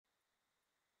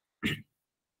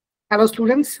Hello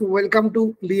students, welcome to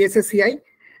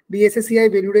BSSEI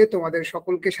বেলুড়ে তোমাদের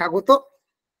সকলকে স্বাগত।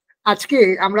 আজকে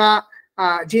আমরা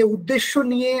যে উদ্দেশ্য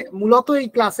নিয়ে মূলত এই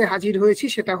ক্লাসে হাজির হয়েছি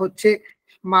সেটা হচ্ছে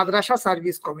মাদ্রাসা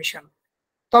সার্ভিস কমিশন।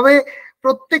 তবে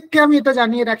প্রত্যেককে আমি এটা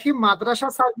জানিয়ে রাখি, মাদ্রাসা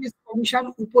সার্ভিস কমিশন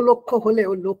উপলক্ষ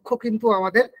হলেও লক্ষ্য কিন্তু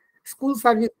আমাদের স্কুল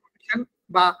সার্ভিস কমিশন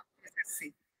বা এসএসসি।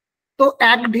 তো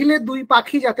এক ঢিলে দুই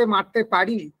পাখি যাতে মারতে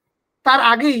পারি, তার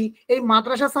আগেই এই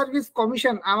মাদ্রাসা সার্ভিস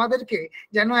কমিশন আমাদেরকে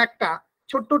যেন একটা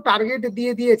ছোট্ট টার্গেট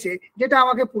দিয়ে দিয়েছে, যেটা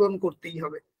আমাকে পূরণ করতেই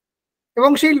হবে।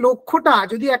 এবং সেই লক্ষ্যটা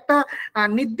যদি একটা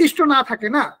নির্দিষ্ট না থাকে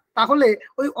না, তাহলে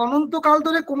ওই অনন্তকাল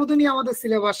ধরে কোনোদিনই আমাদের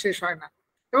সিলেবাস শেষ হয় না।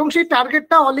 এবং সেই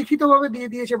টার্গেটটা অলিখিতভাবে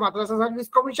দিয়ে দিয়েছে মাদ্রাসা সার্ভিস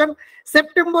কমিশন।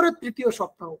 সেপ্টেম্বরের ৩য়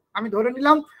সপ্তাহ, আমি ধরে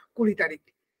নিলাম ২০ তারিখ,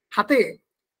 হাতে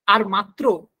আর মাত্র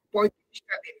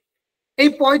 ৩৫টা দিন। এই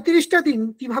 ৩৫টা দিন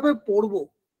কিভাবে পড়বো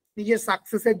নিজের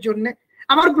সাকসেসের জন্য?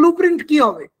 আমার ব্লুপ্রিন্ট কি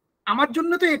হবে? আমার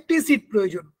জন্য তো একটি সিট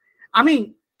প্রয়োজন, আমি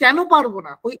কেন পারবো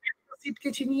না ওই একটা সিটকে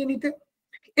ছিনিয়ে নিতে?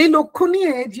 এই লক্ষ্য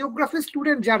নিয়ে জিওগ্রাফি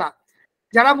স্টুডেন্ট যারা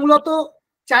যারা মূলত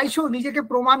চাইছো নিজেকে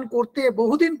প্রমাণ করতে,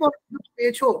 বহুদিন পর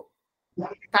পেয়েছো,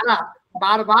 তারা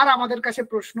বারবার আমাদের কাছে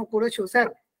প্রশ্ন করেছো, স্যার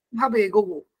কিভাবে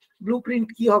এগোবো, ব্লুপ্রিন্ট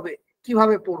কি হবে,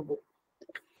 কিভাবে পড়বো?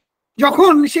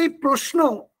 যখন সেই প্রশ্ন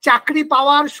চাকরি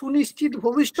পাওয়ার সুনিশ্চিত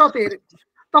ভবিষ্যতের,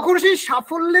 তখন সেই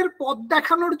সাফল্যের পথ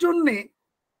দেখানোর জন্যে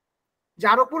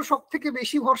যার ওপর সব থেকে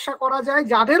বেশি ভরসা করা যায়,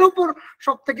 যাদের ওপর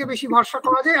সব থেকে বেশি ভরসা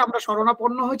করা যায়, আমরা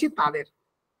শরণাপন্ন হয়েছি তাদের।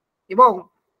 এবং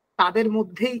তাদের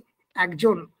মধ্যেই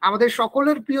একজন আমাদের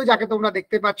সকলের প্রিয়, যাকে তোমরা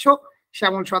দেখতে পাচ্ছ,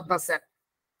 শ্যামল সর্দার স্যার।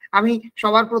 আমি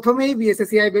সবার প্রথমেই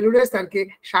বিএসএসইআই বেলুড়ে স্যারকে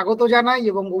স্বাগত জানাই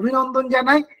এবং অভিনন্দন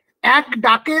জানাই। এক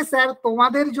ডাকে স্যার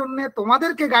তোমাদের জন্য,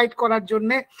 তোমাদেরকে গাইড করার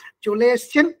জন্য চলে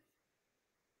এসছেন।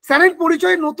 স্যারের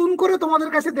পরিচয় নতুন করে তোমাদের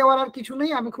কাছে দেওয়ার আর কিছু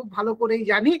নেই, আমি খুব ভালো করেই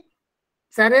জানি।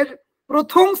 স্যারের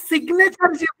প্রথম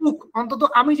সিগনেচার যে বুক, অন্তত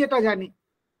আমি যেটা জানি,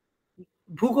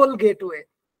 ভূগোল গেটওয়ে।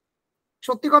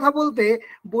 সত্যি কথা বলতে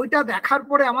বইটা দেখার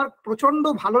পরে আমার প্রচন্ড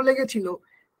ভালো লেগেছিল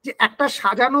যে একটা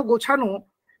সাজানো গোছানো,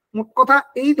 মোট কথা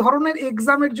এই ধরনের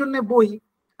এক্সামের জন্য বই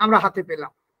আমরা হাতে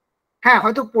পেলাম। হ্যাঁ,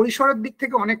 হয়তো পরিসরের দিক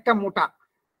থেকে অনেকটা মোটা,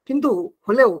 কিন্তু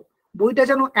হলেও বইটা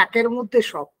যেন একের মধ্যে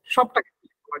সবটাকে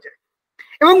পাওয়া যায়।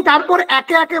 এবং তারপর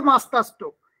একে একে মাস্টার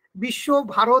স্ট্রোক, বিশ্ব,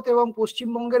 ভারত এবং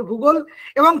পশ্চিমবঙ্গের ভূগোল,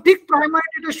 এবং ঠিক প্রাইমারি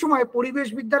টেটের সময় পরিবেশ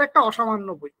বিদ্যার একটা অসামান্য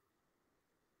বই।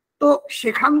 তো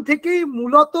সেখান থেকেই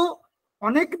মূলত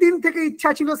অনেক দিন থেকে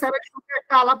ইচ্ছা ছিল স্যারের সঙ্গে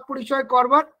একটা আলাপ পরিচয়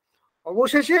করবার।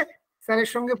 অবশেষে স্যারের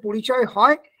সঙ্গে পরিচয়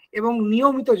হয় এবং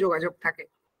নিয়মিত যোগাযোগ থাকে,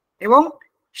 এবং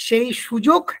সেই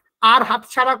সুযোগ আর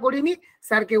হাতছাড়া করিনি।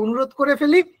 স্যারকে অনুরোধ করে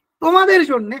ফেলি তোমাদের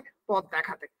জন্য পথ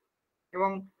দেখাতে,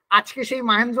 এবং আজকে সেই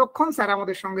মহেন্দ্রক্ষণ স্যার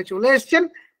আমাদের সঙ্গে চলে এসছেন।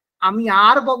 আমি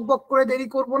আর বকবক করে দেরি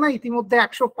করব না। ইতিমধ্যে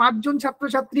 ১০৫ জন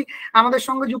ছাত্রছাত্রী আমাদের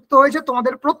সঙ্গে যুক্ত হয়েছে।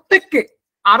 তোমাদের প্রত্যেককে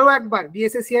আরো একবার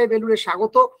বিএসএসইআই বেলুড়ে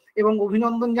স্বাগত এবং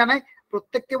অভিনন্দন জানাই।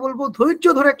 প্রত্যেককে বলবো ধৈর্য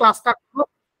ধরে ক্লাসটা করো,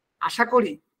 আশা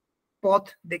করি পথ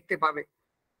দেখতে পাবে।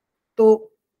 তো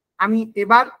আমি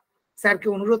এবার স্যারকে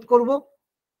অনুরোধ করব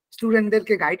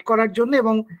স্টুডেন্টদেরকে গাইড করার জন্য,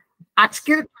 এবং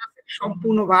আজকের ক্লাসের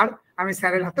সম্পূর্ণ ভার আমি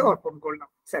স্যারের হাতে অর্পণ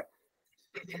করলাম। স্যার।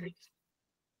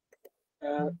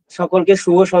 সকলকে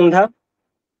শুভ সন্ধ্যা।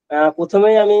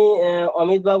 প্রথমেই আমি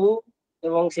অমিত বাবু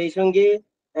এবং সেই সঙ্গে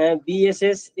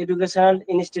বিএসএস এডুকেশনাল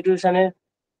ইনস্টিটিউশনের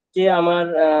কে আমার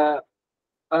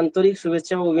আন্তরিক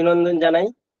শুভেচ্ছা ও অভিনন্দন জানাই।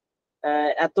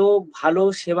 এত ভালো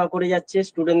সেবা করে যাচ্ছে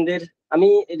স্টুডেন্টদের, আমি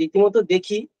রীতিমতো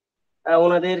দেখি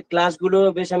ওনাদের ক্লাসগুলো,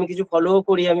 বেশ আমি কিছু ফলো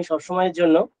করি আমি সবসময়ের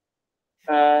জন্য।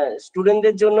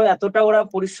 স্টুডেন্টদের জন্য এতটা ওরা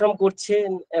পরিশ্রম করছে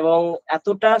এবং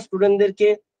এতটা স্টুডেন্টদেরকে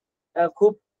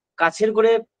খুব কাছের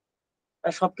করে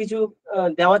সবকিছু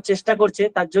দেওয়ার চেষ্টা করছে,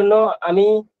 তার জন্য আমি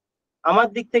আমার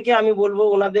দিক থেকে আমি বলবো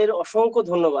ওনাদের অসংখ্য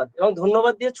ধন্যবাদ। এবং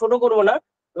ধন্যবাদ দিয়ে ছোট করব না,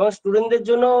 এবং স্টুডেন্টদের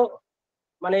জন্য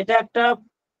মানে এটা একটা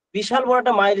বিশাল বড়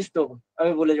একটা মাইলস্টোন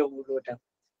আমি বলে যাবো এটা।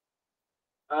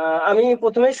 আমি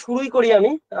প্রথমে শুরুই করি।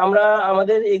 আমরা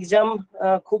আমাদের এক্সাম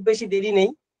খুব বেশি দেরি নেই।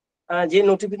 যে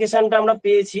নোটিফিকেশনটা আমরা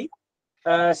পেয়েছি,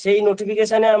 সেই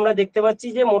নোটিফিকেশনে আমরা দেখতে পাচ্ছি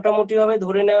যে মোটামুটি ভাবে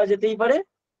ধরে নেওয়া যেতেই পারে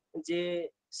যে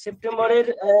সেপ্টেম্বরের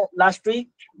লাস্ট উইক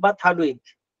বা থার্ড উইক,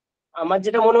 আমার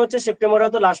যেটা মনে হচ্ছে সেপ্টেম্বরে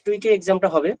হয়তো লাস্ট উইকে এক্সামটা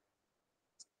হবে।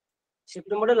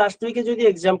 সেপ্টেম্বরের লাস্ট উইকে যদি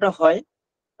এক্সামটা হয়,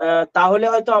 তাহলে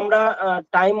হয়তো আমরা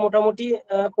টাইম মোটামুটি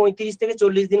 ৩৫ থেকে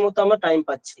 ৪০ দিন মতো আমরা টাইম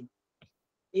পাচ্ছি।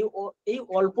 এই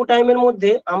অল্প টাইমের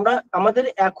মধ্যে আমাদের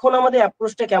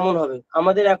অ্যাপ্রোচটা কেমন হবে,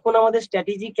 আমাদের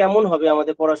স্ট্র্যাটেজি কেমন হবে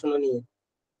আমাদের পড়াশোনা নিয়ে,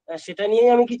 সেটা নিয়ে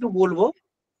আমি কিছু বলবো।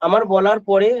 আমার বলার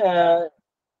পরে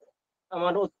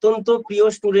আমার অত্যন্ত প্রিয়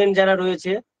স্টুডেন্ট যারা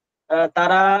রয়েছে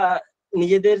তারা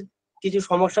নিজেদের কিছু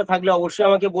সমস্যা থাকলে অবশ্যই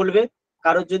আমাকে বলবে।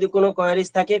 কারোর যদি কোনো কোয়ারিজ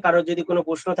থাকে, কারোর যদি কোনো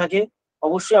প্রশ্ন থাকে,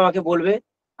 অবশ্যই আমাকে বলবে,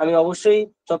 আমি অবশ্যই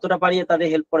যতটা পারি তাদের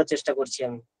হেল্প করার চেষ্টা করছি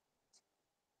আমি।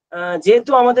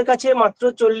 যেহেতু আমাদের কাছে মাত্র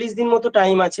 40 দিন মতো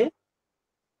টাইম আছে,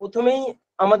 প্রথমেই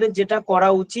আমাদের যেটা করা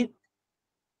উচিত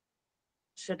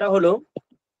সেটা হলো,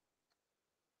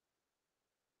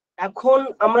 এখন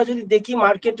আমরা যদি দেখি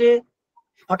মার্কেটে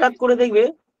হঠাৎ করে দেখবে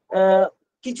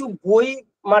কিছু বই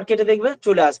মার্কেটে দেখবে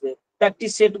চলে আসবে,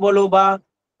 প্র্যাকটিস সেট বলো বা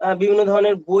বিভিন্ন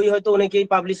ধরনের বই হয়তো অনেকেই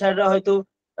পাবলিশাররা হয়তো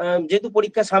যেহেতু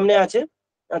পরীক্ষা সামনে আছে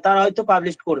তারা হয়তো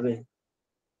পাবলিশ করবে।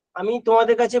 আমি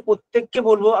তোমাদের কাছে প্রত্যেককে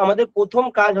বলবো, আমাদের প্রথম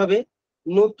কাজ হবে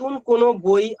নতুন কোনো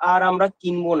বই আর আমরা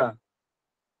কিনবো না।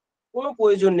 কোনো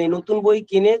প্রয়োজন নেই নতুন বই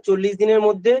কিনে 40 দিনের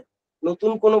মধ্যে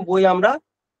নতুন কোনো বই আমরা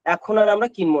এখন আর আমরা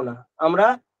কিনবো না। আমরা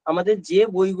আমাদের যে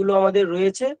বইগুলো আমাদের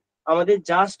রয়েছে, আমাদের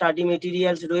যা স্টাডি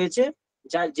মেটেরিয়ালস রয়েছে,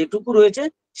 যা যেটুকু রয়েছে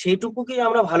সেইটুকুকেই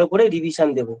আমরা ভালো করে রিভিশন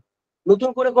দেব। নতুন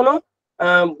করে কোনো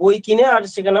বই কিনে আর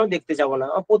সেখানে আমরা দেখতে যাব না,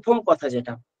 প্রথম কথা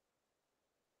যেটা।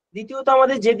 দ্বিতীয়ত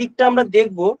আমাদের যে দিকটা আমরা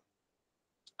দেখব,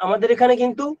 আমাদের এখানে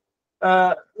কিন্তু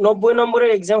 90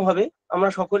 নম্বরের এক্সাম হবে। আমরা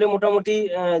সকলে মোটামুটি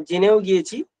জেনেও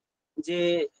গিয়েছি যে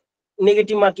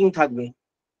নেগেটিভ মার্কিং থাকবে।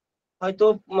 হয়তো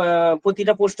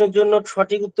প্রতিটা প্রশ্নের জন্য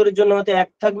সঠিক উত্তরের জন্য হয়তো 1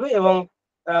 থাকবে এবং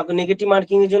নেগেটিভ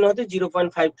মার্কিং এর জন্য হয়তো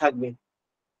 0.5 থাকবে।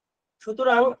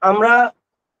 সুতরাং আমরা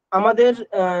আমাদের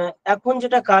এখন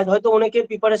যেটা কাজ, হয়তো অনেকের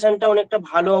প্রিপারেশনটা অনেকটা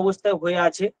ভালো অবস্থায় হয়ে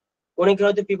আছে, অনেকের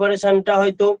হয়তো প্রিপারেশনটা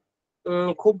হয়তো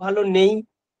খুব ভালো নেই,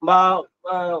 বা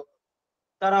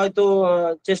তারা হয়তো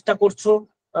চেষ্টা করছো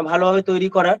ভালোভাবে তৈরি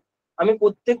করার। আমি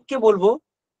প্রত্যেককে বলবো,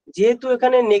 যেহেতু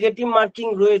এখানে নেগেটিভ মার্কিং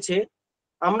রয়েছে,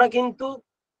 আমরা কিন্তু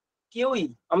কেউই,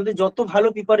 আমাদের যত ভালো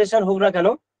প্রিপারেশন হোক না কেন,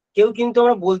 কেউ কিন্তু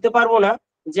আমরা বলতে পারবো না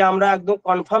যে আমরা একদম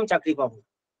কনফার্ম চাকরি পাবো।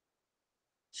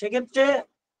 সেক্ষেত্রে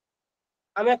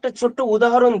আমি একটা ছোট্ট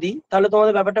উদাহরণ দিই, তাহলে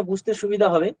তোমাদের ব্যাপারটা বুঝতে সুবিধা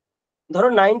হবে। ধরো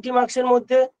 90 মার্কসের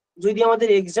মধ্যে যদি আমাদের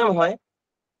এক্সাম হয়,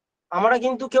 আমরা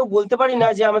কিন্তু কেউ বলতে পারি না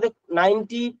যে আমাদের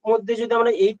 90 মধ্যে যদি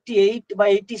আমরা 88 বা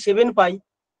 87 পাই,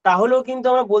 তাহলেও কিন্তু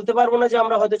আমরা বলতে পারবো না যে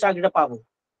আমরা হয়তো চাকরিটা পাবো।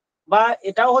 বা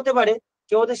এটাও হতে পারে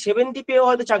কেউ হয়তো 70 পেয়েও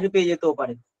হয়তো চাকরি পেয়ে যেতেও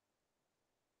পারে।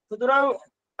 সুতরাং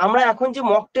আমরা এখন যে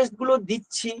মক টেস্ট গুলো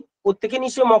দিচ্ছি, প্রত্যেকে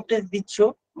নিশ্চয়ই মক টেস্ট দিচ্ছ,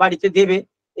 বাড়িতে দেবে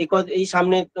এই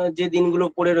সামনে যে দিনগুলো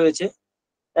পড়ে রয়েছে।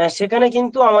 সেখানে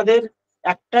কিন্তু আমাদের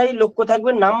একটাই লক্ষ্য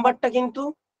থাকবে, নাম্বারটা কিন্তু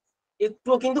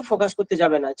একটুও কিন্তু ফোকাস করতে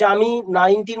যাবে না যে আমি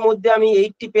 90-র মধ্যে আমি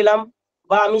 80 পেলাম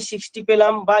বা আমি 60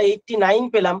 পেলাম বা 89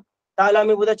 পেলাম, তাহলে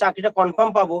আমি বোধহয় চাকরিটা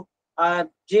কনফার্ম পাবো। আর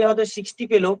যে হয়তো 60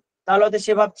 পেলো, তাহলে হয়তো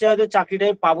সে ভাবছে হয়তো চাকরিটা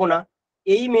আমি পাবো না।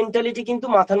 এই মেন্টালিটি কিন্তু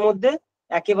মাথার মধ্যে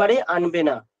একেবারে আনবে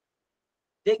না।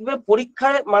 দেখবে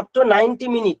পরীক্ষায় মাত্র 90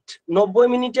 মিনিট, 90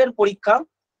 মিনিটের পরীক্ষা,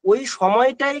 ওই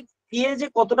সময়টাই দিয়ে যে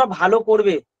কতটা ভালো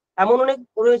করবে। এমন অনেক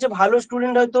রয়েছে ভালো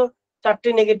স্টুডেন্ট, হয়তো 4টে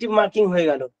নেগেটিভ মার্কিং হয়ে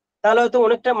গেল, তাহলে হয়তো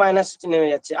অনেকটা মাইনাস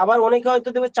নেমে যাচ্ছে। আবার অনেকে হয়তো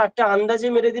দেবে 4টে আন্দাজে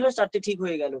মেরে দিল, 4টে ঠিক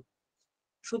হয়ে গেল।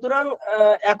 সুতরাং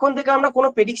এখন থেকে আমরা কোনো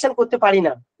প্রেডিকশন করতে পারি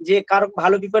না যে কারো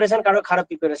ভালো প্রিপারেশন কারো খারাপ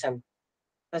প্রিপারেশন।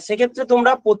 সেক্ষেত্রে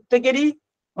তোমরা প্রত্যেকেরই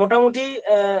মোটামুটি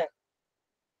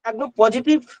একদম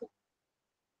পজিটিভ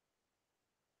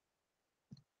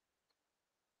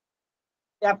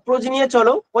অ্যাপ্রোচ নিয়ে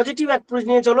চলো, পজিটিভ অ্যাপ্রোচ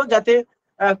নিয়ে চলো, যাতে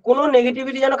কোনো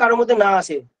নেগেটিভিটি যেন কারোর মধ্যে না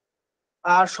আসে।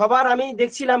 আর সবার আমি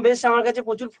দেখছিলাম বেশ, আমার কাছে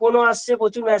প্রচুর ফোনও আসছে,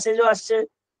 প্রচুর মেসেজও আসছে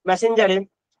মেসেঞ্জারে।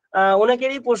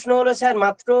 অনেকেরই প্রশ্ন হলো, স্যার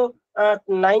মাত্র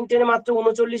 9-10 মাত্র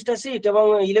 39টা সিট এবং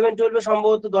 11-12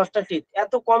 সম্ভবত 10টা সিট,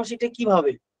 এত কম সিটে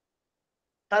কিভাবে?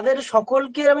 তাদের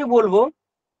সকলকে আমি বলবো,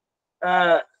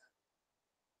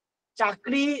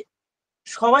 চাকরি,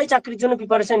 সবাই চাকরির জন্য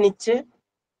প্রিপারেশন নিচ্ছে।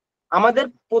 আমাদের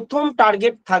প্রথম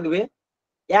টার্গেট থাকবে,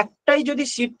 একটাই যদি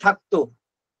সিট থাকতো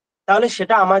তাহলে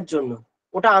সেটা আমার জন্য,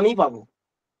 ওটা আমি পাবো।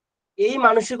 এই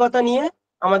মানসিকতা নিয়ে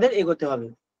আমাদের এগোতে হবে।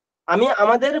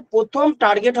 আমাদের প্রথম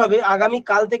টার্গেট হবে, আগামী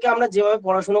কাল থেকে আমরা যেভাবে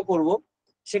পড়াশোনা করব,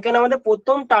 সেখানে আমাদের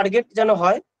প্রথম টার্গেট যেন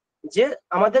হয় যে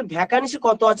আমাদের ভ্যাকান্সি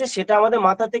কত আছে সেটা আমাদের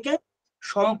মাথা থেকে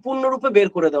সম্পূর্ণরূপে বের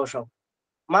করে দাও। সব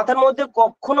মাথার মধ্যে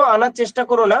কখনো আনার চেষ্টা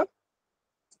করো না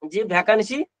যে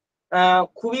ভ্যাকান্সি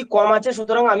খুবই কম আছে,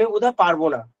 সুতরাং আমি বোধহয় পারবো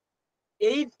না।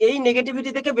 এই এই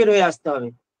নেগেটিভিটি থেকে বের হয়ে আসতে হবে।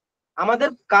 আমাদের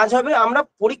কাজ হবে আমরা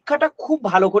পরীক্ষাটা খুব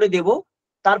ভালো করে দেব,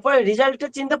 তারপরে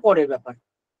রেজাল্টের চিন্তা পরের ব্যাপার।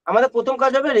 আমাদের প্রথম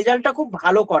কাজ হবে রেজাল্টটা খুব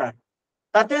ভালো করার,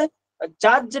 তাতে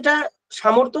যার যেটা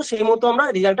সামর্থ্য সেই মতো আমরা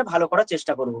রেজাল্টটা ভালো করার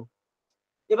চেষ্টা করব।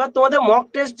 এবার তোমাদের মক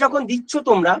টেস্ট যখন দিচ্ছ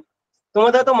তোমরা,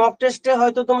 তোমাদের হয়তো মক টেস্টে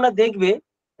হয়তো তোমরা দেখবে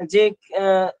যে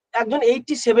একজন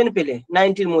 87 পেলে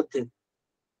 90-র মধ্যে,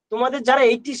 তোমাদের যারা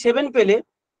 87 পেলে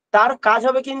তার কাজ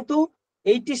হবে কিন্তু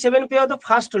 87 পেয়ে হয়তো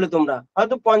ফার্স্ট হলে, তোমরা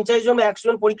হয়তো 50 জন বা 100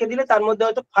 জন পরীক্ষা দিলে, তার মধ্যে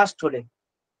হয়তো ফার্স্ট হলে,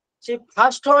 সেই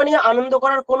ফার্স্ট হওয়া নিয়ে আনন্দ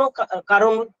করার কোনো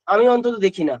কারণ আমি অন্তত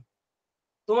দেখি না।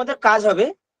 তোমাদের কাজ হবে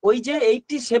ওই যে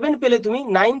 87 পেলে তুমি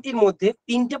 90-র মধ্যে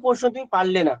 3টে প্রশ্ন তুমি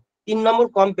পারলে না, 3 নম্বর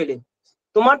কম পেলে,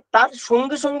 তোমার তার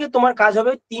সঙ্গে সঙ্গে তোমার কাজ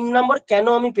হবে 3 নম্বর কেন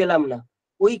আমি পেলাম না,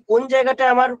 ওই কোন জায়গাটা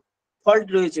আমার ফল্ট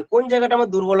রয়েছে, কোন জায়গাটা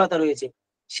আমার দুর্বলতা রয়েছে,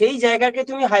 সেই জায়গাকে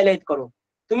তুমি হাইলাইট করো।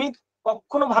 তুমি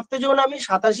কখনো ভাবতে যাও না আমি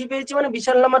 87 পেয়েছি মানে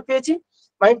বিশাল নাম্বার পেয়েছি,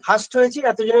 আমি ফার্স্ট হয়েছি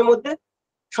এতজনের মধ্যে।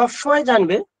 সবসময়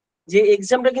জানবে যে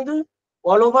এক্সামটা কিন্তু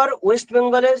অল ওভার ওয়েস্ট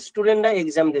বেঙ্গলের স্টুডেন্টরা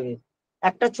এক্সাম দেবে,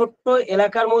 একটা ছোট্ট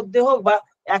এলাকার মধ্যে হোক বা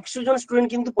 100 জন স্টুডেন্ট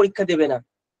কিন্তু পরীক্ষা দেবে না।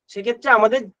 সেক্ষেত্রে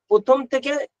আমাদের প্রথম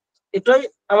থেকে এটাই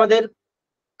আমাদের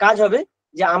কাজ হবে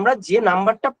যে আমরা যে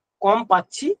নাম্বারটা কম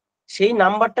পাচ্ছি সেই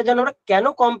নাম্বারটা যেন আমরা কেন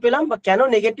কম পেলাম বা কেন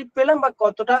নেগেটিভ পেলাম বা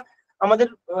কতটা আমাদের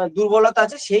দুর্বলতা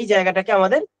আছে সেই জায়গাটাকে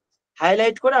আমাদের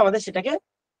হাইলাইট করে আমাদের সেটাকে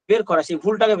বের করা, সেই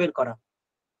ভুলটাকে বের করা।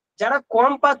 যারা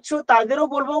কম পাচ্ছ তাদেরও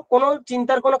বলবো কোনো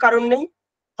চিন্তার কোনো কারণ নেই,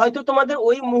 হয়তো তোমাদের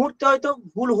ওই মুহূর্তে হয়তো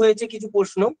ভুল হয়েছে কিছু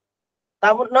প্রশ্ন, তা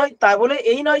নয়, তা বলে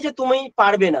এই নয় যে তুমি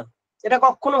পারবে না, এটা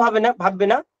কখনো ভাববে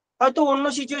না। হয়তো অন্য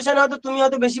সিচুয়েশনে হয়তো তুমি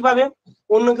হয়তো বেশি পাবে,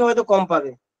 অন্য কেউ হয়তো কম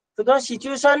পাবে, সুতরাং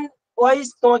সিচুয়েশন ওয়াইজ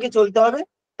তোমাকে চলতে হবে।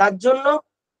 তার জন্য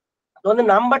তোমাদের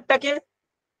নাম্বারটাকে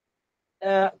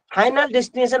ফাইনাল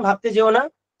ডেস্টিনেশন ভাবতে যেও না,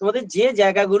 তোমাদের যে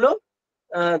জায়গাগুলো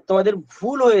তোমাদের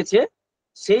ভুল হয়েছে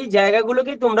সেই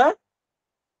জায়গাগুলোকেই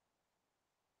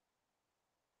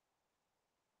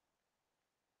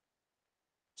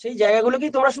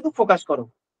তোমরা শুধু ফোকাস করো।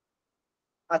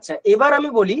 আচ্ছা, এবার আমি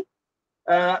বলি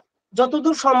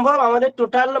যতদূর সম্ভব আমাদের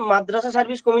টোটাল মাদ্রাসা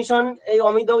সার্ভিস কমিশন, এই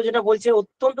অমিত বাবু যেটা বলছে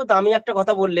অত্যন্ত দামি একটা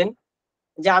কথা বললেন,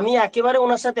 যে আমি একেবারে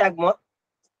ওনার সাথে একমত।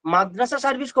 মাদ্রাসা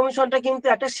সার্ভিস কমিশনটা কিন্তু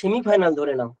একটা সেমিফাইনাল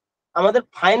ধরে নাও, আমাদের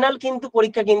ফাইনাল কিন্তু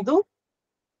পরীক্ষা কিন্তু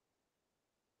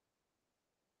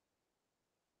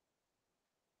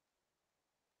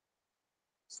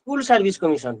স্কুল সার্ভিস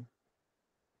কমিশন,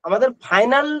 আমাদের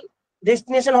ফাইনাল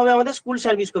ডেস্টিনেশন হবে আমাদের স্কুল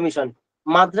সার্ভিস কমিশন।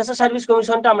 মাদ্রাসা সার্ভিস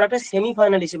কমিশনটা আমরা একটা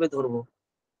সেমিফাইনাল হিসেবে ধরবো।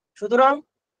 সুতরাং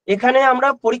এখানে আমরা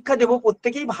পরীক্ষা দেব,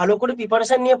 প্রত্যেকেই ভালো করে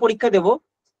প্রিপারেশন নিয়ে পরীক্ষা দেব,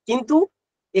 কিন্তু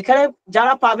এখানে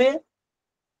যারা পাবে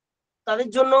তাদের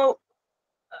জন্য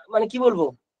মানে কি বলবো,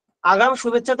 আগাম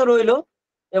শুভেচ্ছা তো রইলো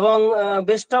এবং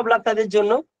বেস্ট অফ লাক তাদের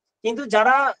জন্য। কিন্তু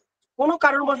যারা কোনো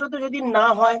কারণবশত যদি না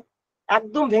হয়,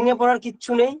 একদম ভেঙে পড়ার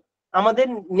কিচ্ছু নেই। আমাদের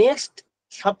নেক্সট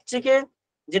সবথেকে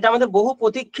যেটা আমাদের বহু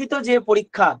প্রতীক্ষিত যে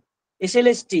পরীক্ষা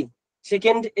এসএলএসটি,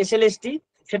 সেকেন্ড এসএলএসটি,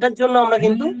 সেটার জন্য আমরা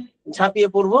কিন্তু ঝাঁপিয়ে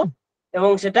পড়বো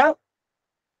এবং সেটা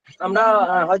আমরা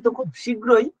হয়তো খুব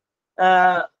শীঘ্রই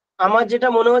আমার যেটা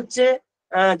মনে হচ্ছে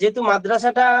যেহেতু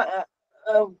মাদ্রাসাটা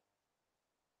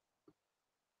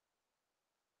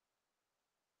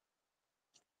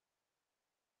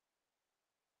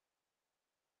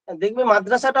দেখবে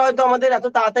মাদ্রাসাটা হয়তো আমাদের এত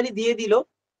তাড়াতাড়ি দিয়ে দিল,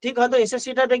 ঠিক হয়তো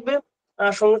এসএসসিটা দেখবে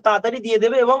তাড়াতাড়ি দিয়ে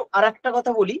দেবে। এবং আর একটা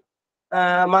কথা বলি,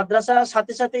 মাদ্রাসার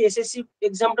সাথে সাথে এসএসসি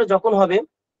এক্সামটা যখন হবে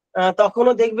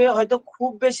তখনও দেখবে হয়তো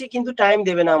খুব বেশি কিন্তু টাইম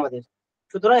দেবে না আমাদের।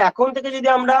 সুতরাং এখন থেকে যদি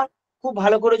আমরা খুব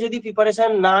ভালো করে যদি প্রিপারেশন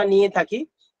না নিয়ে থাকি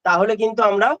তাহলে কিন্তু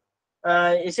আমরা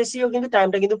এসএসসিও কিন্তু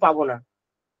টাইমটা কিন্তু পাবো না।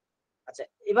 আচ্ছা,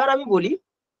 এবার আমি বলি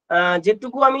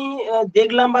যেটুকু আমি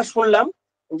দেখলাম বা শুনলাম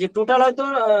যে টোটাল হয়তো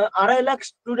 2.5 লাখ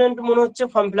স্টুডেন্ট মনে হচ্ছে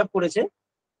ফর্ম ফিল আপ করেছে।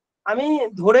 আমি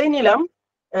ধরেই নিলাম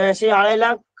সেই 2.5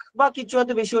 লাখ বা কিছু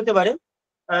হয়তো বেশি হতে পারে,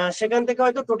 সেখান থেকে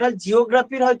হয়তো টোটাল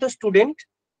জিওগ্রাফির হয়তো স্টুডেন্ট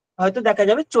হয়তো দেখা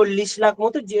যাবে 40 লাখ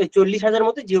মতো, 40,000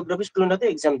 মতো জিওগ্রাফি স্টুডেন্ট হয়তো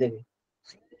এক্সাম দেবে।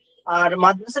 আর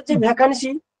মাদ্রাসার যে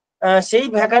ভ্যাকান্সি, সেই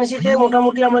ভ্যাকান্সিতে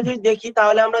মোটামুটি আমরা যদি দেখি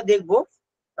তাহলে আমরা দেখবো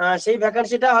সেই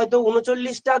ভ্যাকান্সিটা হয়তো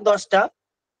 39টা 10টা,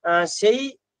 সেই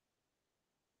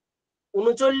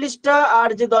 39টা আর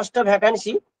যে 10টা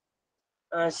ভ্যাকান্সি,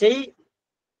 সেই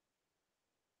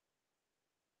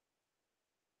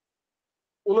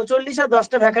 39 আর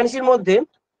 10টা ভ্যাকান্সির মধ্যে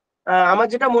আমার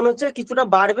যেটা মনে হচ্ছে কিছুটা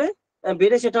বাড়বে,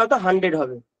 বেড়ে সেটা হয়তো 100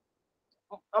 হবে,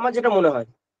 আমার যেটা মনে হয়।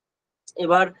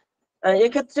 এবার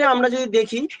এক্ষেত্রে আমরা যদি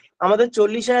দেখি আমাদের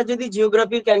 40,000 যদি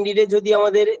জিওগ্রাফির ক্যান্ডিডেট যদি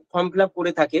আমাদের ফর্ম ফিল আপ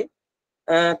করে থাকে,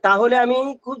 তাহলে আমি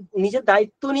খুব নিজের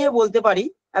দায়িত্ব নিয়ে বলতে পারি,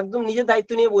 একদম নিজের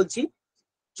দায়িত্ব নিয়ে বলছি,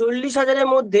 40,000-এর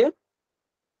মধ্যে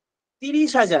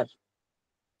 30,000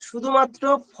 শুধুমাত্র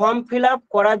ফর্ম ফিল আপ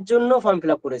করার জন্য ফর্ম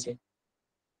ফিল আপ করেছে।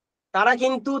 তারা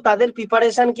কিন্তু তাদের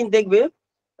প্রিপারেশন কিন্তু দেখবে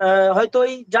হয়তো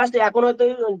ওই জাস্ট এখন হয়তো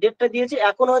ডেটটা দিয়েছে,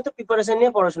 এখন হয়তো প্রিপারেশন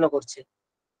নিয়ে পড়াশোনা করছে।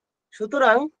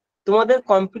 সুতরাং তোমাদের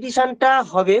কম্পিটিশনটা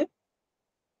হবে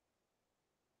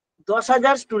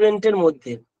 10,000 স্টুডেন্টের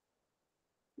মধ্যে।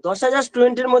 10,000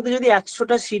 স্টুডেন্টের মধ্যে যদি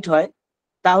 100টা সিট হয়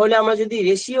তাহলে আমরা যদি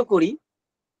রেশিও করি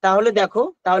তাহলে দেখো,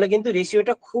 তাহলে কিন্তু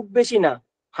রেশিওটা খুব বেশি না,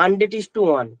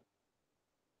 100:1।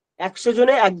 100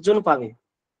 জনে একজন পাবে।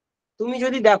 তুমি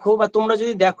যদি দেখো বা তোমরা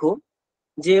যদি দেখো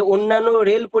যে অন্যান্য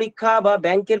রেল পরীক্ষা বা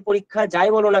ব্যাংকের পরীক্ষা যাই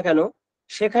বলো না কেন,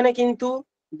 সেখানে কিন্তু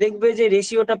দেখবে যে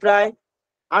রেশিওটা প্রায়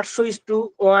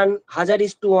 800:1,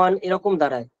 1000:1 এরকম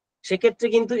দাঁড়ায়। সেক্ষেত্রে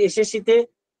কিন্তু এসএসসিতে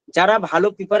যারা ভালো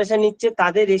প্রিপারেশন নিচ্ছে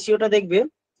তাদের রেশিওটা দেখবে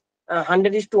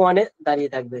 100:1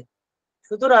 দাঁড়িয়ে থাকবে।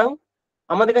 সুতরাং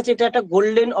আমাদের কাছে এটা একটা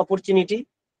গোল্ডেন অপরচুনিটি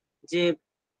যে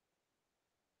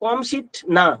কম সিট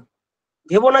না,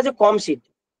 ভেবো না যে কম সিট।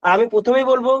 আর আমি প্রথমেই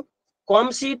বলবো, কম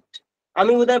সিট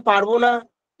আমি বোধহয় পারবো না,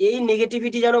 এই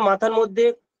নেগেটিভিটি যেন মাথার মধ্যে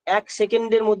 1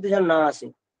 সেকেন্ডের মধ্যে যেন না আসে।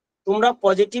 তোমরা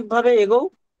পজিটিভ ভাবে এগোও,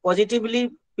 পজিটিভলি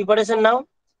প্রিপারেশন নাও,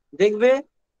 দেখবে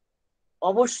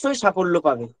অবশ্যই সাফল্য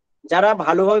পাবে। যারা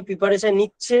ভালোভাবে প্রিপারেশন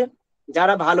নিচ্ছে,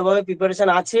 যারা ভালোভাবে প্রিপারেশন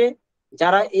আছে,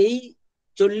 যারা এই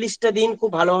 40টা দিন খুব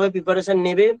ভালোভাবে প্রিপারেশন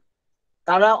নেবে,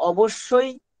 তারা অবশ্যই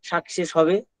সাকসেস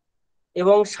হবে।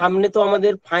 এবং সামনে তো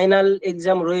আমাদের ফাইনাল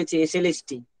এক্সাম রয়েছে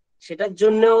এসএলএসটি, সেটার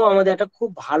জন্যও আমাদের একটা খুব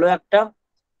ভালো একটা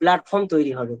প্ল্যাটফর্ম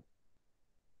তৈরি হবে।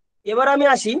 এবার আমি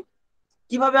আসি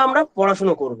কিভাবে আমরা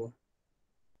পড়াশুনো করব।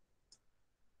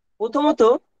 প্রথমত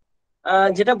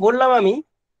যেটা বললাম আমি,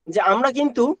 যে আমরা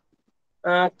কিন্তু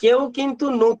কেউ কিন্তু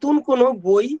নতুন কোনো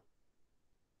বই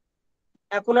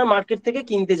এখন আর মার্কেট থেকে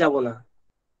কিনতে যাব না।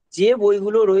 যে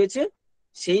বইগুলো রয়েছে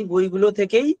সেই বইগুলো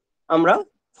থেকেই আমরা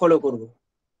ফলো করব।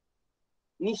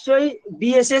 নিশ্চয়ই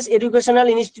বিএসএস এডুকেশনাল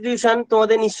ইনস্টিটিউশন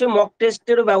তোমাদের নিশ্চয়ই মক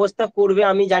টেস্টেরও ব্যবস্থা করবে,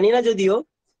 আমি জানি না যদিও,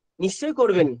 নিশ্চয়ই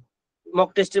করবেন মক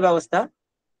টেস্টের ব্যবস্থা।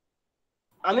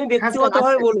 আমি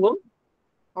ব্যক্তিগতভাবে বলবো,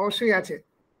 অবশ্যই আছে,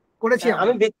 করেছি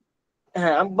আমি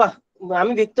হ্যাঁ বাহ,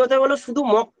 আমি ব্যক্তিগতভাবে বলবো শুধু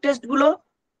মক টেস্ট গুলো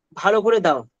ভালো করে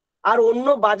দাও। আর অন্য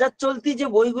বাজার চলতি যে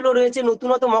বইগুলো রয়েছে,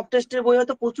 নতুনত মক টেস্টের বই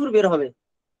হয়তো প্রচুর বের হবে,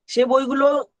 সে বইগুলো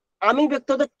আমি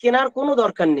ব্যক্তিগত কেনার কোনো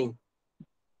দরকার নেই।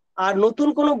 আর নতুন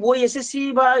কোনো বই এসএসসি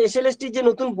বা এসএলএসটি যে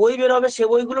নতুন বই বের হবে, সে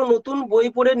বইগুলো নতুন বই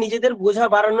পড়ে নিজেদের বোঝা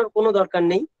বাড়ানোর কোনো দরকার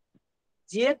নেই।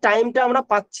 যে টাইমটা আমরা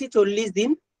পাচ্ছি 40 দিন,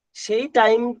 সেই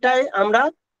টাইমটায় আমরা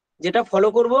যেটা ফলো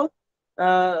করব,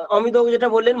 অমিতবাবু যেটা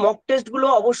বললেন, মক টেস্ট গুলো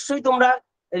অবশ্যই তোমরা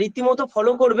রীতিমতো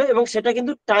ফলো করবে, এবং সেটা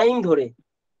কিন্তু টাইম ধরে।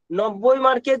 90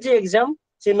 মার্কের যে এক্সাম,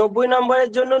 সেই 90 নম্বরের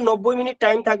জন্য 90 মিনিট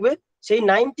টাইম থাকবে, সেই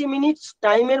 90 মিনিট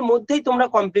টাইমের মধ্যেই তোমরা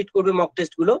কমপ্লিট করবে মক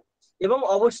টেস্ট গুলো। এবং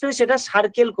অবশ্যই সেটা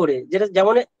সার্কেল করে, যেটা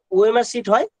যেমন ওএমআর শিট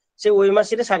হয়, সেই ওএমআর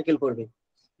শিটে সার্কেল করবে।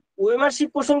 ওএমআর শিট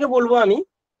প্রসঙ্গে বলবো আমি,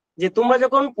 যে তোমরা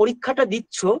যখন পরীক্ষাটা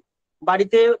দিচ্ছ,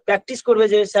 বাড়িতে প্র্যাকটিস করবে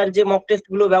যে স্যার যে মক টেস্ট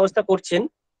গুলো ব্যবস্থা করছেন,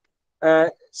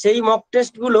 সেই মক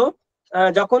টেস্ট গুলো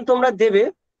যখন তোমরা দেবে,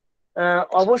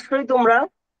 অবশ্যই তোমরা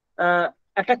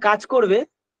একটা কাজ করবে,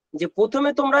 যে প্রথমে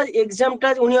তোমরা এক্সামটা,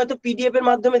 উনি হয়তো পিডিএফ এর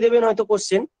মাধ্যমে দেবেন হয়তো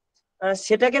কোশ্চেন,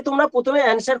 সেটাকে তোমরা প্রথমে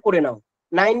অ্যান্সার করে নাও,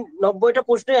 90টা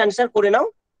প্রশ্নের অ্যান্সার করে নাও।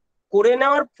 করে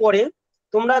নেওয়ার পরে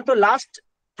তোমরা তো লাস্ট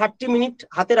 30 মিনিট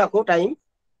হাতে রাখো টাইম,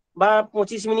 বা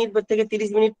 25 মিনিট থেকে 30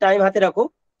 মিনিট টাইম হাতে রাখো।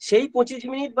 সেই 25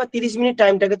 মিনিট বা 30 মিনিট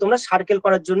টাইমটাকে তোমরা সার্কেল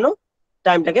করার জন্য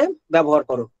টাইমটাকে ব্যবহার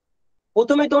করো।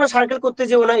 প্রথমেই তোমরা সার্কেল করতে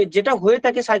যেও না, যেটা হয়ে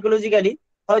থাকে সাইকোলজিক্যালি,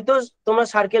 হয়তো তোমরা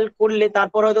সার্কেল করলে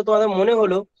তারপর হয়তো তোমাদের মনে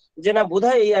হলো যে না,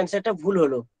 বোধহয় এই অ্যান্সারটা ভুল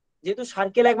হলো। যেহেতু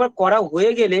সার্কেল একবার করা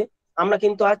হয়ে গেলে আমরা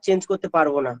কিন্তু আর চেঞ্জ করতে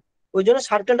পারবো না, ওই জন্য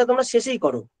সার্কেলটা তোমরা শেষেই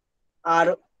করো। আর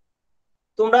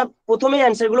তোমরা প্রথমেই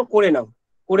অ্যান্সার গুলো করে নাও,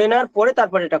 করে নেওয়ার পরে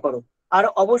তারপর এটা করো। আর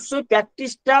অবশ্যই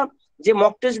প্র্যাকটিসটা, যে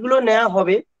মক টেস্ট গুলো নেওয়া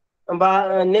হবে বা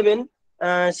নেবেন,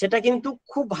 সেটা কিন্তু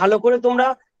খুব ভালো করে তোমরা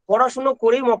পড়াশুনো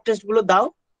করেই মক টেস্ট গুলো দাও,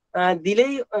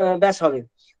 দিলেই ব্যাস হবে।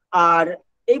 আর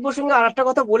এই প্রসঙ্গে আর একটা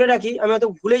কথা বলে রাখি, আমি হয়তো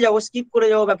ভুলে যাবো, স্কিপ করে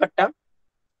যাবো ব্যাপারটা।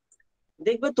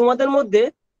 দেখবে তোমাদের মধ্যে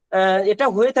এটা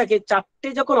হয়ে থাকে, 4টে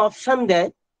যখন অপশন দেয়,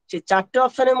 সেই 4টে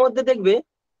অপশনের মধ্যে দেখবে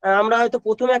আমরা হয়তো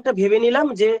প্রথমে একটা ভেবে নিলাম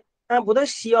যে হ্যাঁ বোধহয়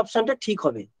সি অপশনটা ঠিক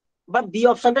হবে বা বি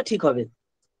অপশনটা ঠিক হবে।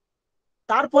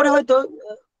 তারপরে হয়তো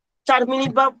 4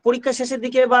 মিনিট বা পরীক্ষা শেষের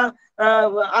দিকে বা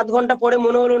আধ ঘন্টা পরে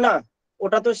মনে হলো না,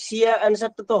 ওটা তো সি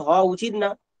অ্যান্সারটা তো হওয়া উচিত না,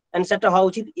 অ্যান্সারটা হওয়া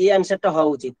উচিত এ অ্যান্সারটা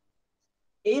হওয়া উচিত।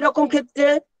 এইরকম ক্ষেত্রে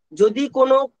যদি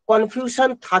কোনো কনফিউশন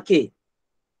থাকে,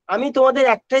 আমি তোমাদের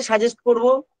একটাই সাজেস্ট করব,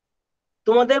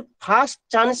 তোমাদের ফার্স্ট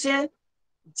চান্সে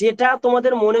যেটা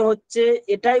তোমাদের মনে হচ্ছে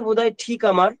এটাই বোধহয় ঠিক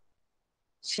আমার,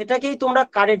 সেটাকেই তোমরা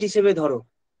কারেক্ট হিসেবে ধরো।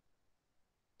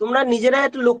 তোমরা নিজেরা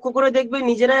একটু লক্ষ্য করে দেখবে,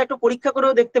 নিজেরা একটু পরীক্ষা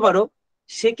করেও দেখতে পারো,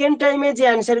 সেকেন্ড টাইমে যে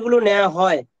অ্যান্সার গুলো নেওয়া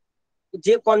হয়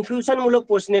যে কনফিউশন মূলক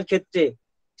প্রশ্নের ক্ষেত্রে,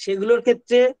 সেগুলোর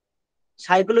ক্ষেত্রে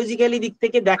সাইকোলজিক্যালি দিক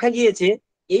থেকে দেখা গিয়েছে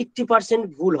 80%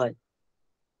 ভুল হয়।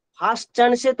 ফার্স্ট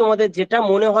চান্সে তোমাদের যেটা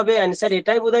মনে হবে অ্যান্সার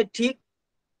এটাই বোধহয় ঠিক,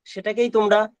 সেটাকেই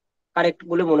তোমরা কারেক্ট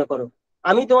বলে মনে করো।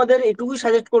 আমি তোমাদের এটুকুই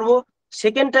সাজেস্ট করব,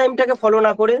 সেকেন্ড টাইমটাকে ফলো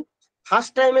না করে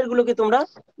ফার্স্ট টাইমের গুলোকে তোমরা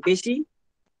বেশি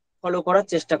ফলো করার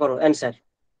চেষ্টা করো অ্যান্সার।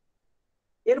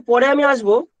 এরপরে আমি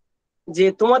আসবো, যে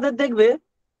তোমাদের দেখবে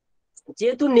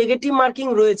যেহেতু নেগেটিভ মার্কিং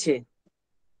রয়েছে,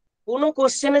 কোনো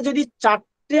কোশ্চেনে যদি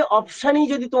 4টে অপশানই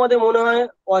যদি তোমাদের মনে হয়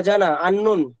অজানা,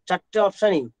 আননোন, 4টে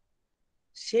অপশানই,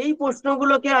 সেই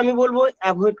প্রশ্নগুলোকে আমি বলবো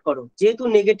অ্যাভয়েড করো, যেহেতু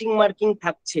নেগেটিভ মার্কিং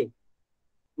থাকছে।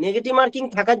 নেগেটিভ মার্কিং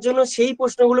থাকার জন্য সেই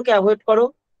প্রশ্নগুলোকে অ্যাভয়েড করো।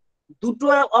 দুটো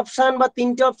অপশন বা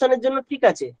তিনটে অপশনের জন্য ঠিক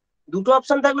আছে, দুটো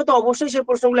অপশন থাকলে তো অবশ্যই সেই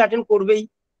প্রশ্নগুলো অ্যাটেন্ড করবেই।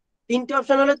 তিনটে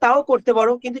অপশন হলে তাও করতে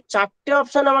পারো, কিন্তু চারটে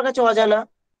অপশন আমার কাছে অজানা,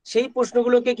 সেই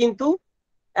প্রশ্নগুলোকে কিন্তু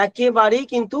একেবারেই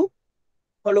কিন্তু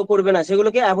ফলো করবে না,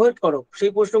 সেগুলোকে অ্যাভয়েড করো,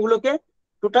 সেই প্রশ্নগুলোকে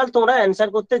টোটাল তোমরা অ্যান্সার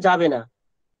করতে যাবে না।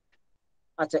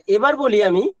 আচ্ছা, এবার বলি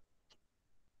আমি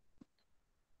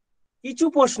কিছু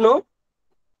প্রশ্ন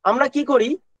আমরা কি করি,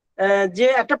 যে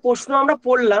একটা প্রশ্ন আমরা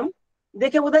পড়লাম,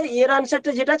 দেখে বোধহয় এর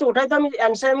আনসারটা যেটা আছে ওটাই তো আমি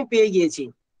অ্যান্সার আমি পেয়ে গিয়েছি।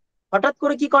 হঠাৎ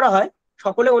করে কি করা হয়,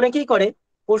 সকলে অনেকেই করে,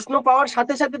 প্রশ্ন পাওয়ার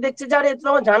সাথে সাথে দেখছে যে আরে এটা তো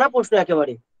আমার জানা প্রশ্ন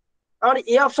একেবারে, আমার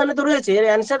এ অপশনে তো রয়েছে, এর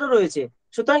অ্যান্সারও রয়েছে,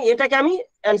 সুতরাং এটাকে আমি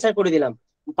অ্যান্সার করে দিলাম।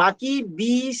 বাকি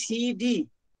বি সি ডি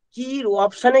কি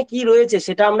অপশনে কি রয়েছে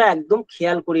সেটা আমরা একদম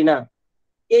খেয়াল করি না।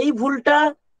 এই ভুলটা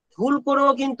ভুল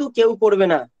করেও কিন্তু কেউ করবে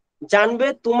না। জানবে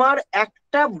তোমার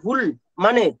একটা ভুল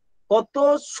মানে কত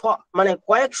মানে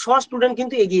কয়েক শ স্টুডেন্ট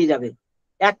কিন্তু এগিয়ে যাবে।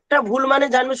 একটা ভুল মানে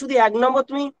জানবে শুধু 1 নম্বর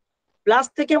তুমি প্লাস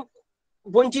থেকে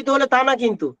বঞ্চিত হলে তা না,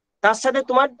 কিন্তু তার সাথে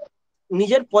তোমার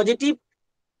নিজের পজিটিভ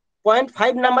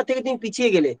 0.5 নাম্বার থেকে তুমি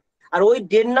পিছিয়ে গেলে। আর ওই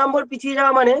 1.5 নম্বর পিছিয়ে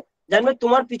যাওয়া মানে জানবে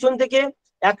তোমার পিছন থেকে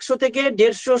 100 থেকে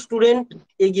 150 স্টুডেন্ট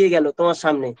এগিয়ে গেল তোমার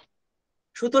সামনে।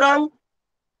 সুতরাং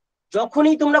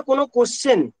যখনই তোমরা কোনো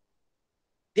কোশ্চেন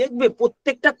দেখবে,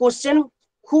 প্রত্যেকটা কোশ্চেন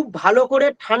খুব ভালো করে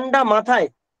ঠান্ডা মাথায়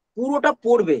পুরোটা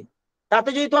পড়বে। তাতে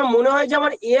যদি তোমার মনে হয় যে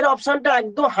আমার এর অপশনটা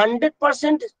একদম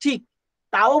 100% ঠিক,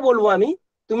 তাও বলবো আমি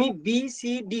তুমি বি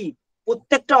সি ডি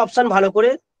প্রত্যেকটা অপশন ভালো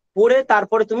করে পড়ে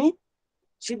তারপরে তুমি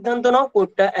সিদ্ধান্ত নাও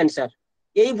কোনটা অ্যান্সার।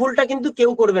 এই ভুলটা কিন্তু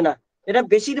কেউ করবে না, এটা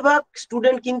বেশিরভাগ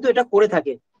স্টুডেন্ট কিন্তু এটা করে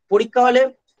থাকে। পরীক্ষা হলে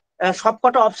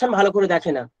সবকটা অপশন ভালো করে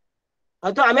দেখে না।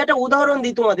 হয়তো আমি একটা উদাহরণ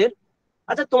দিই তোমাদের।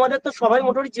 আচ্ছা, তোমাদের তো সবাই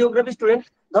মোটামুটি জিওগ্রাফি স্টুডেন্ট,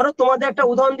 ধরো তোমাদের একটা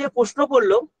উদাহরণ দিয়ে প্রশ্ন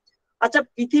করলো, আচ্ছা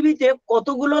পৃথিবীতে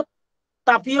কতগুলো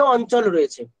তাপীয় অঞ্চল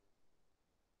রয়েছে?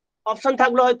 অপশন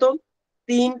থাকলো হয়তো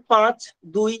 3, 5,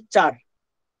 2, 4।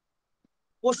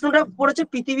 প্রশ্নটা পড়েছে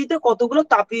পৃথিবীতে কতগুলো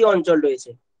তাপীয় অঞ্চল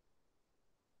রয়েছে।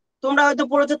 তোমরা হয়তো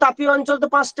পড়েছো তাপীয় অঞ্চল তো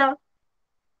 5টা,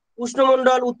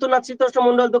 উষ্ণমন্ডল, উত্তর নাতিশীতোষ্ণ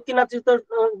মন্ডল, দক্ষিণ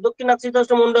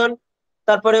নাতিশীতোষ্ণ মন্ডল,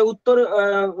 তারপরে উত্তর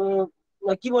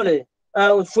কি বলে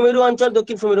সুমেরু অঞ্চল,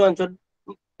 দক্ষিণ সুমেরু অঞ্চল।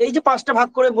 এই যে 5টা ভাগ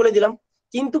করে বলে দিলাম,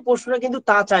 কিন্তু প্রশ্নটা কিন্তু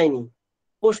তা চায়নি।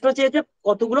 প্রশ্ন চেয়েছে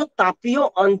কতগুলো তাপীয়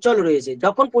অঞ্চল রয়েছে।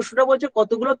 যখন প্রশ্নটা বলছে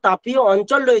কতগুলো তাপীয়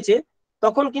অঞ্চল রয়েছে,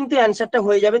 তখন কিন্তু অ্যান্সারটা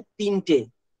হয়ে যাবে 3টে: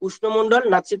 উষ্ণমন্ডল,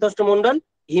 নাতিশীতোষ্ণ মন্ডল,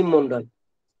 হিমমন্ডল।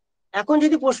 এখন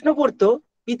যদি প্রশ্ন করতো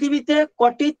পৃথিবীতে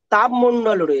কটি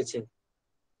তাপমন্ডল রয়েছে,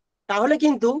 তাহলে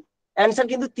কিন্তু অ্যান্সার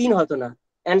কিন্তু 3 হতো না,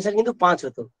 অ্যান্সার কিন্তু 5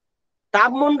 হতো।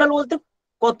 তাপমন্ডল বলতে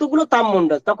কতগুলো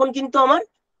তাপমন্ডল, তখন কিন্তু আমার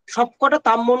সবকটা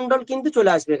তাপমন্ডল কিন্তু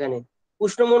চলে আসবে এখানে: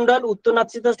 উষ্ণমন্ডল, উত্তর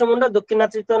নাতিশীতোষ্ণ মন্ডল, দক্ষিণ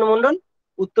নাতিশীতোষ্ণ মন্ডল,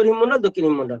 উত্তর হিমমন্ডল, দক্ষিণ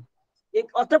হিমমন্ডল।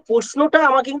 অর্থাৎ প্রশ্নটা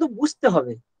আমাকে কিন্তু বুঝতে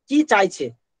হবে কি চাইছে।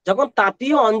 যখন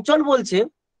তাপীয় অঞ্চল বলছে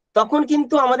তখন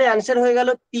কিন্তু আমাদের অ্যান্সার হয়ে গেল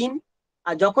 3।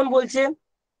 আর যখন বলছে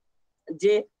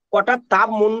যে কটা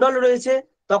তাপমন্ডল রয়েছে,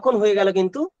 তখন হয়ে গেল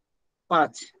কিন্তু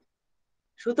 5।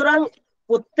 সুতরাং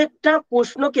প্রত্যেকটা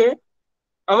প্রশ্নকে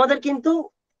আমাদের কিন্তু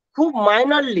খুব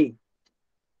মাইনরলি,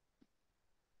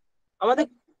 আমাদের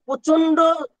প্রচন্ড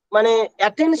মানে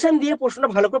অ্যাটেনশন দিয়ে প্রশ্নটা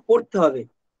ভালো করে পড়তে হবে।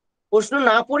 প্রশ্ন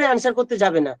না পড়ে অ্যান্সার করতে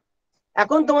যাবে না।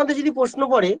 এখন তোমাদের যদি প্রশ্ন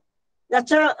পড়ে,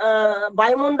 আচ্ছা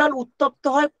বায়ুমণ্ডল উত্তপ্ত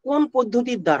হয় কোন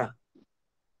পদ্ধতির দ্বারা?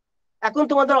 এখন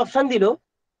তোমাদের অপশন দিল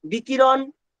বিকিরণ,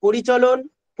 পরিচলন,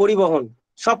 পরিবহন,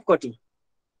 সবকটি।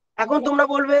 এখন তোমরা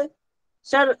বলবে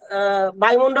স্যার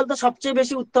বায়ুমণ্ডল তো সবচেয়ে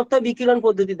বেশি উত্তপ্ত হয় বিকিরণ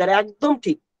পদ্ধতি দ্বারা। একদম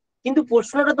ঠিক, কিন্তু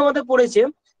প্রশ্নটা তোমাদের পড়েছে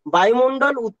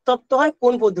বায়ুমণ্ডল উত্তপ্ত হয়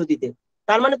কোন পদ্ধতিতে।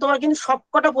 তার মানে তোমার কিন্তু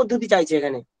সবকটা পদ্ধতি চাইছে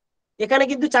এখানে। এখানে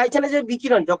কিন্তু চাইছে না যে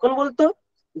বিকিরণ। যখন বলতো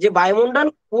যে বায়ুমণ্ডল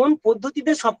কোন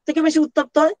পদ্ধতিতে সব থেকে বেশি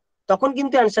উত্তপ্ত হয়, তখন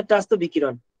কিন্তু অ্যান্সারটা আসতো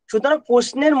বিকিরণ। সুতরাং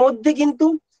প্রশ্নের মধ্যে কিন্তু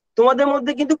তোমাদের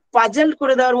মধ্যে কিন্তু পাজেল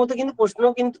করে দেওয়ার মতো কিন্তু প্রশ্ন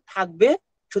কিন্তু থাকবে।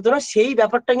 সুতরাং সেই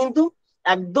ব্যাপারটা কিন্তু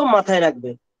একদম মাথায়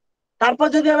রাখবে। তারপর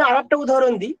যদি আমি আর একটা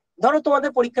উদাহরণ দিই, ধরো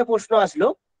তোমাদের পরীক্ষায় প্রশ্ন আসলো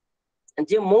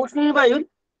যে মৌসুমী বায়ুর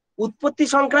উৎপত্তি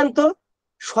সংক্রান্ত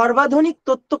সর্বাধুনিক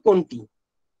তথ্য কোনটি?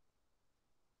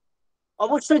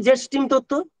 অবশ্যই জেট স্ট্রিম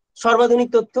তথ্য সর্বাধুনিক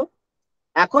তথ্য।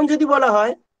 এখন যদি বলা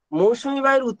হয় মৌসুমী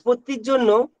বায়ুর উৎপত্তির জন্য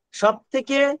সব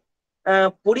থেকে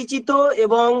পরিচিত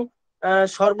এবং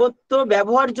সর্বত্র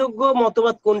ব্যবহারযোগ্য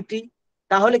মতবাদ কোনটি,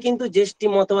 তাহলে কিন্তু জেট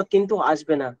স্ট্রিম মতবাদ কিন্তু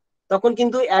আসবে না, তখন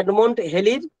কিন্তু এডমন্ড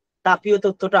হেলির তাপীয়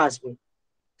তথ্যটা আসবে।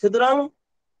 সুতরাং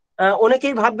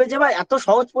অনেকেই ভাববে যে ভাই এত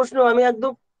সহজ প্রশ্ন আমি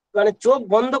একদম মানে চোখ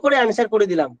বন্ধ করে অ্যান্সার করে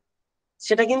দিলাম,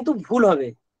 সেটা কিন্তু ভুল হবে।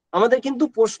 আমাদের কিন্তু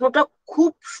প্রশ্নটা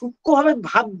খুব সূক্ষ্মভাবে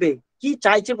ভাববে কি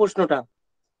চাইছে প্রশ্নটা।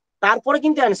 তারপরে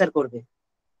কিন্তু অ্যান্সার করবে।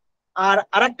 আর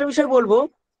আরেকটা বিষয় বলবো,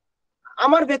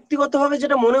 আমার ব্যক্তিগতভাবে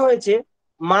যেটা মনে হয়েছে,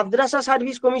 মাদ্রাসা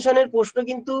সার্ভিস কমিশনের প্রশ্ন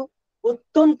কিন্তু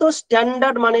অত্যন্ত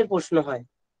স্ট্যান্ডার্ড মানের প্রশ্ন হয়,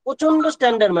 প্রচন্ড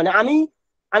স্ট্যান্ডার্ড। মানে আমি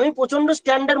আমি প্রচন্ড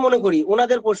স্ট্যান্ডার্ড মনে করি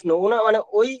ওনাদের প্রশ্ন। মানে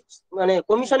ওই মানে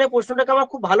কমিশনের প্রশ্নটাকে আমার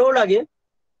খুব ভালো লাগে,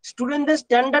 স্টুডেন্টদের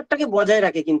স্ট্যান্ডার্ডটাকে বজায়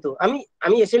রাখে। কিন্তু আমি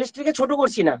আমি এসএলএসটি কে ছোট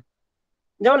করছি না।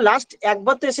 যেমন লাস্ট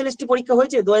একবার তো এসএলএসটি পরীক্ষা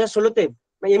হয়েছে 2016-তে,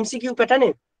 এমসিকিউ প্যাটার্নে।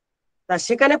 তা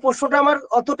সেখানে প্রশ্নটা আমার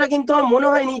অতটা কিন্তু আমার মনে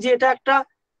হয়নি যে এটা একটা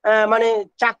মানে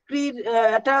চাকরির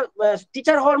একটা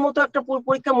টিচার হওয়ার মতো একটা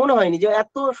পরীক্ষা মনে হয়নি, যে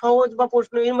এত সহজ বা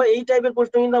প্রশ্ন এই টাইপের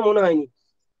প্রশ্ন কিন্তু মনে হয়নি।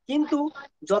 কিন্তু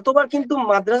যতবার কিন্তু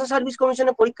মাদ্রাসা সার্ভিস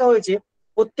কমিশনের পরীক্ষা হয়েছে,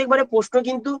 প্রত্যেকবারে প্রশ্ন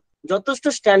কিন্তু যথেষ্ট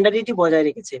স্ট্যান্ডার্ডিটি বজায়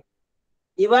রেখেছে।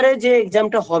 এবারে যে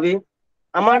এক্সামটা হবে,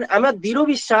 আমার দৃঢ়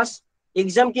বিশ্বাস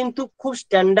এক্সাম কিন্তু খুব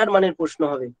স্ট্যান্ডার্ড মানের প্রশ্ন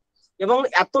হবে, এবং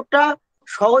এতটা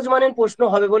সহজ মানের প্রশ্ন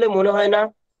হবে বলে মনে হয় না।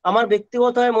 আমার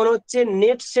ব্যক্তিগতভাবে মনে হচ্ছে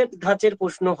নেট সেট ধাঁচের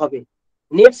প্রশ্ন হবে।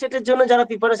 নেট সেটের জন্য যারা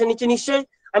প্রিপারেশন নিচ্ছে, নিশ্চয়ই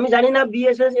আমি জানি না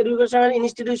বিএসএস এডুকেশনাল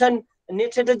ইনস্টিটিউশন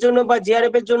নেট সেটের জন্য বা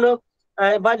জিআরএফ এর জন্য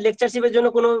বা লেকচারশিপের জন্য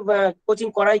কোনো কোচিং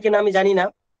করায় কিনা আমি জানি না।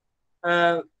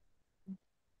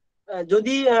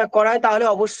 যদি করায় তাহলে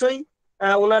অবশ্যই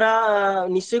ওনারা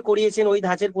নিশ্চয়ই করিয়েছেন, ওই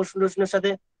ধাঁচের প্রশ্নের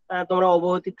সাথে তোমরা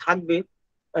অবগতি থাকবে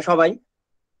সবাই।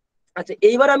 আচ্ছা,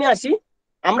 এইবার আমি আসি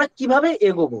আমরা কিভাবে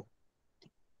এগোবো।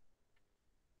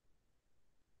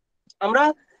 আমরা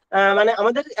মানে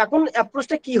আমাদের এখন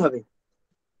অ্যাপ্রোচটা কি হবে,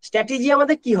 স্ট্র্যাটেজি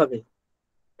আমাদের কি হবে।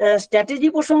 স্ট্র্যাটেজি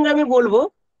প্রসঙ্গে আমি বলবো,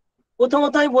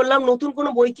 প্রথমত আমি বললাম নতুন কোনো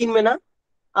বই কিনবে না।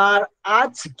 আর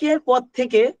আজকের পর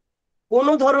থেকে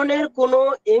কোনো ধরনের কোনো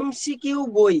এমসিকিউ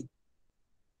বই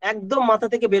একদম মাথা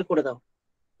থেকে বের করে দাও।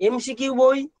 এমসিকিউ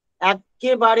বই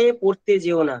একেবারে পড়তে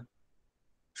যেও না।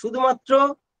 শুধুমাত্র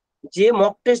যে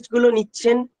মক টেস্ট গুলো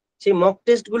নিচ্ছেন সেই মক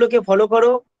টেস্ট গুলোকে ফলো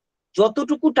করো।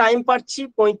 যতটুকু টাইম পাচ্ছি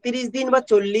 35 দিন বা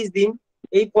 40 দিন,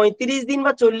 এই 35 দিন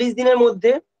বা 40 দিনের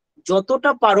মধ্যে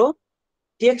যতটা পারো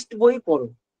টেক্সট বই পড়ো।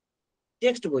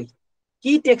 টেক্সট বই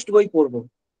কি, টেক্সট বই পড়বো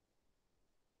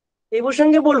এই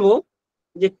প্রসঙ্গে বলবো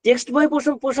যে টেক্সট বই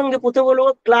প্রসঙ্গে প্রথমে বলবো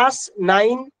ক্লাস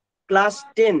 9, ক্লাস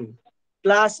 10,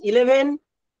 ক্লাস 11,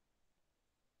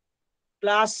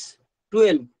 ক্লাস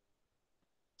 12,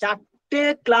 চারটে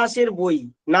ক্লাসের বই,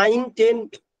 9, 10,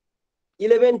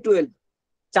 11, 12,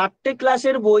 চারটে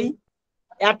ক্লাসের বই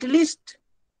অ্যাটলিস্ট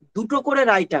দুটো করে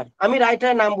রাইটার, আমি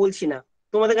রাইটারের নাম বলছি না,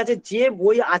 তোমাদের কাছে যে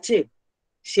বই আছে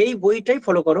সেই বইটাই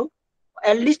ফলো করো।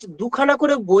 অ্যাটলিস্ট দুখানা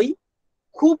করে বই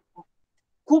খুব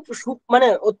খুব মানে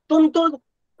অত্যন্ত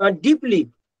ডিপলি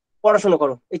পড়াশোনা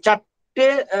করো। এই চারটে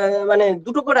মানে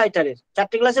দুটো করে রাইটারের,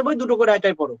 চারটে ক্লাসের বই দুটো করে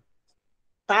রাইটার পড়ো।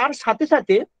 তার সাথে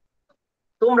সাথে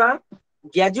তোমরা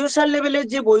গ্র্যাজুয়েশন লেভেলের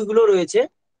যে বইগুলো রয়েছে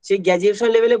সেই গ্র্যাজুয়েশন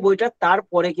লেভেলের বইটা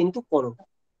তারপরে কিন্তু পড়ো।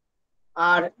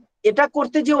 আর এটা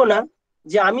করতে যেও না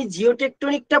যে আমি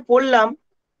জিওটেকটনিকটা পড়লাম,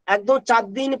 একদম 4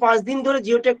 দিন 5 দিন ধরে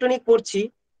জিওটেকটনিক পড়ছি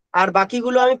আর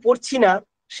বাকিগুলো আমি পড়ছি না,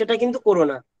 সেটা কিন্তু করো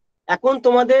না। এখন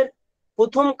তোমাদের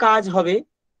প্রথম কাজ হবে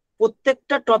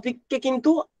প্রত্যেকটা টপিককে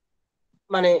কিন্তু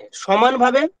মানে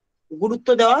সমানভাবে গুরুত্ব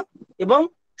দেওয়া এবং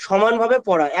সমানভাবে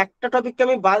পড়া। একটা টপিককে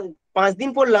আমি 5 দিন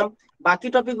পড়লাম, বাকি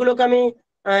টপিকগুলোকে আমি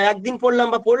একদিন পড়লাম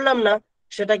বা পড়লাম না,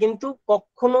 সেটা কিন্তু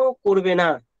কখনো করবে না।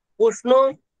 প্রশ্ন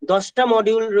 10টা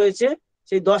মডিউল রয়েছে,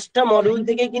 সেই 10টা মডিউল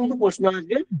থেকে কিন্তু প্রশ্ন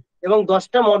আসবে, এবং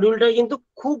 10টা মডিউলটাই কিন্তু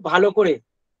খুব ভালো করে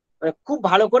খুব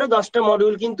ভালো করে 10টা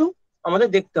মডিউল কিন্তু আমাদের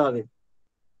দেখতে হবে।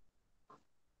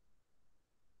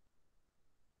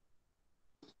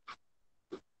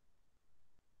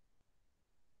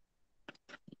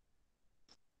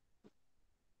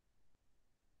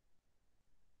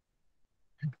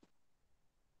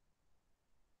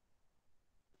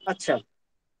 আচ্ছা,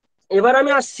 এবার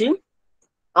আমি আসছি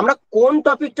আমরা কোন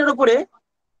টপিকটার উপরে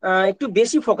একটু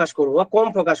বেশি ফোকাস করবো বা কম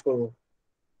ফোকাস করবো।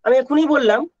 আমি এখনই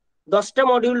বললাম 10টা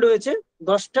মডিউল রয়েছে,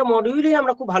 10টা মডিউলই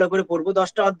আমরা খুব ভালো করে পড়বো,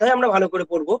 10টা অধ্যায় আমরা ভালো করে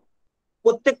পড়বো।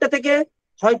 প্রত্যেকটা থেকে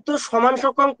হয়তো সমান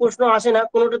সংখ্যক প্রশ্ন আসে না,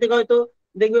 কোনোটা থেকে হয়তো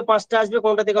দেখবে 5টা আসবে,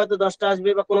 কোনোটা থেকে হয়তো 10টা আসবে,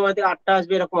 বা কোনো থেকে 8টা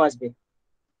আসবে, এরকম আসবে।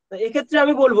 তো এক্ষেত্রে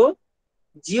আমি বলবো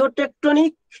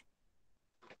geotectonic,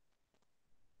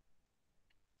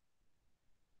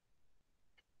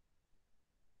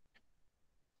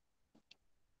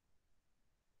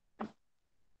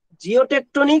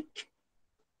 geotectonic,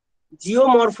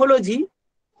 geomorphology,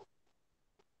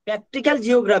 practical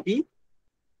geography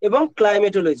এবং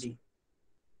climatology.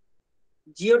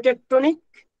 Geotectonic,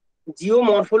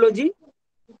 geomorphology,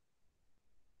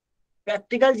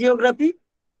 practical geography,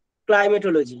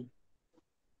 climatology.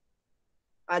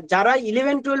 আর যারা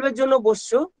 11-12 জন্য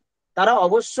বসছো তারা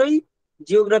অবশ্যই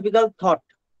জিওগ্রাফিক্যাল থট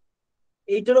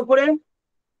এইটার উপরে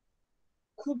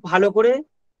খুব ভালো করে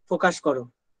ফোকাস করো।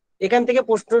 এখান থেকে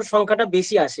প্রশ্নের সংখ্যাটা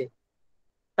বেশি আসে।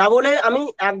 তা বলে আমি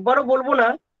একবারও বলবো না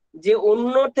যে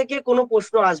অন্য থেকে কোনো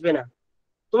প্রশ্ন আসবে না।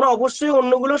 তোমরা অবশ্যই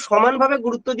অন্যগুলো সমানভাবে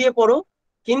গুরুত্ব দিয়ে পড়ো,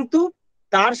 কিন্তু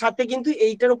তার সাথে কিন্তু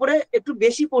এইটার উপরে একটু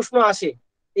বেশি প্রশ্ন আসে,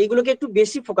 এইগুলোকে একটু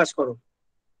বেশি ফোকাস করো।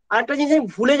 আর একটা জিনিস আমি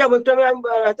ভুলে যাবো, একটু আমি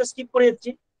হয়তো স্কিপ করে যাচ্ছি।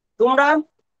 তোমরা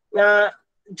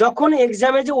যখন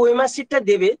এক্সামে যে ওএমআর শিটটা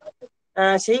দেবে,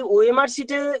 সেই ওএমআর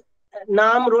শিটে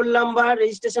নাম, রোল নাম্বার,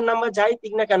 রেজিস্ট্রেশন নাম্বার যাই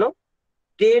ঠিক না কেন,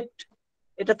 ডেট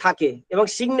এটা থাকে এবং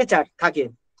সিগনেচার থাকে।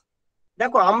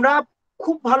 দেখো আমরা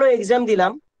খুব ভালো এক্সাম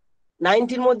দিলাম,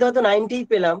 90-র মধ্যে হয়তো 90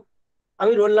 পেলাম,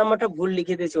 আমি রোল নাম্বারটা ভুল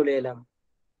লিখে দিয়ে চলে এলাম,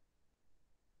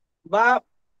 বা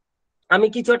আমি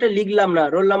কিছু একটা লিখলাম না,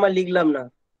 রোল নাম্বার লিখলাম না,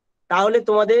 তাহলে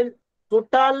তোমাদের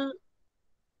টোটাল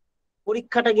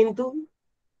পরীক্ষাটা কিন্তু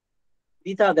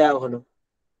বৃথা দেওয়া হলো।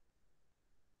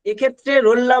 এক্ষেত্রে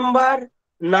রোল নাম্বার,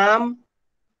 নাম,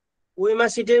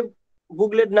 ওএমআর শিটের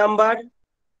বুকলেট নাম্বার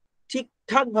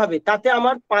ঠিকঠাক ভাবে, তাতে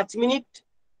আমার 5 মিনিট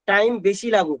টাইম বেশি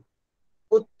লাগুক,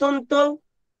 অত্যন্ত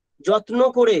যত্ন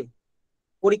করে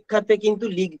পরীক্ষাতে কিন্তু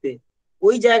লিখবে,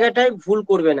 ওই জায়গাটায় ভুল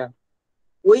করবে না।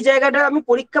 ওই জায়গাটা আমি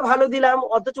পরীক্ষা ভালো দিলাম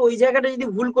অথচ ওই জায়গাটা যদি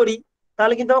ভুল করি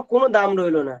তাহলে কিন্তু আমার কোনো দাম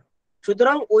রইলো না।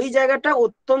 সুতরাং ওই জায়গাটা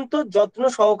অত্যন্ত যত্ন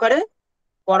সহকারে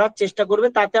করার চেষ্টা করবে,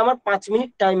 তাতে আমার 5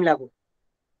 মিনিট টাইম লাগুক।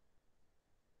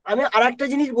 আমি আর একটা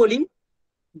জিনিস বলি,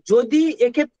 যদি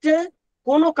এক্ষেত্রে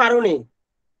কোনো কারণে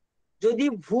যদি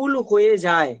ভুল হয়ে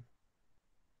যায়,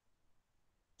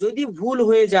 যদি ভুল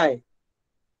হয়ে যায়,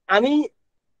 আমি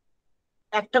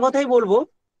একটা কথাই বলবো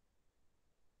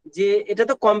যে এটা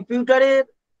তো কম্পিউটারের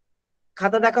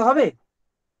খাতা দেখা হবে,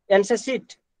 অ্যান্সার শিট।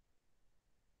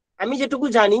 আমি যেটুকু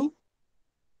জানি,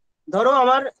 ধরো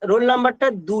আমার রোল নাম্বারটা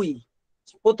 2,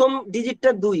 প্রথম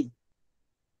ডিজিটটা 2,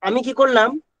 আমি কি করলাম,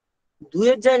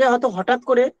 2-এর জায়গায় হয়তো হঠাৎ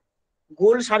করে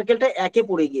গোল সার্কেলটা 1-এ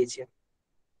পড়ে গিয়েছে।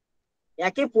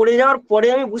 1-এ পড়ে যাওয়ার পরে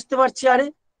আমি বুঝতে পারছি, আরে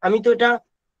আমি তো এটা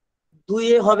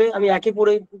 2-এ হবে, আমি 1-এ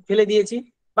পড়ে ফেলে দিয়েছি।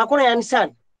 বা কোনো অ্যান্সার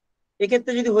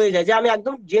এক্ষেত্রে যদি হয়ে যায় যে আমি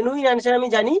একদম জেনুইন অ্যান্সার আমি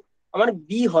জানি আমার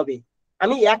বি হবে,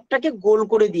 আমি 1টাকে গোল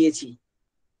করে দিয়েছি,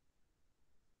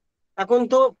 এখন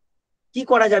তো কি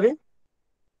করা যাবে?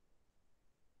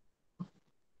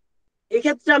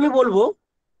 এক্ষেত্রে আমি বলবো,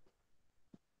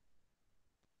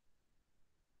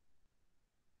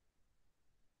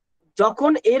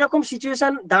 যখন এরকম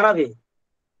সিচুয়েশন দাঁড়াবে,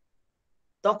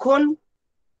 তখন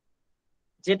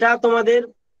যেটা তোমাদের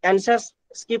অ্যান্সার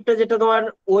স্ক্রিপ্টে, যেটা তোমার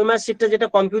ওএমআর শিটটা যেটা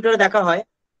কম্পিউটারে দেখা হয়,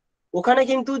 ওখানে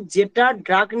কিন্তু যেটা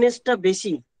ডার্কনেসটা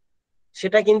বেশি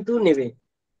সেটা কিন্তু নেবে।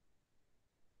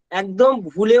 একদম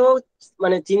ভুলেও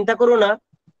মানে চিন্তা করো না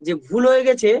যে ভুল হয়ে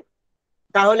গেছে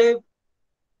তাহলে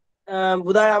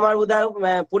বোধহয় আমার বোধহয়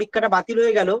পরীক্ষাটা বাতিল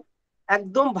হয়ে গেল,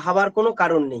 একদম ভাবার কোনো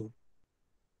কারণ নেই।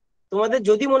 তোমাদের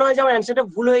যদি মনে হয় যে আমার অ্যান্সারটা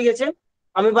ভুল হয়ে গেছে,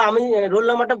 আমি রোল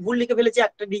নাম্বারটা ভুল লিখে ফেলেছি,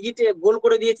 একটা ডিজিট গোল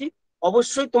করে দিয়েছি,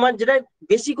 অবশ্যই তোমার যেটা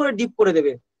বেশি করে ডিপ করে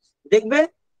দেবে, দেখবে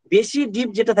বেশি ডিপ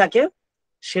যেটা থাকে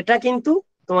সেটা কিন্তু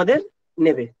তোমাদের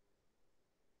নেবে।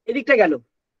 এদিকটা গেল।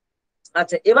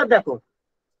 আচ্ছা, এবার দেখো,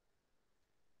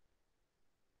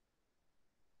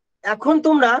 এখন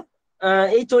তোমরা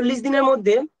এই 40 দিনের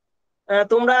মধ্যে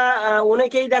তোমরা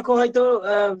অনেকেই দেখো হয়তো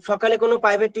সকালে কোনো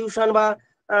প্রাইভেট টিউশন বা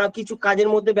কিছু কাজের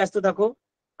মধ্যে ব্যস্ত থাকো।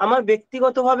 আমার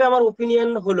ব্যক্তিগতভাবে আমার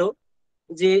ওপিনিয়ন হলো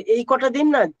যে এই কটা দিন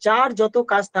না, যার যত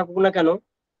কাজ থাকুক না কেন,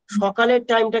 সকালের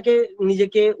টাইমটাকে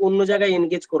নিজেকে অন্য জায়গায়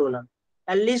এনগেজ করো না,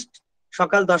 অ্যাটলিস্ট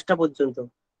সকাল 10টা পর্যন্ত।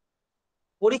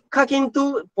 পরীক্ষা কিন্তু,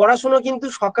 পড়াশোনা কিন্তু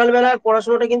সকালবেলার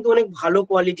পড়াশোনাটা কিন্তু অনেক ভালো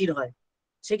কোয়ালিটির হয়।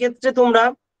 সেক্ষেত্রে তোমরা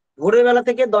ভোরের বেলা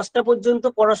থেকে 10টা পর্যন্ত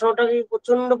পড়াশোনাটাকে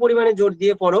প্রচন্ড পরিমাণে জোর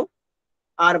দিয়ে পড়ো,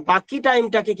 আর বাকি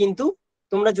টাইমটাকে কিন্তু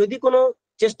তোমরা যদি কোনো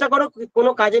চেষ্টা করো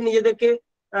কোনো কাজে নিজেদেরকে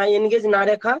এনগেজ না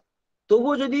রাখা,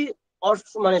 তবুও যদি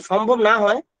মানে সম্ভব না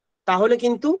হয়, তাহলে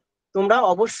কিন্তু তোমরা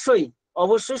অবশ্যই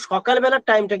অবশ্যই সকালবেলার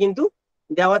টাইমটা কিন্তু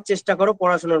দেওয়ার চেষ্টা করো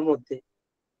পড়াশোনার মধ্যে।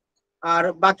 আর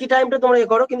বাকি টাইমটা তোমরা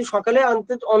করো, কিন্তু সকালে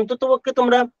অন্তত পক্ষে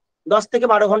তোমরা 10 থেকে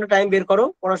 12 ঘন্টা টাইম বের করো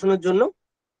পড়াশোনার জন্য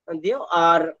দিও।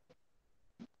 আর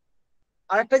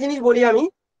আরেকটা জিনিস বলি আমি,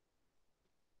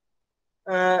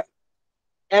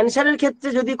 অ্যান্সারের ক্ষেত্রে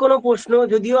যদি কোনো প্রশ্ন,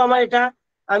 যদিও আমার এটা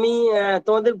আমি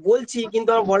তোমাদের বলছি কিন্তু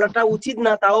আমার বলাটা উচিত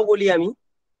না, তাও বলি আমি,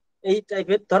 এই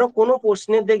টাইপের ধরো কোনো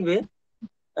প্রশ্নের দেখবে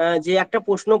যে একটা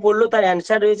প্রশ্ন পড়লো, তার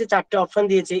অ্যান্সার রয়েছে 4টে অপশন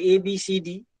দিয়েছে, ABCD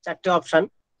 4টে অপশন।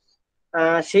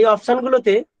 সেই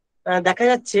অপশনগুলোতে দেখা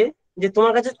যাচ্ছে যে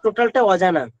তোমার কাছে টোটালটা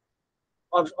অজানা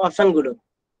অপশনগুলো।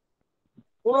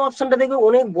 কোনো অপশনটা দেখবে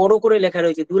অনেক বড় করে লেখা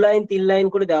রয়েছে, 2 লাইন 3 লাইন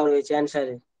করে দেওয়া রয়েছে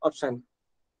অ্যান্সারের অপশন।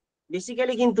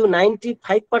 বেসিক্যালি কিন্তু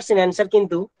 95% অ্যান্সার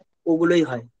কিন্তু ওগুলোই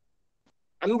হয়।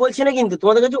 আমি বলছি না, কিন্তু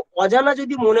তোমাদের কাছে অজানা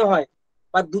যদি মনে হয়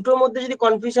বা দুটোর মধ্যে যদি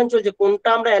কনফিউশন চলছে কোনটা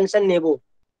আমরা অ্যান্সার নেব,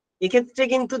 এক্ষেত্রে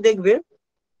কিন্তু দেখবে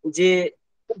যে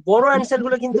বড় অ্যান্সার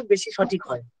গুলো কিন্তু বেশি সঠিক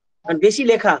হয়, আর বেশি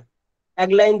লেখা,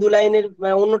 1 লাইন 2 লাইনের,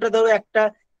 অন্যটা ধরো একটা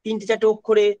 3টে 4টে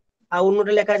অক্ষরে, আর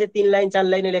অন্যটা লেখা আছে 3 লাইন 4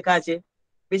 লাইনে লেখা আছে,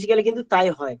 বেসিক্যালি কিন্তু তাই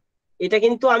হয়। এটা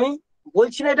কিন্তু আমি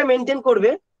বলছি না এটা মেনটেন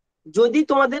করবে, যদি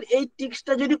তোমাদের এই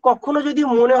ট্রিক্সটা যদি কখনো যদি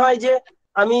মনে হয় যে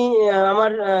আমি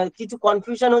আমার কিছু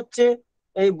কনফিউশন হচ্ছে,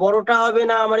 এই বড়টা হবে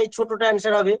না আমার এই ছোটটা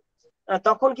অ্যান্সার হবে,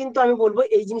 তখন কিন্তু আমি বলবো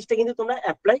এই জিনিসটা কিন্তু তোমরা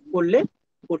অ্যাপ্লাই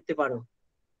করতে পারো।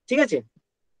 ঠিক আছে?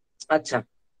 আচ্ছা,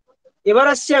 এবার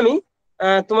আসছি আমি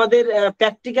তোমাদের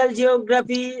প্র্যাকটিক্যাল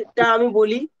জিওগ্রাফিটা আমি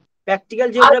বলি। প্র্যাকটিক্যাল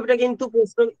জিওগ্রাফিটা কিন্তু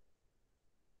প্রশ্ন,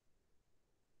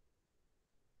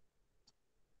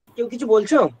 কেউ কিছু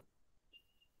বলছো?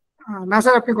 না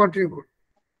স্যার, আপনি কন্টিনিউ করুন।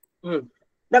 হুম,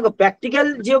 দেখো প্র্যাকটিক্যাল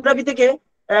জিওগ্রাফি থেকে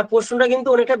প্রশ্নটা কিন্তু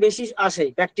অনেকটা বেশি আসে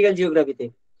প্র্যাকটিক্যাল জিওগ্রাফিতে।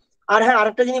 আর হ্যাঁ,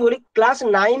 আরেকটা জিনিস বলি, ক্লাস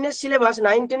 9-এর সিলেবাস,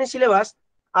 9-10-এর সিলেবাস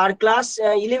আর ক্লাস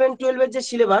 11-12-এর যে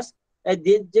সিলেবাস,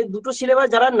 যে দুটো সিলেবাস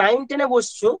যারা 9-10-এ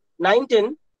বসছো, 9-10,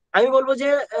 আমি বলবো যে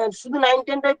শুধু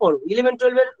 9-10টাই পড়ো,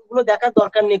 11-12-এর গুলো দেখার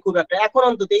দরকার নেই খুব একটা এখন,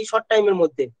 অন্তত এই শর্ট টাইমের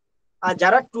মধ্যে। আর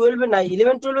যারা 12-এ না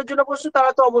 11-12-এর জন্য বসছো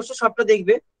তারা তো অবশ্যই সবটা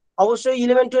দেখবে, অবশ্যই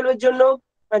 11-12-এর জন্য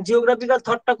জিওগ্রাফিক্যাল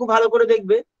থটটা খুব ভালো করে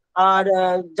দেখবে। আর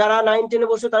যারা 9-10-এ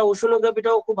বসছো তারা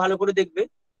ওশানোগ্রাফিটাও খুব ভালো করে দেখবে।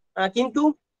 কিন্তু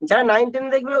যারা 9-10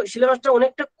 দেখবে সিলেবাসটা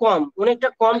অনেকটা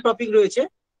কম টপিক রয়েছে,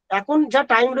 এখন যা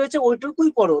টাইম রয়েছে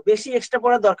ওইটুকুই পড়ো, বেশি এক্সট্রা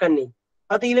পড়ার দরকার নেই।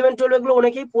 হয়তো 11-12 এগুলো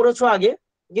অনেকেই পড়েছো আগে,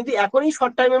 কিন্তু এখনই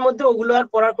শর্ট টাইমের মধ্যে ওগুলো আর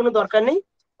পড়ার কোনো দরকার নেই,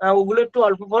 ওগুলো একটু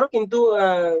অল্প পড়ো, কিন্তু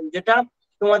যেটা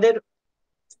তোমাদের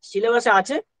সিলেবাসে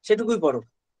আছে সেটুকুই পড়ো।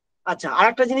 আচ্ছা, আর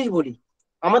একটা জিনিস বলি,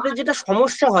 আমাদের যেটা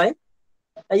সমস্যা হয়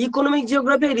ইকোনমিক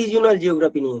জিওগ্রাফি আর রিজিওনাল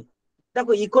জিওগ্রাফি নিয়ে।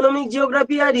 দেখো ইকোনমিক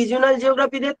জিওগ্রাফি আর রিজিওনাল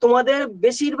জিওগ্রাফিতে তোমাদের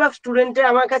বেশিরভাগ স্টুডেন্টের,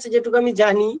 আমার কাছে যেটুকু আমি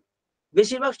জানি,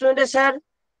 বেশিরভাগ স্টুডেন্টের স্যার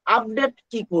আপডেট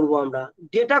কি করব আমরা,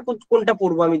 ডেটা কোনটা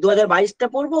পড়বো, আমি 2022টা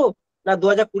পড়বো না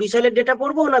 2020 সালের ডেটা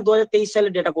পড়বো না 2023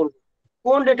 সালের ডেটা পড়বো,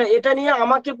 কোন ডেটা, এটা নিয়ে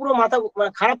আমাকে পুরো মাথা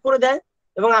খারাপ করে দেয়।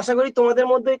 এবং আশা করি তোমাদের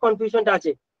মধ্যে এই কনফিউশনটা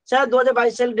আছে, স্যার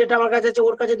 2022 সালের ডেটা আমার কাছে আছে,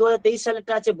 ওর কাছে 2023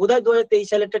 সালেরটা আছে, বোধহয় 2023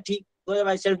 সালেরটা ঠিক,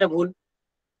 2022 সালেরটা ভুল।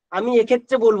 আমি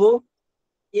এক্ষেত্রে বলবো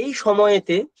এই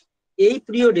সময়েতে, এই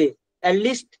পিরিয়ডে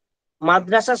অ্যাটলিস্ট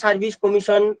মাদ্রাসা সার্ভিস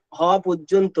কমিশন হওয়া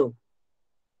পর্যন্ত,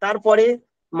 তারপরে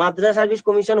মাদ্রাসা সার্ভিস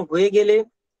কমিশন হয়ে গেলে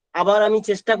আবার আমি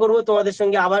চেষ্টা করব তোমাদের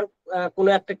সঙ্গে আবার কোনো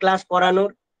একটা ক্লাস করানোর।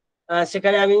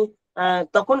 সেখানে আমি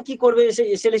তখন কি করবে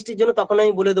এসএলএসটির জন্য তখন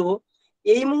আমি বলে দেবো।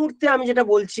 এই মুহূর্তে আমি যেটা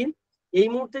বলছি, এই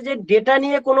মুহূর্তে যে ডেটা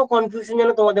নিয়ে কোনো কনফিউশন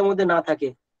যেন তোমাদের মধ্যে না থাকে।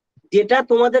 ডেটা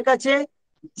তোমাদের কাছে,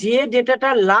 যে ডেটাটা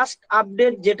লাস্ট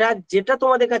আপডেট, যেটা যেটা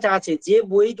তোমাদের কাছে আছে, যে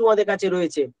বই তোমাদের কাছে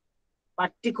রয়েছে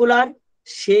পার্টিকুলার,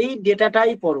 সেই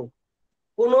ডেটাটাই পড়ো।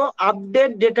 কোনো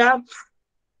আপডেট ডেটা,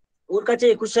 ওর কাছে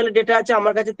 21 সালের ডেটা আছে,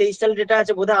 আমার কাছে 23 সালের ডেটা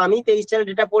আছে, বোধহয় আমি 23 সালের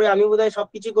ডেটা পড়ে আমি বোধহয়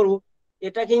সবকিছু করবো,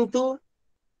 এটা কিন্তু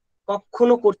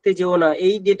কখনো করতে যেও না।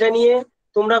 এই ডেটা নিয়ে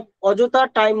তোমরা অযথা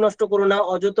টাইম নষ্ট করো না,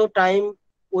 অযথা টাইম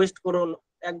ওয়েস্ট করো না,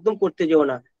 একদম করতে যেও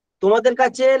না। তোমাদের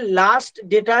কাছে লাস্ট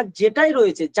ডেটা যেটাই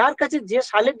রয়েছে, যার কাছে যে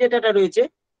সালের ডেটাটা রয়েছে,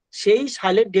 সেই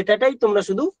সালের ডেটাটাই তোমরা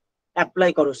শুধু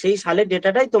অ্যাপ্লাই করো, সেই সালের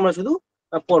ডেটাটাই তোমরা শুধু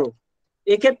পড়ো।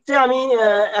 এক্ষেত্রে আমি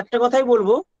একটা কথাই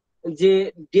বলবো যে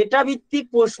ডেটা ভিত্তিক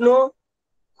প্রশ্ন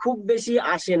খুব বেশি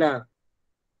আসে না।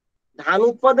 ধান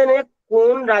উৎপাদনে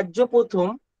কোন রাজ্য প্রথম,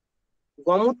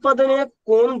 গম উৎপাদনে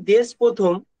কোন দেশ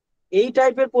প্রথম, এই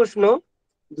টাইপের প্রশ্ন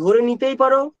ধরে নিতেই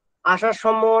পারো আসার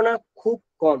সম্ভাবনা খুব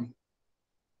কম।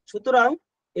 সুতরাং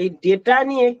এই ডেটা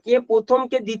নিয়ে কে প্রথম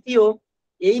কে দ্বিতীয়,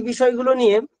 এই বিষয়গুলো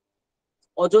নিয়ে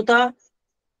অযথা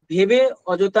ভেবে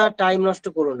অযথা টাইম নষ্ট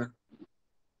করো না।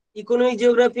 ইকোনমিক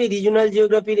জিওগ্রাফি, রিজিওনাল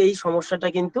জিওগ্রাফির এই সমস্যাটা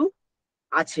কিন্তু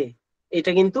আছে,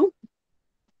 এটা কিন্তু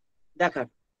দেখার।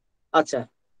 আচ্ছা,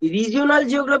 রিজিওনাল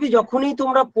জিওগ্রাফি যখনই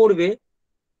তোমরা পড়বে,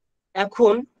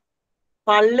 এখন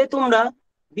পারলে তোমরা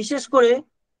বিশেষ করে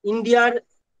ইন্ডিয়ার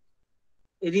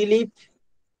রিলিফ,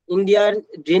 ইন্ডিয়ার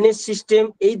ড্রেনেজ সিস্টেম,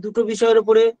 এই দুটো বিষয়ের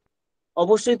উপরে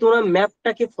অবশ্যই তোমরা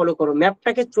ম্যাপটাকে ফলো করো,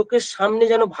 ম্যাপটাকে চোখের সামনে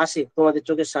যেন ভাসে তোমাদের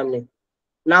চোখের সামনে।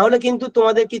 না হলে কিন্তু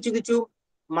তোমাদের কিছু কিছু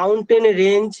মাউন্টেন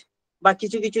রেঞ্জ বা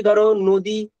কিছু কিছু ধরো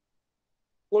নদী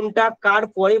কোনটা কার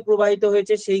পরে প্রবাহিত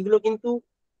হয়েছে সেইগুলো কিন্তু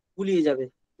গুলিয়ে যাবে।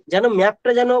 যেন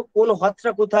ম্যাপটা যেন কোন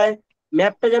হ্রদটা কোথায়,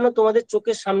 ম্যাপটা যেন তোমাদের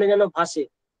চোখের সামনে যেন ভাসে,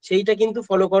 সেইটা কিন্তু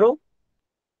ফলো করো।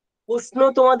 প্রশ্ন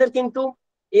তোমাদের কিন্তু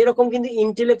এরকম কিন্তু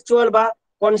ইন্টেলেকচুয়াল বা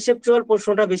কনসেপচুয়াল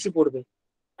প্রশ্নটা বেশি পড়বে,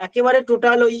 একেবারে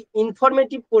টোটাল ওই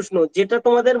ইনফরমেটিভ প্রশ্ন, যেটা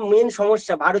তোমাদের মেন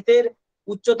সমস্যা, ভারতের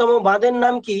উচ্চতম বাঁধের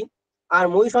নাম কি, আর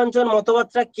মহিষঞ্চল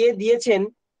মতবাদটা কে দিয়েছেন,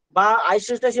 বা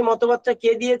আইসোস্ট্যাসি মতবাদটা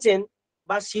কে দিয়েছেন,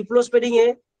 বা সিফ্লোস্পেডিং এ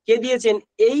কে দিয়েছেন,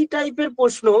 এই টাইপের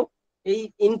প্রশ্ন, এই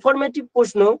ইনফরমেটিভ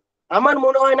প্রশ্ন আমার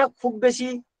মনে হয় না খুব বেশি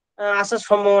আসার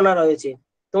সম্ভাবনা রয়েছে।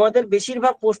 তোমাদের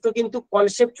বেশিরভাগ প্রশ্ন কিন্তু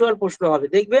কনসেপচুয়াল প্রশ্ন হবে।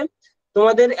 দেখবে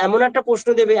তোমাদের এমন একটা প্রশ্ন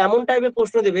দেবে, এমন টাইপের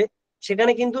প্রশ্ন দেবে,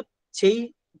 সেখানে কিন্তু সেই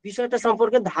বিষয়টা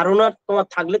সম্পর্কে ধারণা তোমার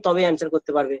থাকলে তবে অ্যান্সার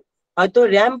করতে পারবে। হয়তো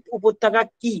র্যাম্প উপত্যকা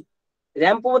কি,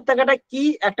 র্যাম্প উপত্যকাটা কি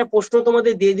একটা প্রশ্ন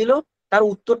তোমাদের দিয়ে দিল, তার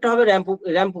উত্তরটা হবে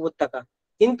র্যাম্প উপত্যকা।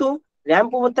 কিন্তু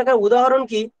র্যাম্প উপত্যকার উদাহরণ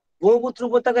কি, ব্রহ্মপুত্র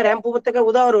উপত্যকা র্যাম্প উপত্যকার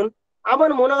উদাহরণ,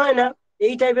 আমার মনে হয় না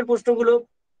এই টাইপের প্রশ্নগুলো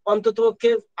অন্ততপক্ষে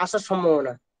আসার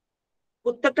সম্ভাবনা।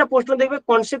 প্রত্যেকটা প্রশ্ন দেখবে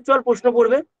কনসেপচুয়াল প্রশ্ন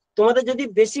পড়বে। তোমাদের যদি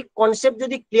বেসিক কনসেপ্ট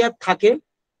যদি ক্লিয়ার থাকে,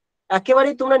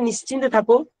 একেবারেই তোমরা নিশ্চিন্তে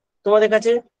থাকো, তোমাদের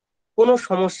কাছে কোনো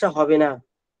সমস্যা হবে না।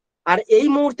 আর এই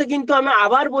মুহূর্তে কিন্তু আমি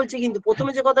আবার বলছি, কিন্তু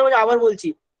প্রথমে যে কথা বলছি আবার বলছি,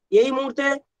 এই মুহূর্তে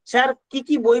স্যার কি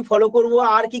কি বই ফলো করব,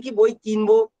 আর কি কি বই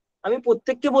কিনবো, আমি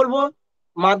প্রত্যেককে বলবো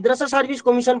মাদ্রাসা সার্ভিস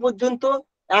কমিশন পর্যন্ত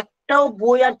একটাও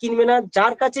বই আর কিনবে না।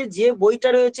 যার কাছে যে বইটা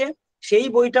রয়েছে সেই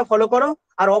বইটা ফলো করো।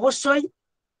 আর অবশ্যই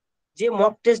যে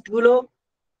মক টেস্ট গুলো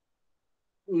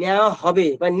নেওয়া হবে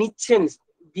বা নিচ্ছেন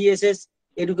বিএসএস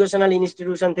এডুকেশনাল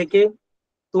ইনস্টিটিউশন থেকে,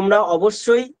 তোমরা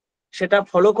অবশ্যই সেটা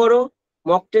ফলো করো।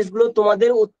 মক টেস্ট গুলো তোমাদের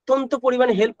অত্যন্ত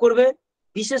পরিমাণে হেল্প করবে।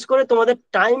 বিশেষ করে তোমাদের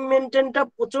টাইম মেনটেনটা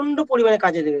প্রচন্ড পরিমাণে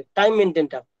কাজে দেবে। টাইম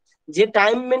মেনটেনটা, যে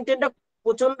টাইম মেনটেনটা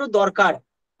প্রচন্ড দরকার।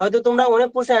 হয়তো তোমরা অনেক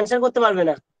প্রশ্ন অ্যান্সার করতে পারবে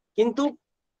না, কিন্তু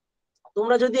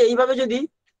তোমরা যদি এইভাবে যদি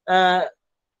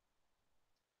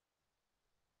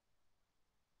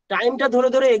টাইমটা ধরে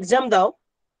ধরে এক্সাম দাও,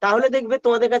 তাহলে দেখবে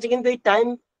তোমাদের কাছে কিন্তু এই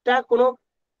টাইমটা কোনো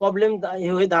প্রবলেম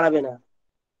হয়ে দাঁড়াবে না।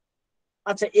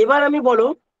 আচ্ছা, এবার আমি বলো,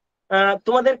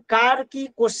 তোমাদের কার কি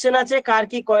কোশ্চেন আছে, কার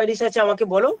কি কোয়ারিজ আছে আমাকে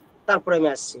বলো, তারপরে আমি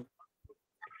আসছি।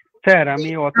 স্যার, আমি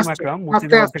ওয়াসিম আস্তে আকরাম আস্তে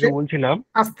মুর্শিদাবাদ আস্তে থেকে বলছিলাম।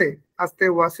 আস্তে আস্তে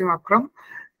ওয়াসিম আকরাম,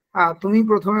 তুমি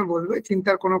প্রথমে বলবে,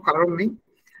 চিন্তার কোনো কারণ নেই।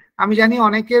 আমি জানি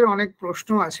অনেকের অনেক প্রশ্ন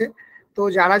আছে, তো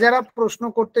যারা যারা প্রশ্ন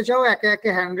করতে চাও একে একে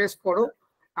হ্যান্ড রেজ করো,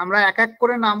 আমরা এক এক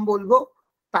করে নাম বলবো,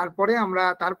 তারপরে আমরা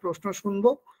তার প্রশ্ন শুনবো।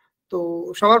 তো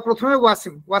সবার প্রথমে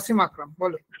ওয়াসিম আকরাম,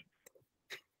 বলো।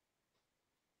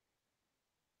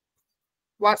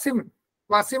 ওয়াসিম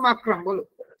ওয়াসিম আকরাম, বলো।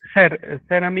 স্যার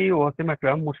স্যার আমি ওয়াসিম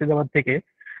আকরাম মুর্শিদাবাদ থেকে।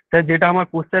 স্যার, যেটা আমার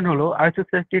কোশ্চেন হলো,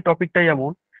 আইএসএসটি টপিকটাই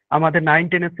এমন আমাদের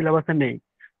 9-10 এর সিলেবাসে নেই।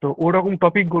 তো ওরকম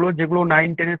টপিক গুলো যেগুলো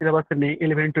 9-10 এর সিলেবাসে নেই,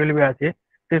 11-12 আছে,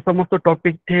 সে সমস্ত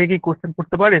টপিক থেকে কি কোশ্চেন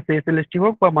করতে পারে, সে এসএলএসটি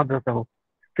হোক বা মাদ্রাসা হোক?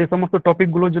 সে সমস্ত টপিক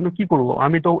গুলোর জন্য কি করব?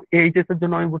 আমি তো এইচএস এর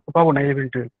জন্য আমি বুঝতে পাবো না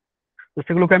 11-12, তো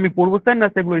সেগুলোকে আমি পড়বো স্যার, না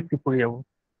সেগুলো স্কিপ করে যাবো?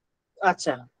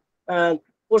 আচ্ছা,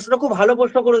 প্রশ্ন খুব ভালো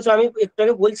প্রশ্ন করেছো। আমি একটু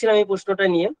আগে বলছিলাম এই প্রশ্নটা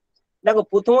নিয়ে। দেখো,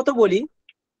 প্রথমত বলি,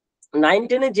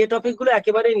 9-10 যে টপিক গুলো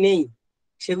একেবারে নেই,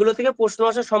 সেগুলো থেকে প্রশ্ন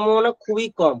আসার সম্ভাবনা খুবই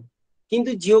কম।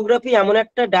 কিন্তু জিওগ্রাফি এমন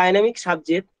একটা ডায়নামিক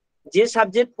সাবজেক্ট, যে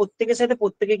সাবজেক্ট প্রত্যেকের সাথে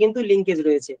প্রত্যেকে কিন্তু লিঙ্কেজ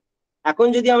রয়েছে। এখন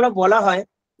যদি আমরা বলা হয়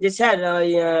যে স্যার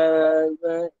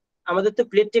আমাদের তো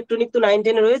প্লেট টেকটনিক তো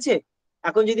 9-10 রয়েছে,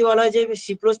 এখন যদি বলা হয় যে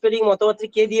সিপ্লোস্পেরিং মতবাদটি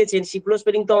কে দিয়েছেন,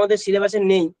 সিপ্লোস্পেরিং তো আমাদের সিলেবাসে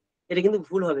নেই, এটা কিন্তু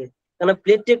ভুল হবে। কারণ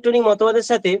প্লেট টেকটনিক মতবাদের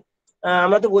সাথে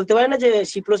আমরা তো বলতে পারি না যে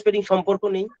সিপ্লোস্পেরিং সম্পর্ক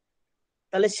নেই।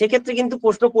 তাহলে সেক্ষেত্রে কিন্তু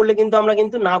প্রশ্ন করলে কিন্তু আমরা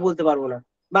কিন্তু না বলতে পারবো না,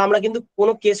 বা আমরা কিন্তু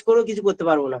কোনো কেস করেও কিছু করতে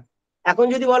পারবো না। এখন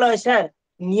যদি বলা হয় স্যার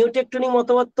নিওটেকটনিক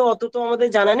মতবাদ তো অত তো আমাদের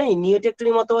জানা নেই,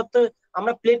 নিওটেকটনিক মতবাদ তো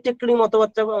আমরা প্লেট টেকটনিক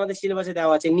মতবাদটা আমাদের সিলেবাসে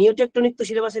দেওয়া আছে, নিওটেকটনিক তো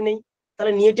সিলেবাসে নেই,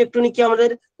 তাহলে নিওটেকটনিক কি আমাদের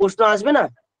প্রশ্ন আসবে না?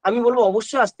 আমি বলবো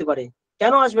অবশ্যই আসতে পারে।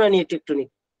 কেন আসবে না নিওটেকটনিক?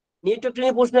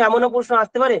 নিওটেকটনিক প্রশ্ন এমনও প্রশ্ন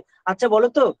আসতে পারে। আচ্ছা বলো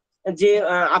তো, যে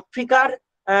আফ্রিকার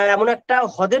এমন একটা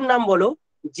হ্রদের নাম বলো,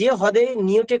 যে হ্রদে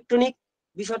নিওটেকটনিক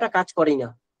বিষয়টা কাজ করে না।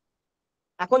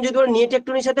 এখন যদি ওরা নিও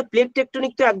টেকটনিক সাথে প্লেট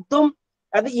টেকটনিক তো একদম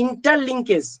একদম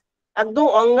ইন্টারলিঙ্কেজ, একদম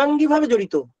অঙ্গাঙ্গি ভাবে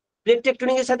জড়িত প্লেট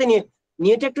টেকটনিকের সাথে।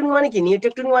 নিও টেকটনিক মানে কি? নিও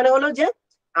টেকটনিক মানে হলো যে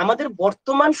আমাদের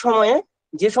বর্তমান সময়ে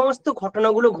যে সমস্ত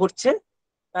ঘটনাগুলো ঘটছে,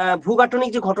 ভূগাঠনিক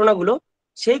যে ঘটনাগুলো,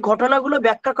 সেই ঘটনাগুলো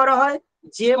ব্যাখ্যা করা হয়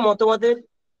যে মতবাদের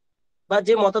বা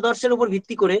যে মতাদর্শের উপর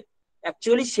ভিত্তি করে।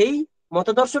 অ্যাকচুয়ালি সেই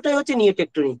মতাদর্শটাই হচ্ছে নিও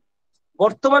টেকটনিক।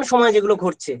 বর্তমান সময়ে যেগুলো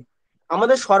ঘটছে,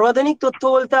 আমাদের সর্বাধুনিক তথ্য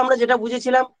বলতে আমরা যেটা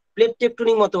বুঝেছিলাম প্লেট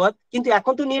টেকটনিক মতবাদ, কিন্তু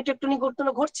এখন তো নিও টেকটনিক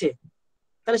ঘটনা ঘটছে।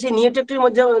 তাহলে সেই নিও টেকটনিক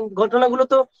ঘটনাগুলো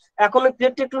তো এখন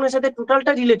প্লেট টেকটনিকের সাথে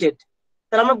টোটালটা রিলেটেড।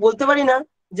 তাহলে আমরা বলতে পারি না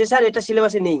যে স্যার এটা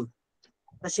সিলেবাসে নেই।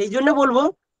 সেই জন্য বলবো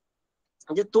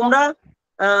যে তোমরা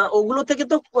ওগুলো থেকে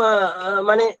তো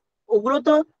মানে ওগুলো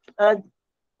তো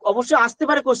অবশ্যই আসতে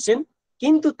পারে কোশ্চেন,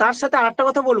 কিন্তু তার সাথে আরেকটা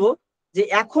কথা বলবো যে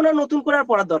এখন আর নতুন করে আর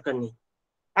পড়ার দরকার নেই।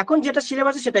 এখন যেটা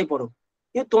সিলেবাসে সেটাই পড়ো,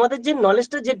 কিন্তু তোমাদের যে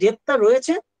নলেজটা, যে ডেপথটা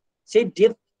রয়েছে, সেই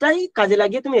ডেপথটাই কাজে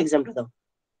লাগিয়ে তুমি এক্সামটা দাও।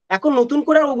 এখন নতুন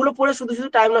করে ওগুলো পড়ে শুধু শুধু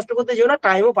টাইম নষ্ট করতে যেও না,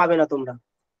 টাইমও পাবে না তোমরা।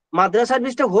 মাদ্রাসা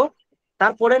সার্ভিসটা হোক,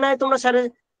 তারপরে নয় তোমরা স্যারের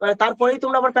তারপরেই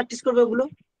তোমরা আবার প্র্যাকটিস করবে ওগুলো।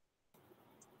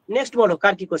 নেক্সট বলো,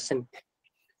 কার কি কোশ্চেন?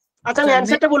 আচ্ছা, আমি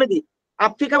অ্যান্সারটা বলে দিই।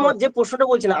 আফ্রিকা যে প্রশ্নটা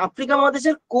বলছিলাম, আফ্রিকা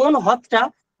মহাদেশের কোন হ্রদটা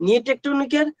নিও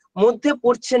টেকটনিকের মধ্যে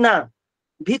পড়ছে না?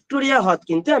 ভিক্টোরিয়া হ্রদ,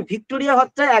 কিন্তু ভিক্টোরিয়া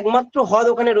হ্রদটা একমাত্র হ্রদ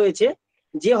ওখানে রয়েছে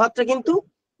যে হ্রদটা কিন্তু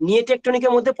নিয়ে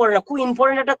টেকটনিকের মধ্যে পড়ে না। খুব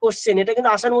ইম্পর্টেন্ট একটা কোশ্চেন, এটা কিন্তু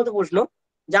আসার মতো প্রশ্ন,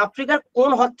 যে আফ্রিকার কোন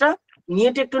হ্রদটা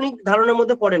নিয়ে টেকটনিক ধারণার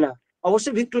মধ্যে পড়ে না?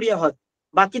 অবশ্যই ভিক্টোরিয়া হ্রদ।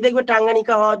 বাকি দেখবে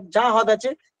টাঙ্গানিকা হ্রদ, যা হ্রদ আছে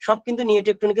সব কিন্তু নিয়ে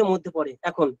টেকটনিকের মধ্যে পড়ে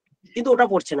এখন, কিন্তু ওটা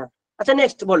পড়ছে না। আচ্ছা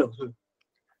নেক্সট বলো।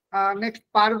 নেক্সট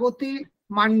পার্বতী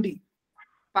মান্ডি।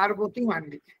 পার্বতী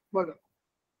মান্ডি বলো।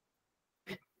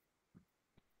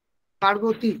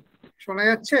 পার্বতী শোনা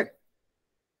যাচ্ছে?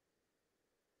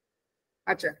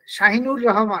 আচ্ছা, শাহিনুর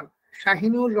রহমান।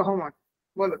 শাহিনুর রহমান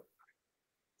বলো।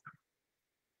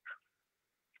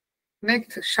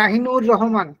 নেক্সট শাহিনুর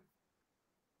রহমান,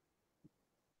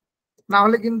 না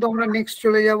হলে কিন্তু আমরা নেক্সট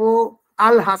চলে যাব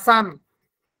আল হাসান।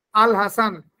 আল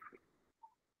হাসান,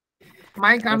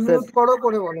 মাইক আনমিউট করো,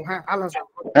 করে বলো। হ্যাঁ আল হাসান।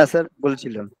 হ্যাঁ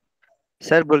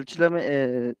স্যার বলছিলাম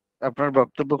আপনার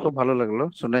বক্তব্য খুব ভালো লাগলো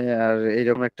শুনে, আর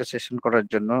এইরকম একটা সেশন করার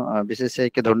জন্য বিসিসিআই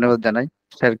কে ধন্যবাদ জানাই,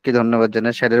 স্যারকে ধন্যবাদ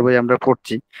জানাই। স্যারের বই আমরা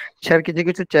পড়ছি, স্যার কিছু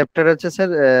কিছু চ্যাপ্টার আছে স্যার,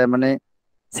 মানে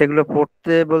সেগুলো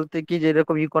পড়তে বলতে কি,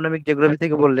 যেরকম ইকোনমিক জিওগ্রাফি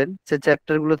থেকে বললেন, সে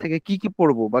চ্যাপ্টার গুলো থেকে কি কি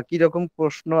পড়বো বা কি রকম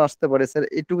প্রশ্ন আসতে পারে স্যার,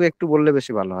 এটুকু একটু বললে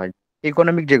বেশি ভালো হয়,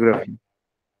 ইকোনমিক জিওগ্রাফি।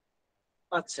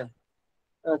 আচ্ছা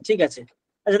ঠিক আছে।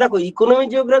 আচ্ছা দেখো, ইকোনমিক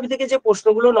জিওগ্রাফি থেকে যে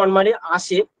প্রশ্নগুলো নর্মালি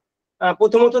আসে,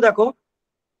 প্রথমত দেখো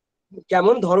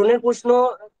কেমন ধরনের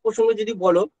প্রসঙ্গ যদি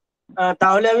বলো,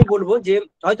 তাহলে আমি বলবো যে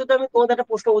হয়তো, তো আমি তোমাদের একটা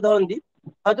প্রশ্ন উদাহরণ দিই।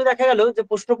 হয়তো দেখা গেল যে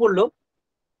প্রশ্ন পড়লো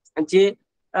যে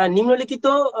নিম্নলিখিত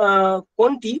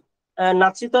কোনটি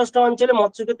নাতিশীতোষ্ণ অঞ্চলে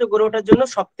মৎস্যক্ষেত্র গড়ে ওঠার জন্য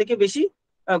সব থেকে বেশি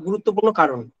গুরুত্বপূর্ণ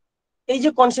কারণ? এই যে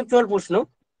কনসেপচুয়াল প্রশ্ন,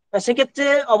 সেক্ষেত্রে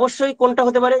অবশ্যই কোনটা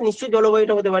হতে পারে? নিশ্চয়ই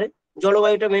জলবায়ুটা হতে পারে।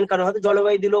 জলবায়ুটা মেন কারণ, হয়তো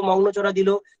জলবায়ু দিল, মগ্নচড়া দিল,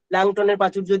 ল্যাংটনের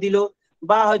প্রাচুর্য দিল,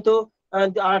 বা হয়তো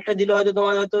আরেকটা দিল, হয়তো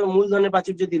তোমার হয়তো মূলধনের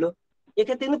প্রাচুর্য দিল।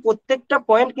 এক্ষেত্রে কিন্তু প্রত্যেকটা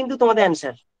পয়েন্ট কিন্তু তোমাদের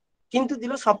অ্যান্সার, কিন্তু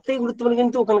দিল সব থেকে গুরুত্বপূর্ণ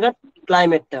কিন্তু ওখানকার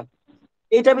ক্লাইমেটটা,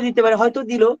 এই টাইপের দিতে পারে। হয়তো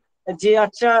দিল যে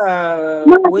আচ্ছা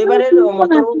ওয়েবারের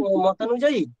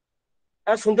মতানুযায়ী,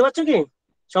 শুনতে পাচ্ছ কি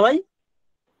সবাই?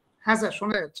 হ্যাঁ স্যার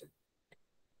শোনা যাচ্ছে।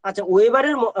 আচ্ছা,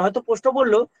 ওয়েবারের হয়তো প্রশ্ন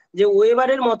বললো যে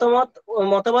ওয়েবারের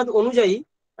মতবাদ অনুযায়ী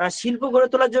শিল্প গড়ে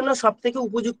তোলার জন্য সব থেকে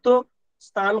উপযুক্ত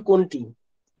স্থান কোনটি?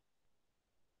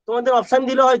 তোমাদের অপশন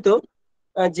দিল হয়তো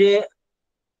যে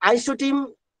আইসোটিম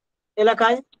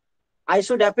এলাকায়,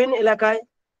 আইসোড্যাপেন এলাকায়,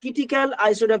 ক্রিটিক্যাল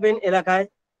আইসোড্যাপেন এলাকায়,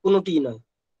 কোনোটিই নয়।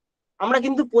 আমরা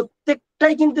কিন্তু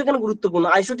প্রত্যেকটাই কিন্তু এখানে গুরুত্বপূর্ণ।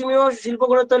 আইসোটিমেও শিল্প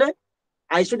গড়ে তোলে,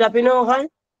 আইসোড্যাপেনেও হয়,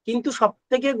 কিন্তু সব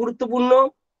থেকে গুরুত্বপূর্ণ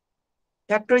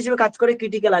ফ্যাক্টর হিসেবে কাজ করে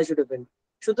ক্রিটিক্যাল আইসোটোপেন।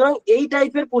 সুতরাং এই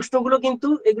টাইপের প্রশ্নগুলো কিন্তু,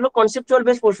 এগুলো কনসেপচুয়াল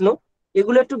বেস প্রশ্ন,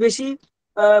 এগুলো একটু বেশি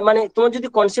মানে তোমার যদি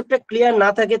কনসেপ্টটা ক্লিয়ার না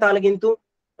থাকে তাহলে কিন্তু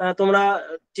তোমরা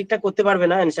ঠিকঠাক করতে পারবে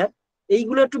না অ্যান্সার।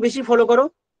 এইগুলো একটু বেশি ফলো করো।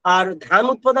 আর ধান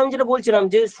উৎপাদন, আমি যেটা বলছিলাম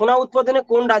যে সোনা উৎপাদনে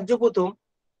কোন রাজ্য প্রথম,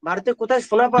 ভারতে কোথায়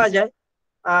সোনা পাওয়া যায়,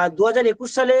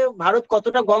 2021 সালে ভারত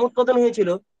কতটা গম উৎপাদন হয়েছিল,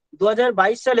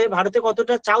 2022 সালে ভারতে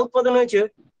কতটা চা উৎপাদন হয়েছে,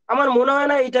 আমার মনে হয়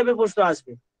না এই টাইপের প্রশ্ন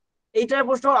আসবে। এইটার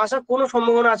প্রশ্ন আসার কোনো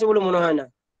সম্ভাবনা আছে বলে মনে হয় না।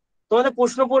 তোমাদের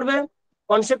প্রশ্ন পড়বে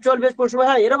কনসেপচুয়াল বেস প্রশ্ন,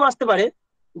 হ্যাঁ এরকম আসতে পারে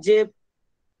যে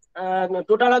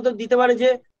টোটাল হয়তো দিতে পারে যে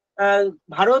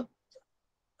ভারত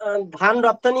ধান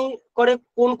রপ্তানি করে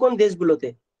কোন কোন দেশগুলোতে।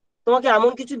 তোমাকে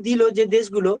এমন কিছু দিল যে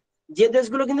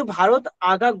দেশগুলো কিন্তু ভারত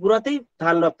আগা গোড়াতেই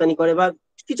ধান রপ্তানি করে, বা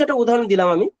কিছু একটা উদাহরণ দিলাম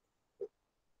আমি।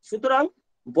 সুতরাং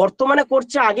বর্তমানে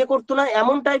করছে, আগে করতো না,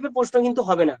 এমন টাইপের প্রশ্ন কিন্তু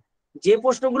হবে না। যে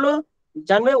প্রশ্নগুলো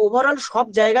জানবে ওভারঅল সব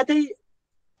জায়গাতেই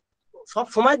সব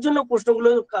সময়ের জন্য প্রশ্নগুলো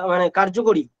মানে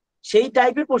কার্যকরী, সেই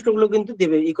টাইপের প্রশ্নগুলো কিন্তু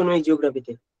দেবে ইকোনমিক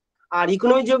জিওগ্রাফিতে। আর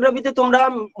ইকোনমিক জিওগ্রাফিতে তোমরা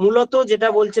মূলত যেটা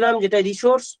বলছিলাম, যেটা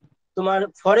রিসোর্স, তোমার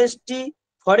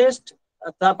ফরেস্ট,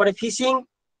 তারপরে ফিশিং,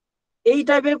 এই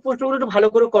টাইপের প্রশ্নগুলো একটু ভালো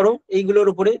করে করো।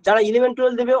 এইগুলোর উপরে যারা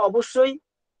 11-12 দেবে, অবশ্যই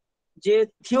যে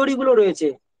থিওরি গুলো রয়েছে,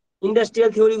 ইন্ডাস্ট্রিয়াল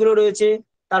থিওরি গুলো রয়েছে,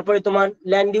 তারপরে তোমার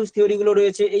ল্যান্ড ইউজ থিওরি গুলো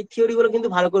রয়েছে, এই থিওরি গুলো কিন্তু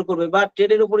ভালো করে করবে। বা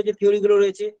ট্রেডের উপরে যে থিওরি গুলো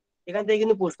রয়েছে, এখান থেকে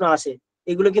কিন্তু প্রশ্ন আসে,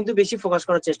 এগুলো কিন্তু বেশি ফোকাস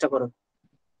করার চেষ্টা করো।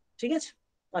 ঠিক আছে?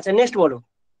 আচ্ছা নেক্সট বলো।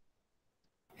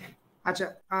 আচ্ছা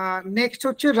নেক্সট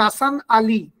হচ্ছে রসান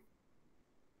আলী।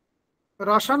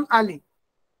 রসান আলী,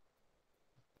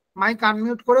 মাইক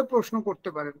আনমিউট করে প্রশ্ন করতে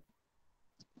পারেন।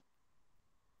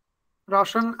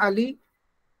 রসান আলী।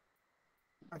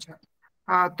 আচ্ছা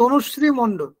তনুশ্রী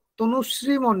মণ্ডল।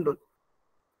 তনুশ্রী মণ্ডল।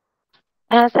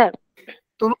 হ্যাঁ স্যার।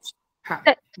 হ্যাঁ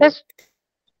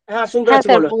হ্যাঁ শুনতে পাচ্ছি,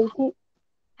 বলো।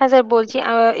 হ্যাঁ স্যার বলছি,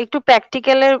 একটু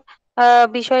প্র্যাকটিক্যালের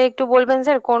বিষয়ে একটু বলবেন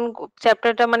স্যার, কোন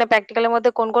চ্যাপ্টারটা মানে প্র্যাকটিক্যালের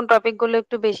মধ্যে কোন কোন টপিক গুলো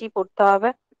একটু বেশি পড়তে হবে?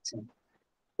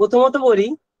 প্রথমত বলি,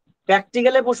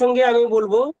 প্র্যাকটিক্যালের প্রসঙ্গে আমি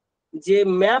বলবো যে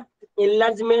ম্যাপ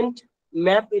এনলার্জমেন্ট,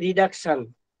 ম্যাপ রিডাকশন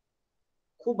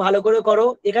খুব ভালো করে করো।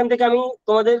 এখান থেকে আমি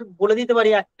তোমাদের বলে দিতে পারি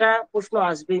একটা প্রশ্ন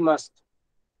আসবেই মাস্ট,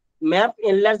 ম্যাপ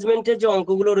এনলার্জমেন্টের যে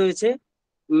অঙ্কগুলো রয়েছে,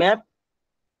 ম্যাপ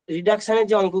রিডাকশনের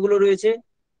যে অঙ্কগুলো রয়েছে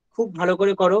খুব ভালো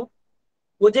করে করো।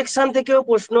 প্রজেকশন থেকেও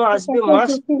প্রশ্ন আসবে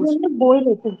মাস্ট।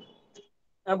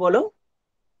 হ্যাঁ বলো।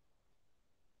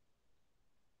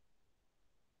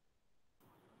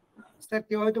 স্যার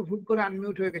কেউ হয়তো ভুল করে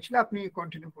আনমিউট হয়ে গেছিল, আপনি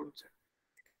কন্টিনিউ করুন স্যার।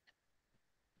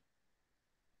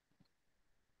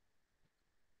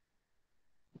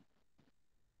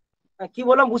 কি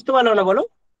বললাম বুঝতে পারলাম না, বলো।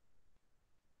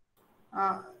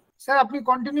 স্যার আপনি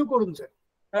কন্টিনিউ করুন স্যার।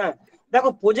 হ্যাঁ দেখো,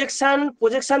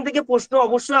 প্রজেকশন থেকে প্রশ্ন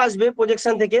অবশ্যই আসবে।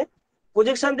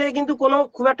 প্রজেকশন থেকে কিন্তু কোনো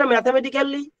খুব একটা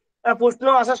ম্যাথামেটিক্যালি প্রশ্ন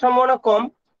আসার সম্ভাবনা কম,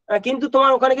 কিন্তু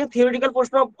তোমার ওখানে কিন্তু থিওরিটিক্যাল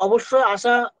প্রশ্ন অবশ্যই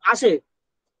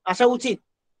আসা উচিত।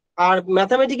 আর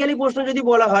ম্যাথামেটিক্যালি প্রশ্ন যদি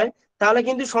বলা হয় তাহলে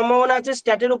কিন্তু সম্ভাবনা আছে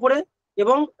স্ট্যাটের উপরে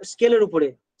এবং স্কেলের উপরে।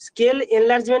 স্কেল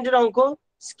এনলার্জমেন্টের অঙ্ক,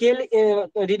 স্কেল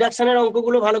রিডাকশনের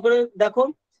অঙ্কগুলো ভালো করে দেখো।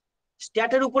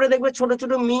 স্ট্যাটের উপরে দেখবে ছোট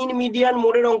ছোট মিন, মিডিয়ান,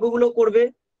 মোডের অঙ্কগুলো করবে।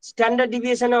 স্ট্যান্ডার্ড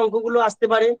ডিভিয়েশনের অঙ্কগুলো আসতে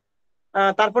পারে।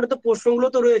 তারপরে তো প্রশ্নগুলো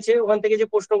তো রয়েছে, ওখান থেকে যে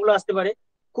প্রশ্নগুলো আসতে পারে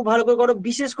খুব ভালো করে করো।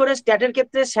 বিশেষ করে স্ট্যাটের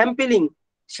ক্ষেত্রে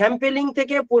স্যাম্পেলিং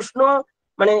থেকে প্রশ্ন,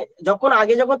 মানে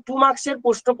আগে যখন 2 মার্কসের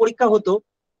প্রশ্ন পরীক্ষা হতো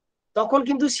তখন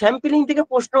কিন্তু স্যাম্পেলিং থেকে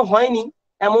প্রশ্ন হয়নি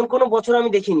এমন কোনো বছর আমি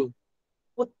দেখিনি।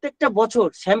 প্রত্যেকটা বছর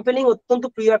স্যাম্পেলিং অত্যন্ত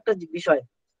প্রিয় একটা বিষয়।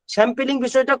 স্যাম্পেলিং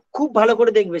বিষয়টা খুব ভালো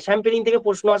করে দেখবে, স্যাম্পেলিং থেকে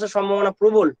প্রশ্ন আসার সম্ভাবনা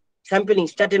প্রবল। স্যাম্পেলিং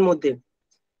স্ট্যাটের মধ্যে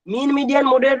মিন, মিডিয়ান,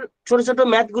 মোডের ছোট ছোট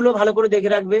ম্যাথ গুলো ভালো করে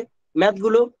দেখে রাখবে,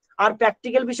 ম্যাথগুলো। আর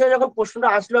প্র্যাকটিক্যাল বিষয়ে যখন প্রশ্নটা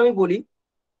আসলো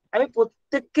আমি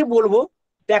প্রত্যেককে বলবো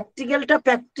প্র্যাকটিক্যালটা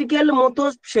প্র্যাকটিক্যাল মতো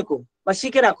শেখো বা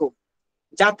শিখে রাখো,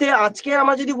 যাতে আজকে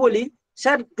আমরা যদি বলি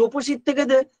স্যার টোপোশিট থেকে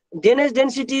ড্রেনেজ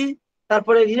ডেনসিটি,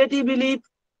 তারপরে রিলেটিভ রিলিফ,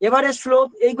 এভারেজ স্লোপ,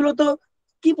 এইগুলো তো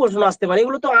কি প্রশ্ন আসতে পারে?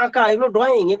 এগুলো তো আঁকা, এগুলো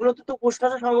ড্রয়িং, এগুলো তো প্রশ্ন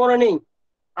আসার সম্ভাবনা নেই।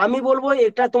 আমি বলবো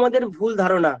এটা তোমাদের ভুল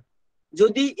ধারণা।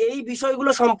 যদি এই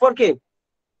বিষয়গুলো সম্পর্কে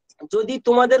যদি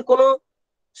তোমাদের কোনো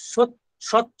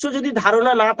স্বচ্ছ যদি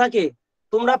ধারণা না থাকে,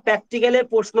 তোমরা প্র্যাকটিক্যালের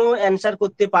প্রশ্ন অ্যান্সার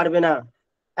করতে পারবে না।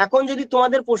 এখন যদি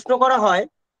তোমাদের প্রশ্ন করা হয়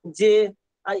যে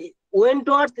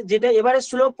ওয়েন্টওয়ার্থ যেটা এভারেজ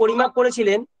স্লোপ পরিমাপ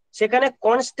করেছিলেন সেখানে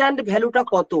কনস্ট্যান্ট ভ্যালুটা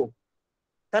কত,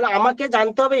 তাহলে আমাকে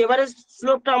জানতে হবে এভারেজ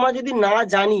স্লোপটা। আমরা যদি না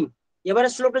জানি,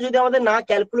 এভারেজ স্লোপটা যদি আমাদের না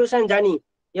ক্যালকুলেশন জানি,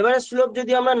 এভারেজ স্লোপ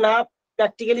যদি আমরা না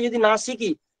প্র্যাকটিক্যালি যদি না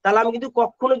শিখি, তাহলে আমি কিন্তু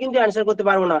কখনো কিন্তু অ্যান্সার করতে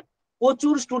পারবো না।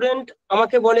 প্রচুর স্টুডেন্ট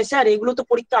আমাকে বলে স্যার এগুলো তো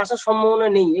পরীক্ষা আসার সম্ভাবনা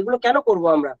নেই, এগুলো কেন করব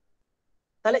আমরা?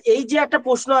 তাহলে এই যে একটা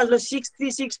প্রশ্ন আসলো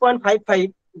 636.55,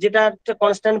 যেটা একটা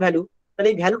কনস্ট্যান্ট ভ্যালু, তাহলে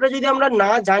এই ভ্যালুটা যদি আমরা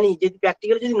না জানি, যদি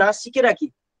প্র্যাকটিক্যালি যদি না শিখে রাখি,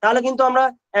 তাহলে কিন্তু আমরা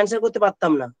অ্যান্সার করতে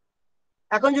পারতাম না।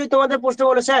 এখন যদি তোমাদের প্রশ্ন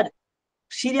বলো sir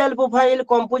serial profile,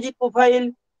 composite profile,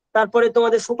 তারপরে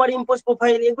তোমাদের সুপার ইম্পোজ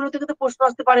প্রোফাইল, এগুলো থেকে তো প্রশ্ন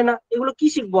আসতে পারে না, এগুলো কি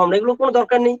শিখবো আমরা? এগুলো কোনো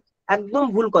দরকার নেই, একদম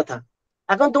ভুল কথা।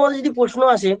 এখন তোমাদের যদি প্রশ্ন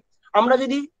আসে আমরা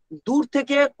যদি দূর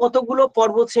থেকে কতগুলো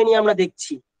পর্বত শ্রেণী আমরা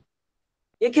দেখছি,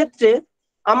 এক্ষেত্রে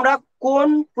আমরা কোন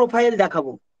প্রোফাইল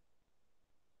দেখাবো?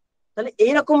 তাহলে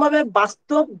এইরকম ভাবে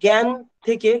বাস্তব জ্ঞান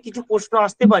থেকে কিছু প্রশ্ন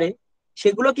আসতে পারে।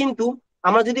 সেগুলো কিন্তু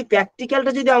আমরা যদি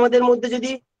প্র্যাকটিক্যালটা যদি আমাদের মধ্যে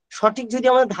যদি সঠিক যদি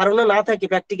আমাদের ধারণা না থাকে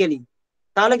প্র্যাকটিক্যালি,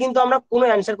 তাহলে কিন্তু আমরা কোনো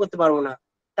অ্যান্সার করতে পারবো না।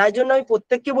 তাই জন্য আমি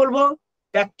প্রত্যেককে বলবো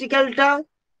প্র্যাকটিক্যালটা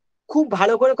খুব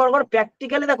ভালো করে করবার।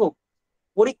 প্র্যাকটিক্যালে দেখো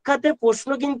পরীক্ষাতে প্রশ্ন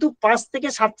কিন্তু 5 থেকে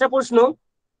 7টা প্রশ্ন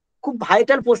খুব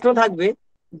ভাইটাল প্রশ্ন থাকবে,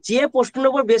 যে প্রশ্নের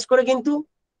উপর বেস করে কিন্তু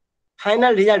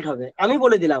ফাইনাল রেজাল্ট হবে। আমি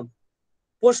বলে দিলাম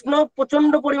প্রশ্ন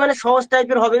প্রচন্ড পরিমাণে সহজ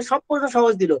টাইপের হবে, সব প্রশ্ন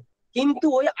সহজ দিল, কিন্তু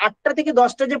ওই 8টা থেকে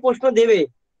 10টা যে প্রশ্ন দেবে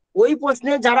ওই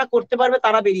প্রশ্নে যারা করতে পারবে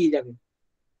তারা বেরিয়ে যাবে।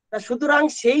 তা সুতরাং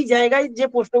সেই জায়গায় যে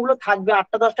প্রশ্নগুলো থাকবে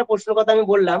 8টা 10টা প্রশ্নের কথা আমি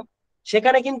বললাম,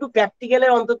 সেখানে কিন্তু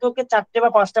প্র্যাকটিক্যালের অন্তত 4টে বা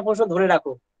 5টা প্রশ্ন ধরে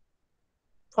রাখো,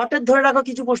 শর্টের ধরে রাখো,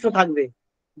 কিছু প্রশ্ন থাকবে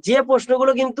যে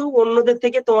প্রশ্নগুলো কিন্তু অন্যদের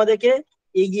থেকে তোমাদেরকে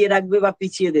এগিয়ে রাখবে বা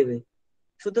পিছিয়ে দেবে।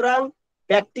 সুতরাং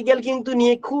প্র্যাকটিক্যাল কিন্তু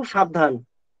নিয়ে খুব সাবধান।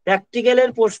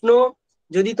 প্র্যাকটিক্যালের প্রশ্ন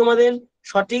যদি তোমাদের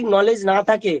সঠিক নলেজ না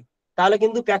থাকে, তাহলে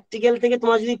কিন্তু প্র্যাকটিক্যাল থেকে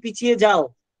তোমরা যদি পিছিয়ে যাও,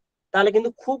 তাহলে কিন্তু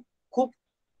খুব খুব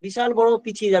বিশাল বড়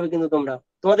পিছিয়ে যাবে কিন্তু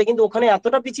তোমাদের কিন্তু ওখানে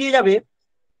এতটা পিছিয়ে যাবে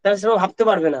তাহলে সেটা ভাবতে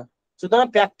পারবে না। সুতরাং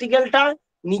প্র্যাকটিক্যালটা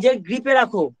নিজের গ্রিপে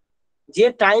রাখো। যে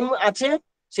টাইম আছে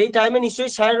সেই টাইমে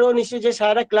নিশ্চয়ই যে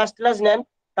স্যাররা ক্লাস নেন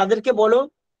তাদেরকে বলো,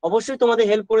 অবশ্যই তোমাদের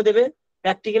হেল্প করে দেবে।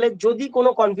 প্র্যাকটিক্যালে যদি কোনো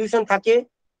কনফিউশন থাকে,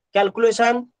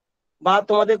 ক্যালকুলেশন বা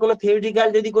তোমাদের কোনো থিওরিটিক্যাল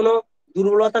যদি কোনো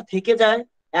দুর্বলতা থেকে যায়,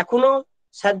 এখনো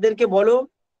স্যারদেরকে বলো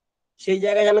সেই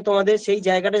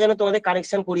জায়গাটা যেন তোমাদের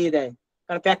কারেকশন করিয়ে দেয়,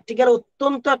 কারণ প্র্যাকটিক্যাল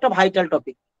অত্যন্ত একটা ভাইটাল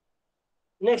টপিক।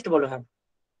 নেক্সট বলো। হ্যাঁ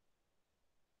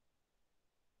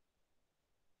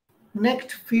নেক্সট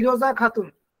ফিরোজা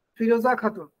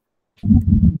খাতুন।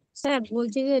 স্যার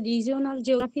বলছি যে রিজিওনাল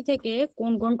জিওগ্রাফি থেকে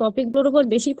কোন কোন টপিকগুলোর উপর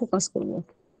বেশি ফোকাস করব?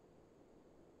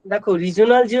 দেখো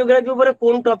রিজনাল জিওগ্রাফি উপরে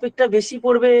কোন টপিকটা বেশি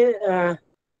পড়বে,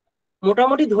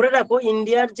 মোটামুটি ধরে রাখো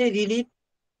ইন্ডিয়ার যে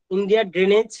ইন্ডিয়ার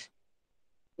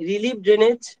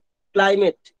ড্রেনেজ,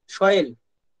 ক্লাইমেট, সয়েল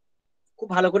খুব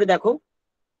ভালো করে দেখো।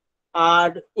 আর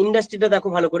ইন্ডাস্ট্রিটা দেখো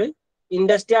ভালো করে,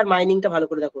 ইন্ডাস্ট্রি আর মাইনিংটা ভালো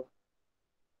করে দেখো,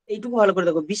 এইটুকু ভালো করে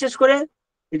দেখো। বিশেষ করে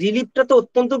রিলিফটা তো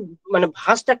অত্যন্ত মানে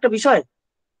ভাস্ট একটা বিষয়,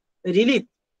 রিলিফ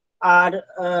আর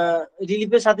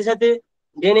রিলিফের সাথে সাথে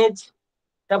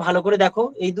ড্রেনেজটা ভালো করে দেখো।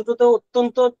 এই দুটো তো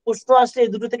অত্যন্ত প্রশ্ন আসছে, এই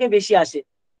দুটো থেকে বেশি আসে।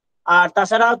 আর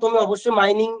তাছাড়া তুমি অবশ্যই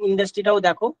মাইনিং ইন্ডাস্ট্রিটাও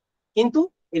দেখো, কিন্তু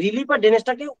রিলিফ আর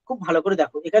ড্রেনেজটাকে খুব ভালো করে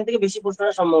দেখো, এখান থেকে বেশি প্রশ্ন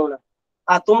আসার সম্ভাবনা।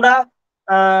 আর তোমরা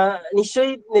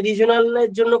নিশ্চয়ই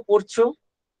রিজনালের জন্য পড়ছো,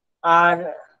 আর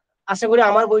আশা করি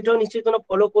আমার বইটাও নিশ্চয়ই তোমরা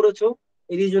ফলো করেছো,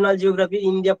 রিজনাল জিওগ্রাফি,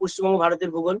 ইন্ডিয়া, পশ্চিমবঙ্গ, ভারতের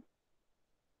ভূগোল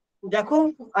দেখো।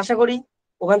 আশা করি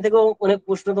ওখান থেকেও অনেক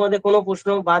প্রশ্ন, তোমাদের কোনো প্রশ্ন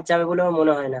বাদ যাবে বলে আমার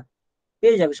মনে হয় না,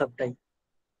 পেয়ে যাবে সবটাই।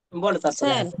 বলো তারপরে।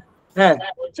 স্যার হ্যাঁ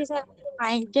বলছি স্যার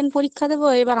 9-10 পরীক্ষা দেবো,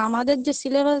 এবার আমাদের যে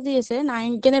সিলেবাস দিয়েছে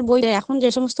 9-10 বই এখন যে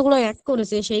সমস্ত গুলো অ্যাড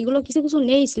করেছে সেইগুলো কিছু কিছু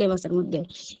নেই সিলেবাসের মধ্যে,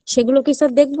 সেগুলো কি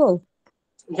স্যার দেখবো?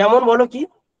 যেমন বলো কি?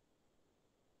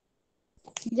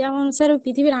 যেমন স্যার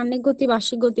পৃথিবীর আহ্নিক গতি,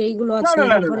 বার্ষিক গতি এইগুলো না আছে, না না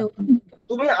না তারপরে না।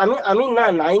 তুমি আমি না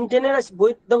 9-10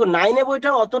 বই দেখো, 9 বইটা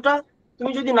অতটা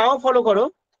তুমি যদি নাও ফলো করো,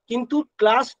 কিন্তু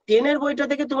ক্লাস 10 বইটা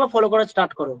থেকে তোমরা ফলো করা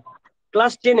স্টার্ট করো।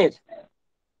 ক্লাস 10,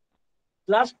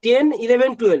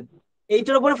 11, 12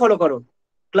 এইটার উপরে ফলো করো।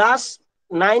 ক্লাস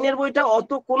 9 বইটা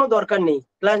অত কোনো দরকার নেই।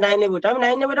 ক্লাস 9 বইটা আমি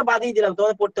 9 বইটা বাদিয়ে দিলাম,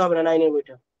 তোমাদের পড়তে হবে না 9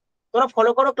 বইটা। তোমরা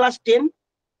ফলো করো ক্লাস 10,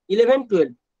 11, 12।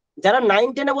 যারা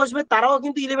 9-10 বসবে তারাও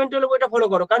কিন্তু 11, 12 বইটা ফলো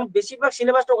করো, কারণ বেশিরভাগ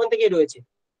সিলেবাসটা ওখান থেকেই রয়েছে।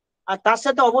 আর তার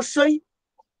সাথে অবশ্যই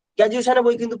গ্র্যাজুয়েশনের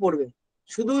বই কিন্তু পড়বে।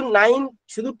 শুধু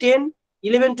 10,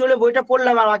 11, 12 বইটা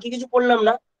পড়লাম আর বাকি কিছু পড়লাম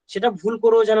না, সেটা ভুল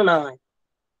করেও যেন না হয়।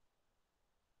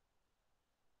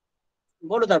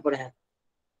 বলো তারপরে। হ্যাঁ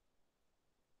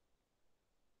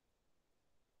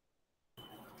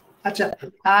আচ্ছা,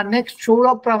 নেক্সট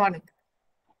সৌরভ প্রামাণিক।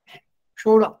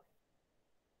 সৌরভ।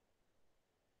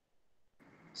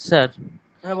 স্যার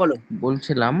হ্যাঁ বলো।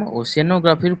 বলছিলাম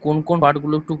ওশেনোগ্রাফির কোন কোন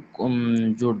পার্টগুলো একটু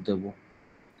জোর দেব,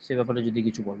 সে ব্যাপারে যদি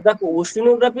কিছু বলেন। দেখো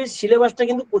ওশেনোগ্রাফির সিলেবাসটা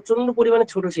কিন্তু প্রচন্ড পরিমাণে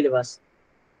ছোট সিলেবাস।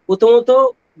 প্রথমত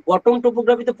বটম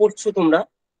টোপোগ্রাফিতে পড়ছো তোমরা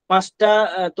 5টা,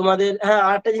 তোমাদের হ্যাঁ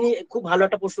আর একটা জিনিস খুব ভালো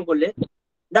একটা প্রশ্ন করলে।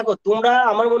 দেখো তোমরা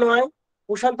আমার মনে হয়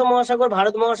প্রশান্ত মহাসাগর,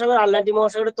 ভারত মহাসাগর, আটলান্টিক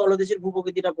মহাসাগরের তলদেশের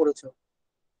ভূপ্রকৃতিটা পড়েছো।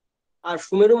 আর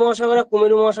সুমেরু মহাসাগর আর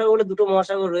কুমেরু মহাসাগর বলে দুটো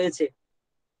মহাসাগর রয়েছে,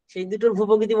 সেই দুটোর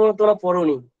ভূপ্রকৃতি তোমরা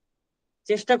পড়োনি।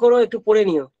 চেষ্টা করো একটু পড়ে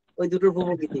নিও ওই দুটোর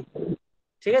ভূপ্রকৃতি,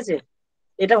 ঠিক আছে?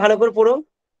 এটা ভালো করে পড়ো।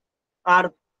 আর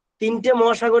 3টে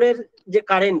মহাসাগরের যে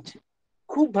কারেন্ট,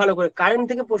 খুব ভালো করে, কারেন্ট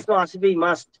থেকে প্রশ্ন আসবেই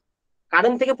মাস্ট।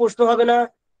 কারেন্ট থেকে প্রশ্ন হবে না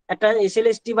একটা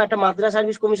এসএলএসটি বা একটা মাদ্রাস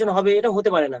সার্ভিস কমিশন হবে, এটা হতে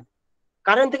পারে না।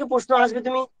 কারেন্ট থেকে প্রশ্ন আসবে,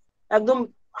 তুমি একদম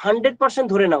 100%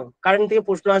 ধরে নাও কারেন্ট থেকে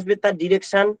প্রশ্ন আসবে। তার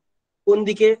ডিরেকশন কোন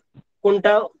দিকে,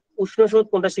 কোনটা উষ্ণ স্রোত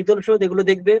কোনটা শীতল স্রোত, এগুলো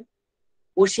দেখবে।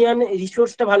 ওশিয়ান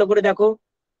রিসোর্সটা ভালো করে দেখো,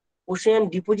 ওশিয়ান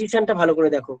ডিপোজিশনটা ভালো করে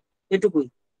দেখো, এটুকুই।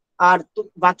 আর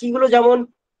বাকিগুলো যেমন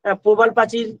প্রবাল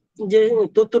প্রাচীর যে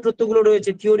তথ্যগুলো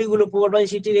রয়েছে, থিওরি গুলো, প্রবাল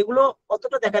প্রাচীর সিটির, এগুলো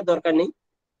অতটা দেখার দরকার নেই।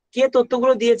 কে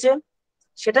তথ্যগুলো দিয়েছে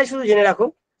সেটাই শুধু জেনে রাখো।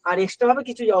 আর এক্সট্রা ভাবে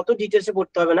কিছু অত ডিটেলসে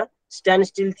পড়তে হবে না। স্ট্যান্ড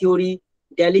স্টিল থিওরি,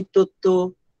 ড্যালির তথ্য,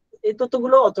 এই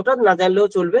তথ্যগুলো অতটা না জানলেও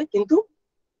চলবে, কিন্তু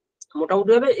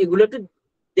মোটামুটি ভাবে এগুলো একটু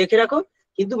দেখে রাখো।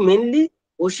 কিন্তু মেনলি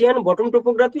ওশিয়ান বটম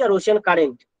টোপোগ্রাফি আর ওশিয়ান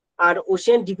কারেন্ট আর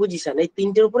ওশিয়ান ডিপোজিশন, এই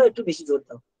 3টের উপরে একটু বেশি জোর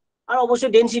দাও। আর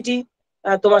অবশ্যই ডেনসিটি,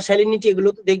 তোমার স্যালিনিটি, এগুলো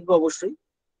তো দেখবে অবশ্যই।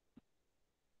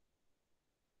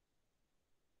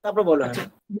 তারপর বলো। আচ্ছা,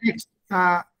 নেক্সট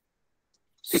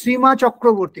শ্রীমা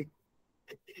চক্রবর্তী।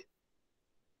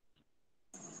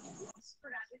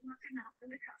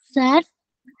 স্যার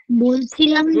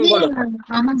বলছিলাম যে বলো।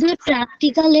 আমাদের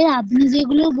প্র্যাকটিক্যালে আপনি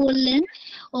যেগুলো বললেন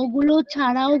ওগুলো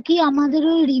ছাড়াও কি আমাদের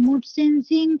ওই রিমোট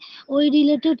সেন্সিং ওই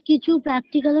রিলেটেড কিছু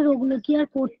প্র্যাকটিক্যালের ওগুলো কি আর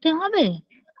করতে হবে?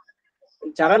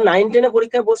 যারা 9-10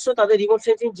 পরীক্ষায় বসছো তাদের রিমোট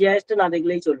সেন্সিং জিআইএসটা না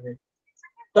দেখলেই চলবে,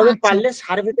 তবে আচ্ছা পারলে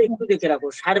সার্ভেটা একটু দেখে রাখো।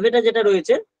 সার্ভেটা যেটা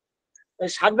রয়েছে,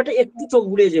 সার্ভেটা একটু চোখ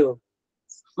বুলিয়ে যেও।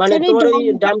 মানে স্যার তোমার ওই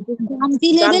ডাম্পি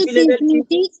লেভেল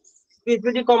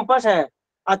পিসপিটি কম্পাস, হ্যাঁ,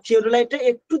 আর থিওডোলাইটটা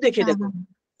একটু দেখে দেখো।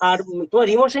 আর তোমার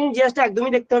রিমোট সেন্সিং জিআইএসটা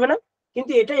একদমই দেখতে হবে না,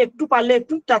 কিন্তু এটা একটু পারলে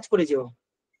একটু টাচ করে যেও।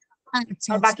 আচ্ছা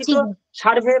আর বাকি ঠিক তো আছে।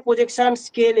 সার্ভে, প্রজেকশন,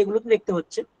 স্কেল, এগুলো তো দেখতে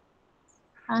হচ্ছে।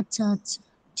 আচ্ছা আচ্ছা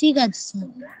ঠিক আছে sir,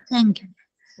 thank you.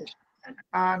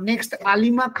 Next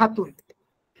Alima Khatun.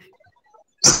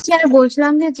 Sir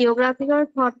বলছিলাম যে জিওগ্রাফিক্যাল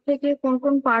থট থেকে কোন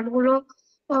কোন পার্ট গুলো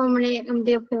মানে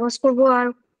ফোকাস করবো, আর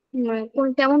কোন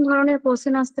কেমন ধরনের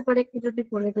কোশ্চেন আসতে পারে একটু যদি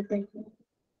বলে দিতেন।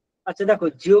 আচ্ছা দেখো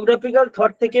জিওগ্রাফিক্যাল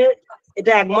থট থেকে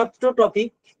এটা একমাত্র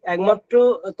টপিক, একমাত্র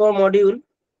তোমার মডিউল,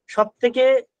 সব থেকে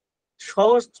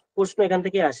সহজ প্রশ্ন এখান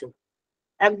থেকে আসে,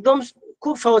 একদম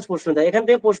খুব সহজ প্রশ্ন দেয় এখান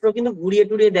থেকে। প্রশ্ন কিন্তু ঘুরিয়ে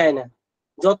টুরিয়ে দেয় না।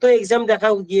 যত এক্সাম দেখা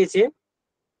গিয়েছে,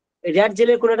 র্যাট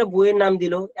জেলের কোন একটা বইয়ের নাম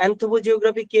দিল,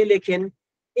 অ্যানথ্রোপোজিওগ্রাফি কে লেখেন,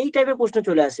 এই টাইপের প্রশ্ন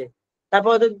চলে আসে।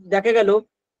 তারপর হয়তো দেখা গেল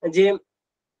যে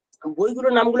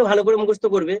বইগুলোর নামগুলো ভালো করে মুখস্থ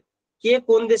করবে, কে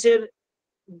কোন দেশের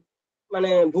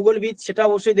মানে ভূগোলবিদ সেটা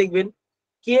অবশ্যই দেখবেন,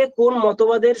 কে কোন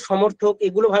মতবাদের সমর্থক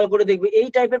এগুলো ভালো করে দেখবে, এই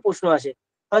টাইপের প্রশ্ন আসে।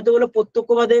 হয়তো বলো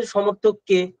প্রত্যক্ষবাদের সমর্থক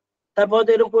কে, তারপর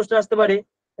হয়তো এরকম প্রশ্ন আসতে পারে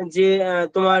যে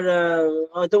তোমার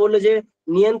হয়তো বললো যে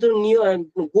নিয়ন্ত্রণ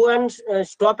go and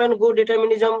stop and go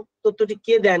determinism তথ্যটি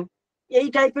কে দেন। এই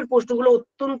টাইপের প্রশ্নগুলো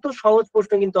অত্যন্ত সহজ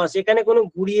প্রশ্ন কিন্তু আসে, এখানে কোনো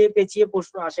ঘুরিয়ে পেঁচিয়ে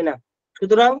প্রশ্ন আসে না।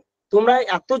 সুতরাং তোমরা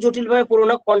এত জটিল ভাবে পড়ো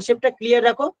না, কনসেপ্টটা ক্লিয়ার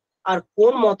রাখো, আর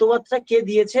কোন মতবাদটা কে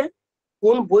দিয়েছে,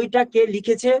 কোন বইটা কে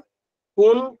লিখেছে,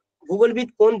 কোন ভূগোলবিদ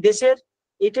কোন দেশের,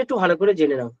 এটা একটু ভালো করে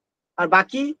জেনে নাও। আর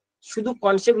বাকি শুধু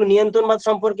কনসেপ্ট নিয়ন্ত্রণবাদ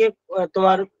সম্পর্কে,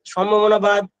 তোমার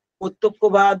সম্ভাবনাবাদ,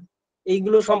 প্রত্যক্ষবাদ,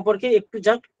 এইগুলো সম্পর্কে একটু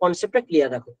জাস্ট কনসেপ্টটা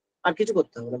ক্লিয়ার রাখো, আর কিছু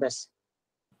করতে হবে না, ব্যাস।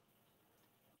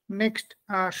 নেক্সট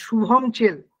শুভম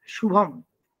চেল। শুভম।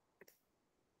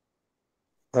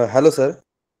 Hello sir.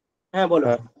 হ্যাঁ বলো।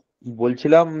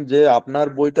 বলছিলাম যে আপনার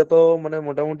বইটা তো মানে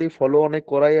মোটামুটি ফলো অনেক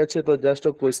করাই আছে, তো জাস্ট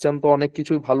কোয়েশ্চেন তো অনেক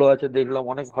কিছুই ভালো আছে, দেখলাম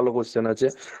অনেক ভালো কোয়েশ্চেন আছে।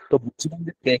 তো বলছিলাম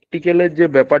যে প্র্যাকটিক্যালের যে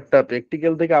ব্যাপারটা,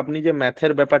 প্র্যাকটিক্যাল থেকে আপনি যে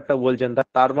ম্যাথের ব্যাপারটা বলছেন,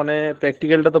 তার মানে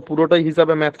প্র্যাকটিক্যালটা তো পুরোটাই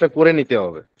হিসাবে ম্যাথটা করে নিতে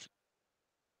হবে।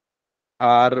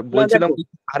 আর বলছিলাম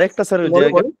আরেকটা স্যার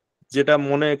জায়গা যেটা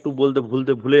মনে একটু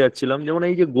ভুলে যাচ্ছিলাম, যেমন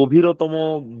এই যে গভীরতম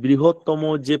বৃহত্তম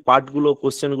যে পার্টগুলো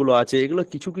কোশ্চেন গুলো আছে, এগুলো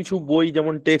কিছু কিছু বই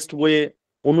যেমন টেক্সট বইয়ে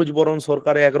অনুজ বরণ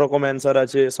সরকারে একরকম অ্যান্সার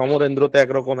আছে, সমরেন্দ্রতে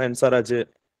একরকম অ্যান্সার আছে,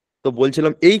 তো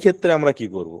বলছিলাম এই ক্ষেত্রে আমরা কি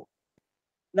করব?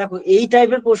 দেখো এই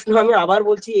টাইপের প্রশ্ন, আমি আবার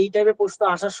বলছি, এই টাইপের প্রশ্ন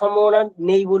আসার সম্ভাবনা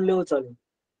নেই বললেও চলে।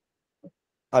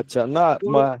 আচ্ছা, না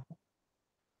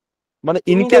মানে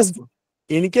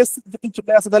ইনকেস যদি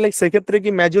চলে আসে, তাহলে সেক্ষেত্রে কি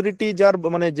মেজরিটি যার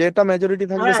মানে যেটা মেজরিটি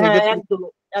থাকবে সেক্ষেত্রে একদম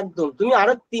একদম তুমি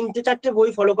আরো 3-4টে বই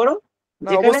ফলো করো,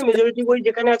 যেখানে মেজরিটি বই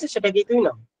যেখানে আছে সেটাকেই তুমি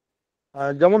নাও।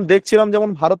 যেমন দেখছিলাম, যেমন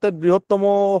ভারতের বৃহত্তম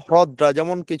হ্রদটা,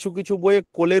 যেমন কিছু কিছু বইয়ে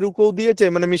কোলেরুকেও দিয়েছে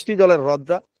মানে মিষ্টি জলের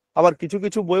হ্রদটা, আবার কিছু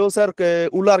কিছু বইও স্যার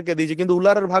উলারকে দিয়েছে, কিন্তু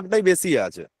উলারের ভাগটাই বেশি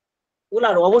আছে।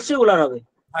 উলার, অবশ্যই উলার হবে।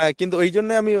 হ্যাঁ, কিন্তু এই জন্য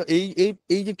আমি এই এই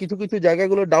এই যে কিছু কিছু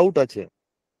জায়গাগুলো ডাউট আছে,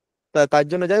 তার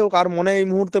জন্য যাই হোক, আর মনে এই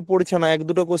মুহূর্তে পড়ছে না, এক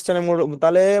দুটো কোশ্চেনে।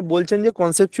 তাহলে বলছেন যে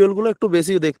কনসেপচুয়াল গুলো একটু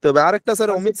বেশি দেখতে হবে। আরেকটা স্যার,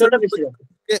 অমিত স্যার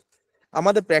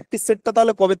আমাদের প্র্যাকটিস সেটটা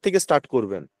তাহলে কবে থেকে স্টার্ট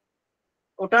করবেন?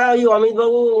 ওটা ওই অমিত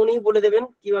বাবু উনি বলে দেবেন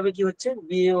কিভাবে কি হচ্ছে,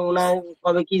 ওনার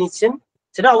কবে কি নিচ্ছেন,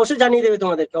 সেটা অবশ্যই জানিয়ে দেবে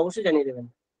তোমাদেরকে, অবশ্যই জানিয়ে দেবেন।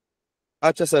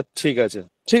 আচ্ছা স্যার, ঠিক আছে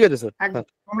স্যার।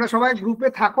 তোমরা সবাই গ্রুপে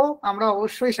থাকো, আমরা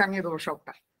অবশ্যই জানিয়ে দেবো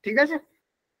সবটা, ঠিক আছে?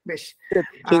 বেশ,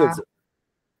 ঠিক আছে।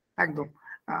 একদম।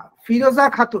 ফিরোজা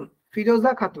খাতুন,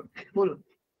 ফিরোজা খাতুন বলুন।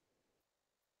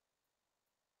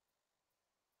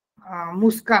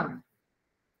 মুস্কান,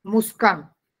 মুস্কান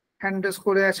হ্যান্ড রেজ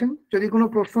করে আছেন, যদি কোনো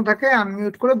প্রশ্ন থাকে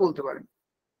আনমিউট করে বলতে পারেন।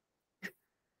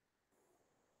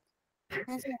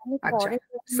 আচ্ছা,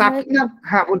 সাকিনা,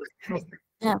 হ্যাঁ বলুন।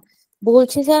 হ্যাঁ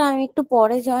বলছি স্যার, আমি একটু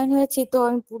পরে জয়েন হয়েছি, তো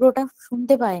আমি পুরোটা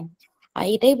শুনতে পাইনি। আর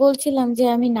এটাই বলছিলাম যে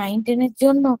আমি 9-10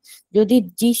 জন্য যদি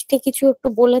জিস্টে কিছু একটু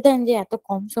বলে দেন যে এত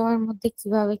কম সময়ের মধ্যে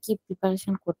কিভাবে কি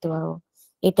প্রিপারেশন করতে পারবো,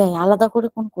 এটাই, আলাদা করে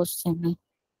কোন কোশ্চেন নেই,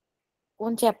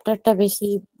 কোন চ্যাপ্টারটা বেশি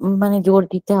মানে জোর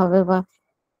দিতে হবে বা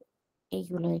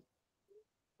এইগুলোই।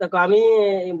 দেখো আমি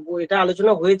এটা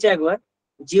আলোচনা হয়েছে একবার,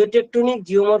 geotectonic,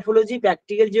 geomorphology,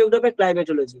 practical geography,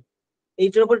 climatology,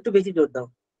 এইটার উপর একটু বেশি জোর দাও।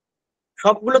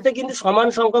 সবগুলোতে কিন্তু সমান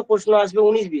সংখ্যক প্রশ্ন আসবে,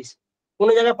 19-20,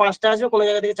 কোনো জায়গায় 5টা আসবে, কোনো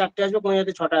জায়গা থেকে 4টে আসবে, কোনো জায়গা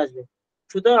থেকে 6টা আসবে।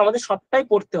 সুতরাং আমাদের সবটাই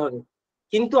পড়তে হবে।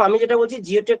 কিন্তু আমি যেটা বলছি,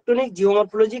 geotectonic,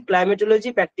 geomorphology, climatology,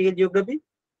 practical geography,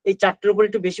 এই 4টের উপর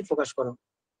একটু বেশি ফোকাস করো,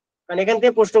 কারণ এখান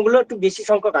থেকে প্রশ্নগুলো একটু বেশি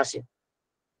সংখ্যক আসে।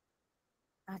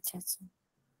 আচ্ছা আচ্ছা,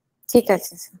 ঠিক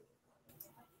আছে স্যার।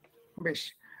 বেশ,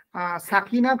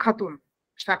 সাকিনা খাতুন,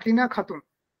 সাকিনা খাতুন,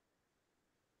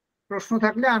 প্রশ্ন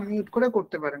থাকলে আনমিউট করে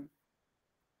করতে পারেন।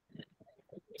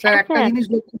 স্যার একটা জিনিস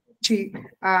লক্ষ্য করছি,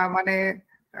 মানে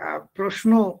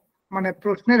প্রশ্ন মানে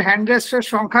প্রশ্নের হ্যান্ড রেজের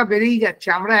সংখ্যা বেড়েই যাচ্ছে,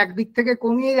 আমরা একদিক থেকে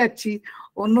কমিয়ে যাচ্ছি,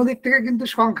 অন্য দিক থেকে কিন্তু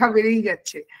সংখ্যা বেড়েই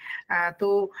যাচ্ছে। তো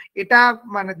এটা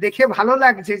মানে দেখে ভালো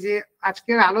লাগছে যে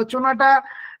আজকের আলোচনাটা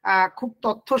খুব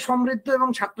তথ্য সমৃদ্ধ এবং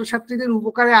ছাত্রছাত্রীদের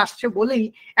উপকারে আসছে বলেই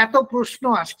এত প্রশ্ন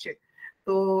আসছে।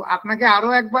 তো আপনাকে আরো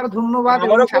একবার ধন্যবাদ,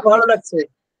 এবং ভালো লাগছে,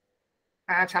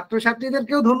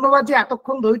 ছাত্রছাত্রীদেরকেও ধন্যবাদ যে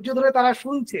এতক্ষণ ধৈর্য ধরে তারা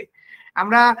শুনছে।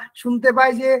 আমরা শুনতে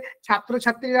পাই যে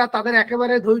ছাত্রছাত্রীরা তাদের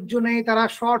একেবারে ধৈর্য নেই, তারা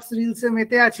শর্টস রিলসে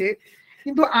মেতে আছে,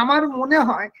 কিন্তু আমার মনে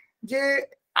হয় যে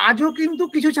আজও কিন্তু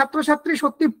কিছু ছাত্রছাত্রী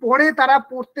সত্যি পড়ে, তারা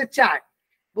পড়তে চায়,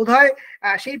 বোধহয়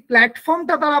সেই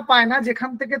প্ল্যাটফর্মটা তারা পায় না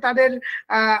যেখান থেকে তাদের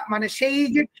মানে সেই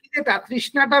যে খিদেটা,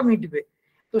 তৃষ্ণাটা মিটবে।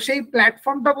 তো সেই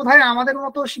প্ল্যাটফর্মটা বোধহয় আমাদের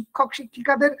মতো শিক্ষক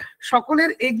শিক্ষিকাদের সকলের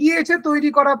এগিয়ে এসে তৈরি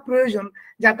করা প্রয়োজন,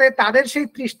 যাতে তাদের সেই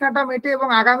তৃষ্ণাটা মেটে এবং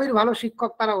আগামীর ভালো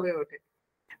শিক্ষক তারা হয়ে ওঠে।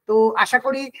 তো আশা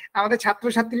করি আমাদের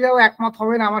ছাত্রছাত্রীরাও একমত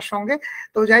হবেন আমার সঙ্গে।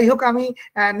 তো যাই হোক, আমি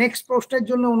নেক্সট প্রশ্নের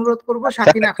জন্য অনুরোধ করবো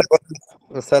সাকিনা।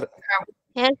 স্যার।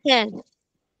 হ্যাঁ স্যার,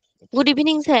 গুড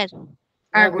ইভিনিং স্যার।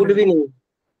 হ্যাঁ, গুড ইভিনিং।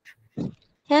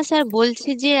 হ্যাঁ স্যার, বলছি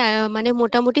যে মানে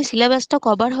মোটামুটি সিলেবাসটা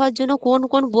কভার হওয়ার জন্য কোন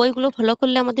কোন বইগুলো ফলো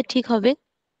করলে আমাদের ঠিক হবে?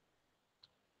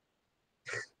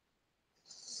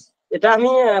 এটা আমি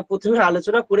প্রথমে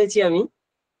আলোচনা করেছি। আমি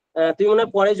তুমি মনে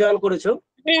হয় পরে জয়েন করেছো।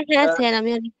 হ্যাঁ হ্যাঁ স্যার, আমি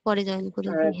অনেক পরে জয়েন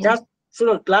করেছি। জাস্ট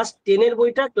শুনো, ক্লাস 10 এর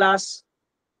বইটা, ক্লাস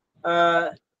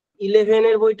 11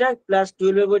 এর বইটা, ক্লাস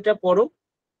 12 এর বইটা পড়ো,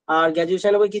 আর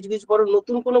গ্র্যাজুয়েশনের বই কিছু কিছু পড়ো।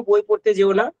 নতুন কোনো বই পড়তে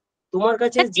যেও না। তোমার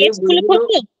কাছে যে বইগুলো,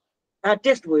 হ্যাঁ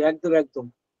টেক্সট বই, একদম একদম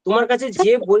তোমার কাছে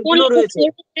যে বইগুলো রয়েছে,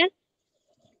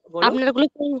 আপনার গুলো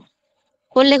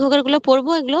কোন লেখকের গুলো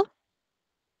পড়বো এগুলো?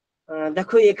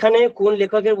 দেখো এখানে কোন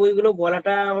লেখকের বইগুলো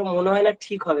বলাটা আমার মনে হয় না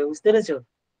ঠিক হবে, বুঝতে পেরেছো?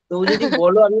 তো যদি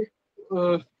বলো আমি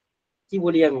কি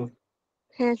বলি আমি।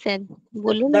 হ্যাঁ স্যার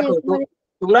বলুন। দেখো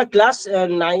তোমরা ক্লাস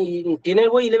 10 এর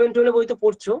বই, 11, 12 বই তো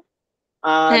পড়ছো,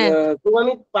 আর তো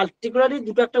আমি পার্টিকুলারলি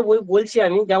দুটো একটা বই বলছি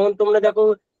আমি। যেমন তোমরা দেখো,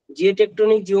 জিও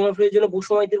টেকটনিক জিওগ্রাফির জন্য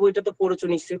বসুমাইতির বইটা তো পড়েছো,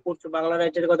 নিশ্চয়ই পড়ছো, বাংলা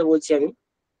রাইটারের কথা বলছি আমি।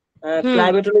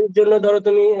 ক্লাইমেটোলজির জন্য ধরো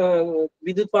তুমি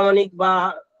বিদ্যুৎ প্রামাণিক বা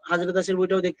হাজরা দাসের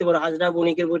বইটাও দেখতে পারো, হাজরা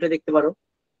বণিকের বইটা দেখতে পারো।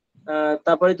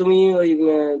 তারপরে তুমি ওই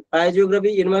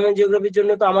বায়োজিওগ্রাফি, এনভায়রনমেন্ট জিওগ্রাফির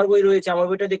জন্য তো আমার বই রয়েছে, আমার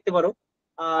বইটা দেখতে পারো।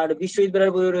 আর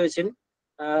বিশ্ববিদ্যালয়ের বইও রয়েছেন।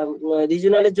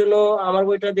 রিজিওনালের জন্য আমার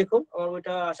বইটা দেখো, আমার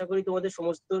বইটা আশা করি তোমাদের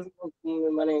সমস্ত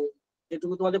মানে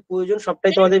যেটুকু তোমাদের প্রয়োজন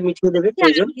সবটাই তোমাদের মিটিয়ে দেবে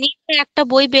প্রয়োজন। একটা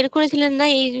বই বের করেছিলেন না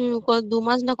এই 2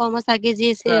 মাস না ক মাস আগে, যে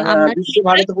বিশ্ব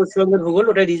ভারত পশ্চিমবঙ্গের ভূগোল,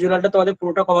 ওটা রিজিওনালটা তোমাদের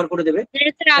পুরোটা কভার করে দেবে।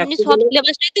 আপনি সব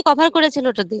সিলেবাসটাই তো কভার করেছেন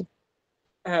ওটাতে।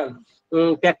 হ্যাঁ,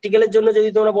 প্র্যাকটিক্যালের জন্য যদি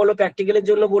তোমরা বলো, প্র্যাকটিক্যালের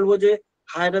জন্য বলবো যে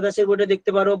হায়রা দাসের বইটা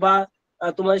দেখতে পারো, বা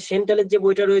তোমার সেন্ট্রালের যে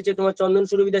বইটা রয়েছে, তোমার চন্দন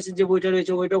সুরভি দাসের যে বইটা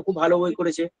রয়েছে, ওইটাও খুব ভালো বই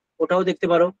করেছে, ওটাও দেখতে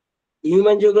পারো।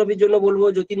 হিউম্যান জিওগ্রাফির জন্য বলবো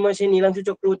জ্যোতির্ময় সেন, নীলাংশু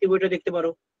চক্রবর্তী বইটা দেখতে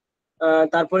পারো।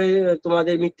 তারপরে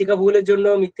তোমাদের মৃত্তিকা ভূগোলের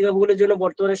জন্য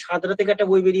বর্তমানে সাঁতরা থেকে একটা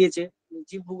বই বেরিয়েছে,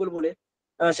 জীব ভূগোল বলে।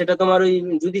 সেটা তোমার ওই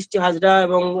যুধিষ্ঠির হাজরা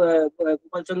এবং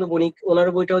গোপালচন্দ্র বণিক, ওনার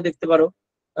বইটাও দেখতে পারো,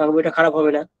 বইটা খারাপ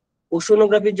হবে না।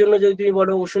 ওশনোগ্রাফির জন্য যদি তুমি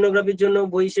বলো, ওশনোগ্রাফির জন্য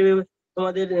বই হিসেবে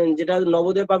তোমাদের যেটা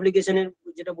নবোদয় পাবলিকেশনের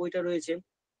যেটা বইটা রয়েছে,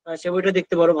 সে বইটা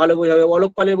দেখতে পারো, ভালো বই হবে।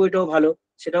 অলোক পালের বইটাও ভালো,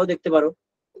 সেটাও দেখতে পারো।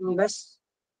 ব্যাস।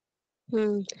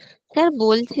 স্যার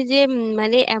বলছি যে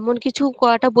মানে এমন কিছু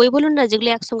কয়টা বই বলুন না যেগুলো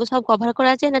একসঙ্গে সব কভার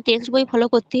করা যায়, না টেক্সট বই ফলো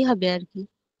করতেই হবে আর কি?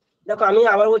 দেখো আমি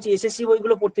আবার বলছি, এসএসসি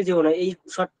বইগুলো পড়তে যেও না এই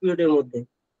শর্ট পিরিয়ডের মধ্যে।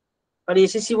 কারণ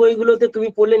এসএসসি বইগুলোতে তুমি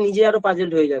পড়লে নিজে আরো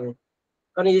পাজেলড হয়ে যাবে।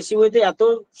 কারণ এসএসসি বইতে এত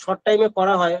শর্ট টাইমে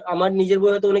করা হয়, আমার নিজের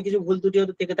বই হয়তো অনেক কিছু ভুল ত্রুটি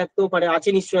হয়তো থেকে থাকতেও পারে, আছে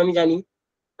নিশ্চয়ই, আমি জানি।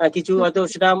 কিছু হয়তো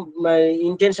সেটা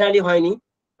ইন্টেনশনালি হয়নি,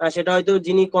 সেটা হয়তো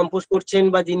যিনি কম্পোজ করছেন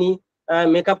বা যিনি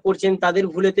মেকআপ করছেন তাদের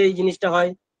ভুলেতে এই জিনিসটা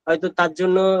হয়। হয়তো তার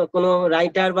জন্য কোনো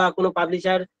রাইটার বা কোনো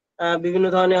পাবলিশার বিভিন্ন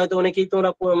ধরনের হয়তো অনেকেই তোমরা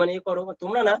মানে করো,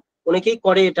 তোমরা না, অনেকেই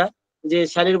করে এটা, যে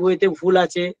স্যারের বইতে ভুল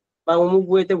আছে বা অমুক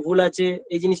বইতে ভুল আছে,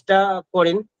 এই জিনিসটা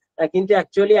করেন। কিন্তু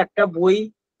অ্যাকচুয়ালি একটা বই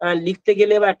লিখতে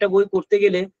গেলে বা একটা বই করতে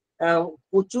গেলে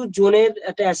প্রচুর জনের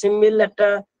একটা অ্যাসেম্বল, একটা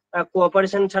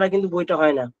কোঅপারেশন ছাড়া কিন্তু বইটা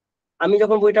হয় না। আমি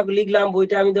যখন বইটা লিখলাম,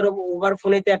 বইটা আমি ধরো ওভার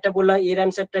ফোনেতে একটা বললাম, এর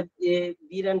অ্যান্সারটা এ,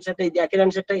 বির অ্যান্সারটা একের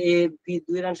অ্যান্সারটা এ, বি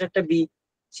দুইয়ের অ্যান্সারটা বি,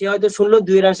 সে হয়তো শুনলো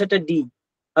দুইয়ের অ্যান্সারটা ডি।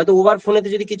 হয়তো ওভার ফোনেতে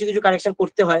যদি কিছু কিছু কারেকশন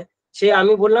করতে হয়, সে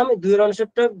আমি বললাম দুইয়ের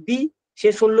অ্যান্সারটা বি, সে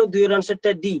শুনলো দুইয়ের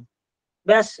অ্যান্সারটা ডি,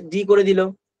 ব্যাস ডি করে দিল,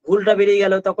 ভুলটা বেরিয়ে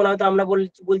গেল। তখন হয়তো আমরা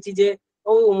বলছি যে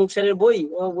ও অমুক স্যারের বই,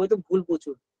 ও বই তো ভুল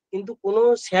প্রচুর। কিন্তু কোনো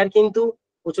স্যার কিন্তু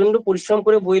প্রচন্ড পরিশ্রম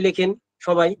করে বই লেখেন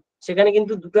সবাই, সেখানে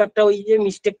কিন্তু দুটো একটা ওই যে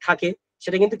মিস্টেক থাকে,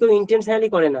 সেটা কিন্তু কেউ ইন্টেনশনালি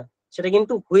করে না, সেটা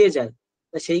কিন্তু হয়ে যায়।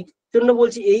 সেই জন্য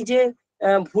বলছি, এই যে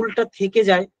ভুলটা থেকে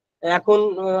যায়। এখন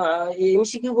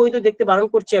এমসিকিউ বই তো দেখতে বারণ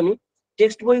করছি আমি,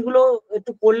 টেক্সট বইগুলো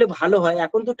একটু পড়লে ভালো হয়।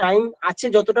 এখন তো টাইম আছে,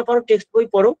 যতটা পারো টেক্সট বই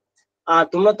পড়ো। আর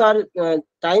তোমরা তো আর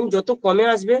টাইম যত কমে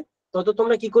আসবে তত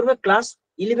তোমরা কি করবে, ক্লাস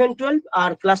 11, 12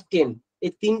 আর ক্লাস 10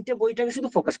 এই তিনটে বইটাকে শুধু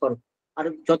ফোকাস করো। আর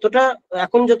যতটা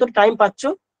এখন যত টাইম পাচ্ছ,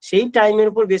 সেই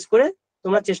টাইমের উপর বেস করে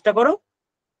তোমরা চেষ্টা করো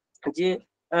যে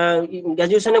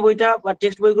গ্রাজুয়েশনের বইটা বা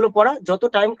টেক্সট বইগুলো পড়া, যত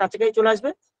টাইম কাছাকাছি চলে আসবে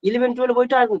 11, 12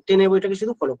 বইটা আর 10 বইটাকে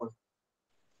শুধু ফলো করো।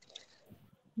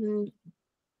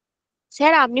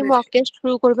 স্যার আপনি মক টেস্ট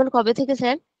শুরু করবেন কবে থেকে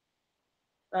স্যার?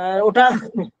 ওটা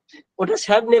ওটা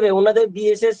স্যার নেবে, ওনাদের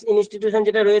বিএসএস ইনস্টিটিউশন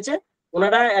যেটা রয়েছে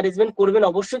ওনারা অ্যারেঞ্জমেন্ট করবেন,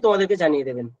 অবশ্যই তোমাদেরকে জানিয়ে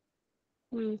দেবেন।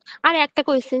 আর একটা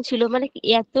কোয়েশ্চেন ছিল, মানে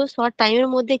এত শর্ট টাইমের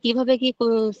মধ্যে কিভাবে কি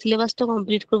সিলেবাসটা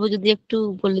কমপ্লিট করবো, যদি একটু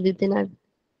বলে দিতেন। আর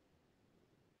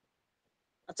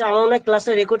আচ্ছা, আমার মনে হয়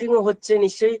ক্লাসের রেকর্ডিংও হচ্ছে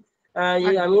নিশ্চয়ই।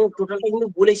 আমি টোটালটা কিন্তু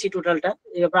বলেছি, টোটালটা।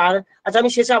 এবার আর আচ্ছা,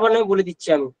 আমি শেষে আবার নয় বলে দিচ্ছি।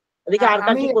 আমি এদিকে আর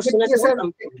কার আমি কি কোশ্চেন আছে স্যার বল?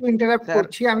 একটু ইন্টারাপ্ট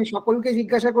করছি, আমি সকলকে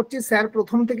জিজ্ঞাসা করছি। স্যার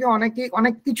প্রথম থেকে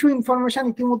অনেক কিছু ইনফরমেশন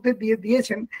ইতিমধ্যে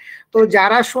দিয়েছেন, তো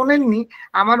যারা শোনেননি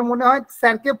আমার মনে হয়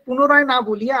স্যারকে পুনরায় না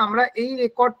বলিয়ে আমরা এই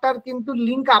রেকর্ডটার কিন্তু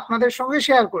লিংক আপনাদের সঙ্গে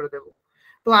শেয়ার করে দেব।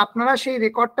 তো আপনারা সেই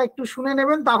রেকর্ডটা একটু শুনে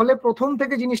নেবেন, তাহলে প্রথম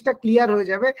থেকে জিনিসটা ক্লিয়ার হয়ে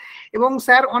যাবে। এবং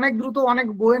স্যার অনেক দ্রুত অনেক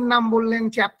বইয়ের নাম বললেন,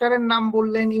 চ্যাপ্টারের নাম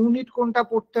বললেন, ইউনিট কোনটা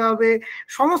পড়তে হবে,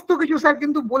 সমস্ত কিছু স্যার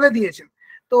কিন্তু বলে দিয়েছেন।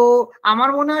 তো আমার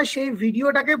মনে হয় সেই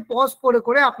ভিডিওটাকে পজ করে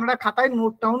করে আপনারা খাতায়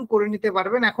নোট ডাউন করে নিতে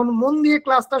পারবেন। এখন মন দিয়ে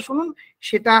ক্লাসটা শুনুন,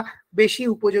 সেটা বেশি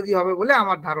উপযোগী হবে বলে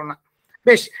আমার ধারণা।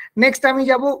 বেশ, নেক্সট আমি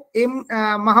যাব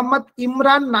মোহাম্মদ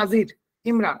ইমরান নাজির।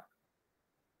 ইমরান।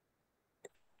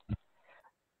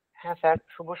 হ্যাঁ স্যার,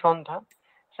 শুভ সন্ধ্যা।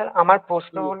 স্যার আমার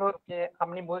প্রশ্ন হলো যে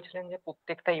আপনি বলছিলেন যে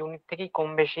প্রত্যেকটা ইউনিট থেকেই কম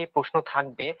বেশি প্রশ্ন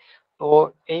থাকবে, তো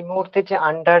এই মুহূর্তে যে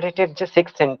আন্ডাররেটেড যে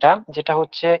সেকশনটা যেটা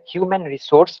হচ্ছে হিউম্যান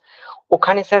রিসোর্স,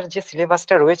 ওখানে স্যার যে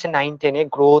সিলেবাসটা রয়েছে 9-10-এ,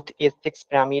 growth, S6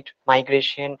 pyramid,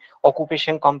 migration,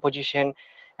 occupation composition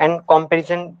and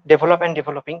comparison, develop and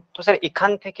developing, তো স্যার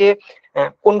এখান থেকে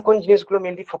কোন কোন জিনিসগুলো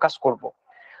মেনলি ফোকাস করব?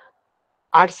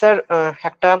 আর স্যার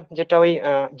একটা যেটা ওই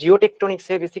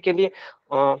জিওটেকটনিক্সে বেসিক্যালি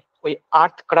ওই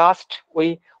আর্থ ক্রাস্ট,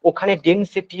 ওখানে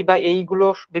ডেনসিটি বা এইগুলো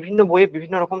বিভিন্ন বইয়ে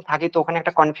বিভিন্ন রকম থাকে, তো ওখানে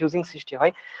একটা কনফিউজিং সৃষ্টি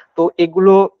হয়। তো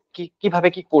এগুলো কিভাবে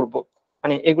কি করব,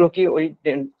 মানে এগুলো কি ওই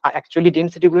অ্যাকচুয়ালি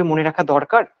ডেনসিটি গুলো মনে রাখা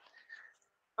দরকার?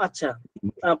 আচ্ছা,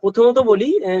 প্রথমত বলি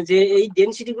যে এই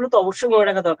ডেনসিটি গুলো তো অবশ্যই মনে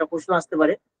রাখা দরকার, প্রশ্ন আসতে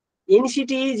পারে।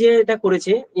 এনসিটি যেটা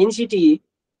করেছে, এনসিটি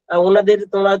ওনাদের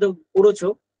তোমরা তো পড়েছো,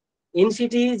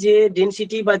 এনসিটি যে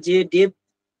ডেনসিটি বা যে ডেপথ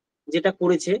যেটা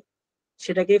করেছে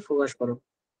সেটাকে ফোকাস করো।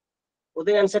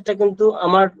 ওদের অ্যান্সারটা কিন্তু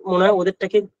আমার মনে হয়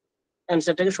ওদেরটাকে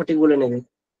অ্যান্সারটাকে সঠিক বলে নেবে।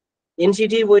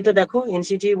 এনসিটির বইটা দেখো,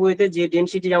 এনসিটির বইতে যে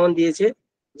ডেনসিটি যেমন দিয়েছে,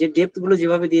 যে ডেপথ গুলো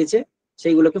যেভাবে দিয়েছে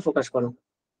সেইগুলোকে ফোকাস করো,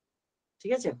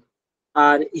 ঠিক আছে?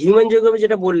 আর হিউম্যান জিওগ্রাফি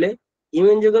যেটা বললে,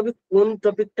 হিউম্যান জিওগ্রাফি কোন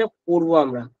টপিকটা পড়বো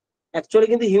আমরা, অ্যাকচুয়ালি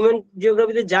কিন্তু হিউম্যান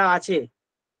জিওগ্রাফিতে যা আছে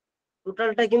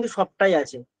টোটালটা কিন্তু সবটাই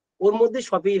আছে, ওর মধ্যে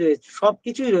সবই রয়েছে,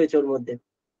 সবকিছুই রয়েছে ওর মধ্যে।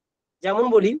 যেমন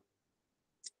বলি,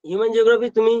 হিউম্যান জিওগ্রাফি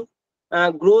তুমি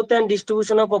growth and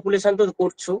distribution of population তো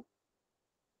করছো,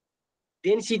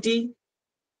 ডেনসিটি,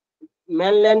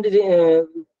 ম্যানল্যান্ড,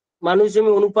 মানুষ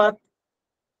জমি অনুপাত,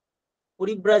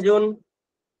 পরিব্রাজন,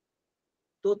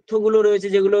 তথ্যগুলো রয়েছে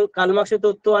যেগুলো কালমার্ক্সের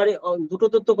তথ্য, আর দুটো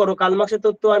তথ্য করো, কালমার্ক্সের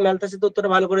তথ্য আর ম্যালথাসের তথ্যটা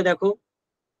ভালো করে দেখো।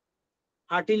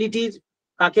 ফার্টিলিটির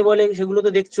কাকে বলে সেগুলো তো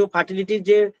দেখছো, ফার্টিলিটির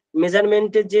যে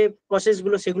মেজারমেন্টের যে প্রসেস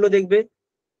গুলো সেগুলো দেখবে,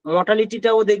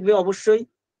 মর্টালিটিটাও দেখবে অবশ্যই,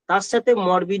 তার সাথে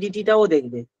মরবিডিটিটাও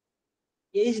দেখবে।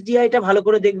 এইচডিআইটা ভালো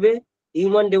করে দেখবে,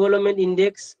 হিউম্যান ডেভেলপমেন্ট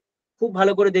ইন্ডেক্স খুব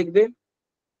ভালো করে দেখবে,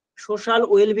 সোশ্যাল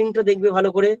ওয়েলবিংটা দেখবে ভালো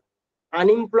করে,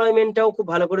 আনএমপ্লয়মেন্টটাও খুব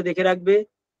ভালো করে দেখে রাখবে,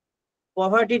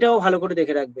 পভার্টিটাও ভালো করে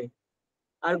দেখে রাখবে,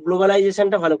 আর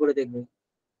গ্লোবালাইজেশনটা ভালো করে দেখবে।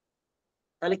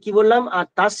 তাহলে কি বললাম? আর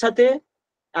তার সাথে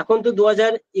এখন তো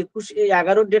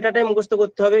 2011 ডেটাটাই মুখস্থ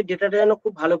করতে হবে, ডেটাটা যেন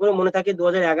খুব ভালো করে মনে থাকে,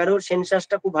 2011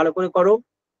 সেন্সাসটা খুব ভালো করে করো।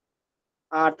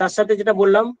 আর তার সাথে যেটা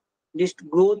বললাম,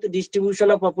 গ্রোথ, ডিস্ট্রিবিউশন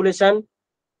অফ পপুলেশন,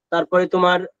 তারপরে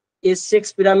তোমার S6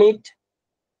 পিরামিড,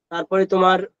 তারপরে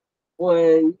তোমার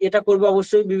এটা করবে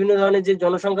অবশ্যই বিভিন্ন ধরনের যে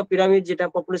জনসংখ্যা পিরামিড, যেটা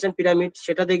পপুলেশন পিরামিড,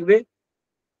 সেটা দেখবে।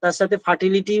 তার সাথে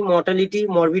fertility, mortality,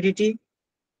 morbidity,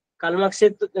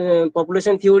 কালমার্ক্সের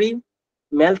population theory,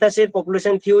 ম্যালথাসের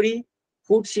population theory,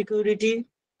 food security,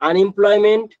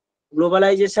 unemployment,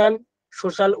 globalization,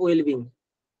 social wellbeing,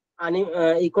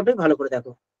 এই কটাই ভালো করে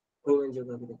দেখো হিউম্যান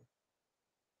জিওগ্রাফিতে।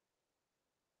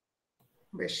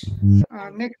 বেশ,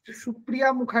 next Supriya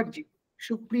Mukherjee.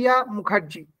 Supriya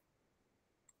Mukherjee.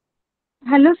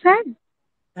 Hello sir.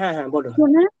 হ্যাঁ হ্যাঁ বলো।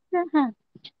 শোনা যাচ্ছে? হ্যাঁ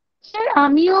স্যার,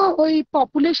 আমিও ওই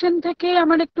পপুলেশন থেকে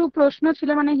আমার একটু প্রশ্ন ছিল,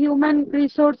 মানে হিউম্যান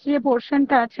রিসোর্স যে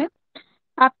পোর্শনটা আছে,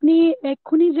 আপনি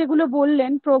এক্ষুনি যেগুলো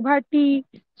বললেন, poverty,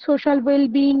 social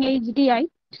wellbeing, HDI,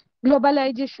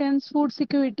 globalization, food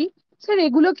security, sir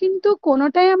এগুলো কিন্তু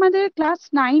কোনোটাই আমাদের ক্লাস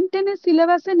 9-10 এর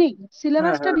সিলেবাসে নেই।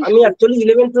 সিলেবাসটা আমি অ্যাকচুয়ালি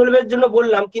 11-12 এর জন্য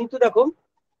বললাম, কিন্তু দেখো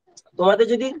তোমাদের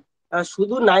যদি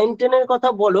শুধু 9-10 এর কথা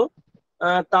বলো,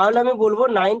 তাহলে আমি বলবো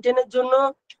 9-10 এর জন্য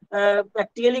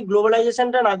প্র্যাকটিক্যালি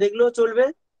গ্লোবালাইজেশনটা না দেখলেও চলবে,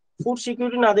 ফুড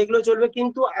সিকিউরিটি না দেখলেও চলবে,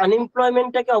 কিন্তু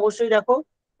আনএমপ্লয়মেন্টটাকে অবশ্যই দেখো,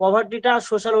 পভার্টিটা আর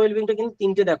সোশ্যাল ওয়েলবিংটা কিন্তু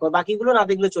তিনটে দেখো, বাকিগুলো না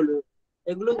দেখলে চলবে।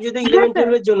 এগুলো যদি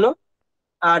 11-12 এর জন্য।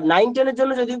 আর 9-10 এর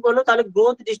জন্য যদি বলো, তাহলে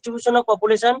গ্রোথ, ডিস্ট্রিবিউশন অফ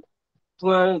পপুলেশন,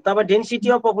 তারপর ডেনসিটি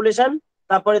অফ পপুলেশন,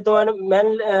 তারপরে তোমার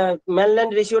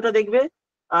ম্যানল্যান্ড রেশিওটা দেখবে,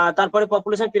 তারপরে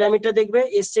পপুলেশন পিরামিডটা দেখবে,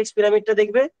 এসএক্স পিরামিডটা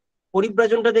দেখবে,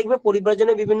 পরিব্রাজনটা দেখবে,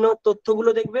 পরিব্রাজনের বিভিন্ন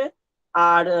তথ্যগুলো দেখবে,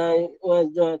 আর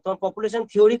তোমার পপুলেশন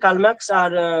থিওরি, কালম্যাক্স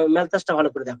আর ম্যালথাসটা ভালো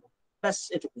করে দেখো, ব্যাস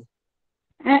এটুকু।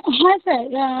 হ্যাঁ স্যার,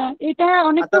 এটা আর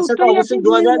অনেকটা তার সাথে উত্তরই আপনি অবশ্যই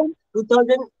দিয়ে দিলেন।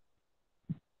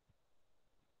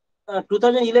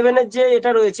 2011 এর যে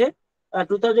এটা রয়েছে,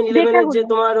 2011 এর যে ডেটাগুলো।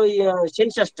 তোমার ওই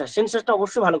সেন্সাসটা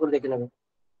অবশ্যই ভালো করে দেখে নেবে।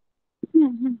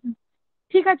 হুম হুম হুম,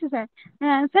 ঠিক আছে স্যার।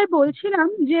 স্যার বলছিলাম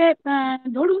যে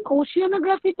ধরুন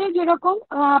ওশিয়ানোগ্রাফিতে যেরকম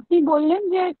আপনি বললেন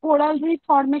যে কোরাল রিফ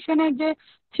ফরমেশনের যে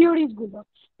থিওরিজ গুলো,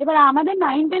 এবার আমাদের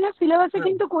 9-10 সিলেবাসে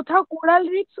কিন্তু কোথাও কোরাল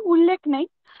রিফস উল্লেখ নেই,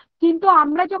 কিন্তু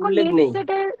আমরা যখন উল্লেখ নেট নেই,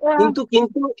 সেটের কিন্তু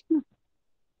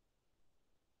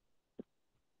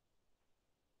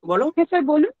বলো। হ্যাঁ স্যার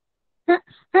বলুন। হ্যাঁ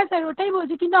হ্যাঁ স্যার, ওটাই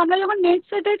বলছি, কিন্তু আমরা যখন নেট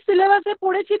সেটের সিলেবাসে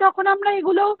পড়েছি তখন আমরা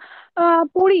এগুলো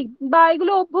পড়ি বা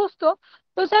এগুলো অভ্যস্ত।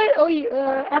 তো স্যার ওই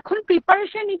এখন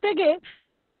প্রিপারেশন নিতে গিয়ে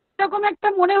এরকম একটা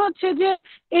মনে হচ্ছে যে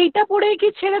এইটা পড়েই কি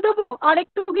ছেড়ে দেবো, আর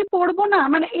একটু কি পড়বো না,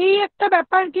 মানে এই একটা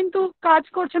ব্যাপার কিন্তু কাজ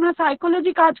করছে, মানে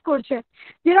সাইকোলজি কাজ করছে।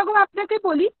 যেরকম আপনাকে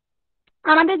বলি,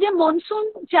 আমাদের যে মনসুন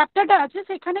চ্যাপ্টারটা আছে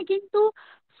সেখানে কিন্তু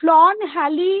ফ্লন,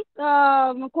 হ্যালি,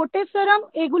 কোটেসেরাম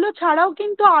এগুলো ছাড়াও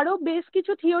কিন্তু আরো বেশ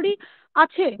কিছু থিওরি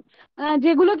আছে,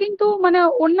 যেগুলো কিন্তু মানে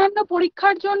অন্যান্য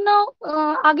পরীক্ষার জন্য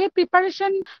আগে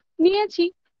প্রিপারেশন নিয়েছি।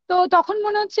 তো তখন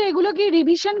মনে হচ্ছে এগুলো কি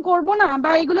রিভিশন করব না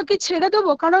বা এগুলো কি ছেড়ে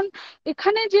দেবো, কারণ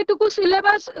এখানে যেটুকু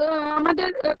সিলেবাস আমাদের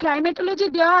ক্লাইমেটোলজি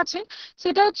দেওয়া আছে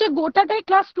সেটা হচ্ছে গোটাটাই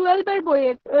ক্লাস 12-এর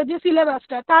বইয়ের যে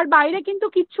সিলেবাসটা, তার বাইরে কিন্তু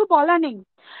কিচ্ছু বলা নেই।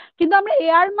 কিন্তু আমরা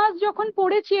এয়ার মাস যখন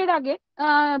পড়েছি এর আগে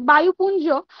বায়ুপুঞ্জ,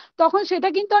 তখন সেটা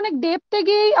কিন্তু অনেক ডেপথে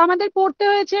গিয়েই আমাদের পড়তে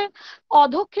হয়েছে।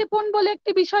 অধঃক্ষেপণ বলে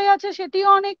একটি বিষয় আছে, সেটিও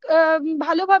অনেক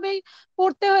ভালোভাবেই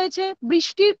পড়তে হয়েছে,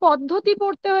 বৃষ্টির পদ্ধতি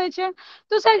পড়তে হয়েছে।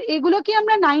 তো স্যার এগুলো কি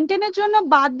আমরা 9-10-এর জন্য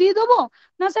বাদ দিয়ে দেবো,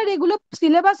 না স্যার এগুলো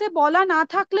সিলেবাসে বলা না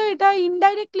থাকলেও এটা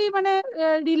ইনডাইরেক্টলি মানে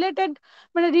রিলেটেড,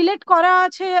 মানে রিলেট করা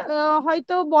আছে,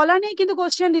 হয়তো বলা নেই কিন্তু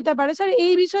কোশ্চেন দিতে পারে। স্যার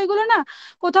এই বিষয়গুলো না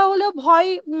কোথাও হলেও ভয়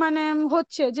মানে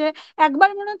হচ্ছে যে একবার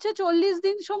মনে হচ্ছে 40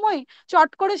 দিন সময়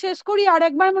চট করে শেষ করি, আর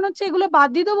একবার মনে হচ্ছে এগুলো বাদ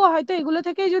দিয়ে দেবো, হয়তো এগুলো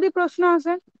থেকেই যদি প্রশ্ন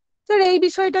আসে। স্যার এই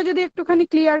বিষয়টা যদি একটুখানি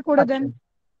ক্লিয়ার করে দেন।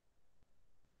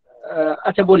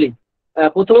 আচ্ছা বলি,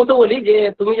 প্রথমত বলি যে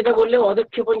তুমি যেটা বললে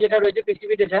অধঃক্ষেপণ যেটা রয়েছে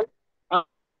প্রেসিপিটেশন,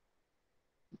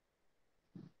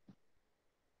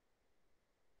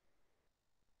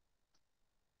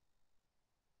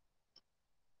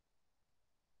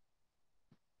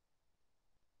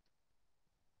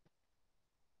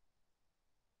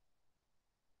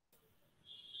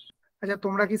 আচ্ছা,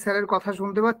 তোমরা কি স্যারের কথা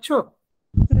শুনতে পাচ্ছ?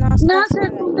 না স্যার,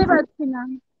 শুনতে পাচ্ছি না।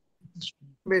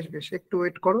 বেশ বেশ, একটু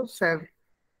ওয়েট করো, স্যার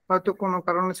হয়তো কোনো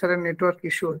কারণে স্যারের নেটওয়ার্ক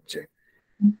ইস্যু হচ্ছে।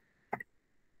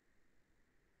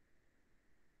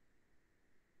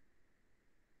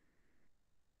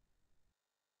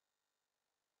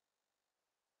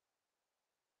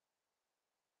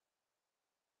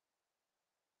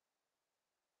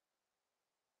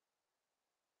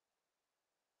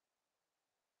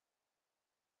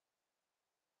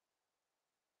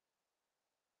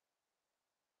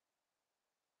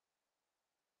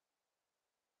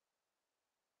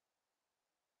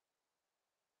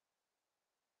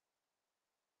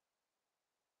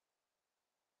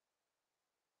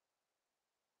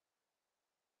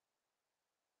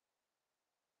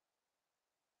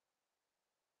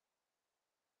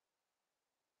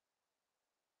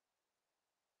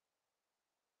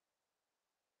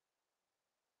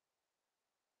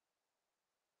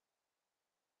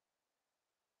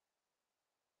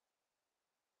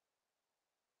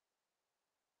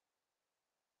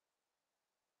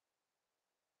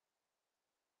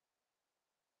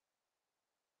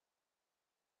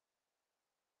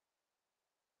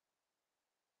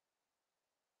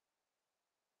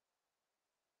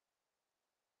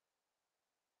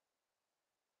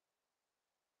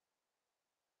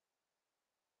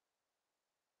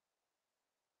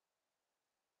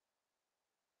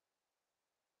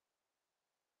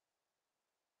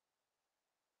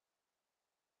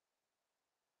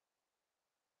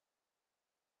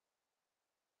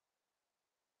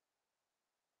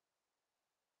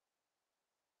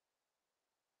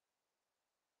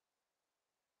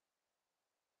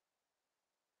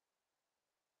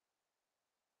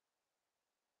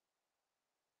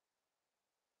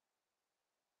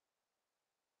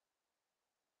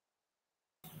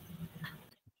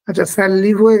 আচ্ছা, স্যার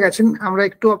লিভ হয়ে গেছেন, আমরা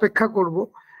একটু অপেক্ষা করব।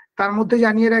 তার মধ্যে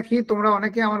জানিয়ে রাখি, তোমরা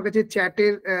অনেকে আমার কাছে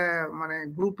চ্যাটের মানে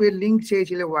গ্রুপের লিংক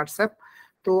চেয়েছিলে হোয়াটসঅ্যাপ।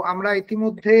 তো আমরা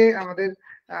ইতিমধ্যে আমাদের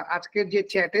আজকের যে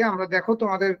চ্যাটে আমরা দেখো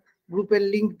তোমাদের গ্রুপের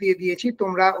লিংক দিয়ে দিয়েছি,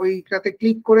 তোমরা ওইটাতে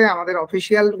ক্লিক করে আমাদের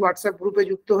অফিসিয়াল হোয়াটসঅ্যাপ গ্রুপে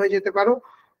যুক্ত হয়ে যেতে পারো।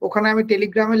 ওখানে আমি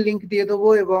টেলিগ্রামের লিংক দিয়ে দেবো,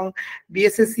 এবং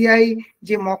বিএসএসসিআই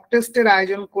যে মক টেস্টের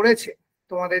আয়োজন করেছে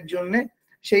তোমাদের জন্য,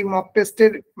 সেই মক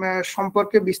টেস্টের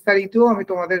সম্পর্কে বিস্তারিত আমি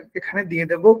তোমাদের এখানে দিয়ে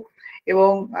দেব।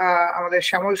 এবং আমাদের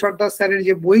শ্যামল সর্দার স্যারের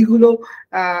যে বইগুলো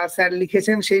স্যার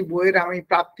লিখেছেন, সেই বইয়ের আমি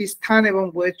প্রাপ্তি স্থান এবং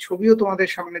বইয়ের ছবিও তোমাদের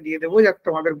সামনে দিয়ে দেবো, যাতে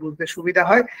তোমাদের বুঝতে সুবিধা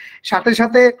হয়। সাথে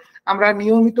সাথে আমরা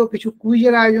নিয়মিত কিছু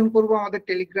কুইজের আয়োজন করব আমাদের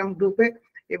টেলিগ্রাম গ্রুপে,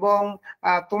 এবং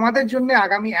তোমাদের জন্য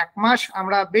আগামী 1 মাস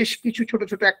আমরা বেশ কিছু ছোট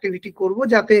ছোট অ্যাক্টিভিটি করব,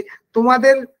 যাতে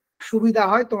তোমাদের সুবিধা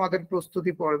হয় তোমাদের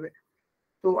প্রস্তুতি পর্বে।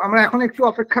 তো আমরা এখন একটু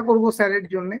অপেক্ষা করব স্যারের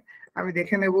জন্য। আমি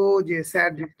দেখে নেব যে স্যার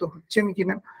যুক্ত হচ্ছেন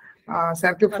কিনা।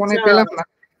 স্যারকে ফোনে পেলাম না।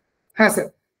 হ্যাঁ স্যার।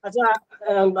 আচ্ছা,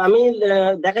 আমি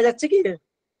দেখা যাচ্ছে কি?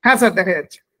 হ্যাঁ স্যার, দেখা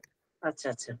যাচ্ছে। আচ্ছা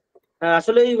আচ্ছা,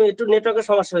 আসলে একটু নেটওয়ার্কের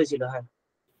সমস্যা হয়েছিল। হ্যাঁ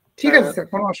ঠিক আছে স্যার,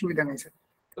 কোনো অসুবিধা নেই স্যার।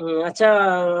 আচ্ছা,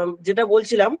 যেটা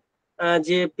বলছিলাম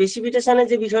যে প্রেসিপিটেশনের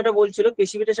যে বিষয়টা বলছিল,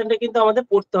 প্রেসিপিটেশনটা কিন্তু আমাদের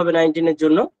পড়তে হবে 9-10 এর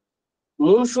জন্য।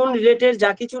 মনসুন রিলেটেড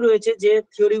যা কিছু রয়েছে, যে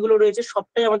থিওরি গুলো রয়েছে,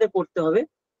 সবটাই আমাদের পড়তে হবে।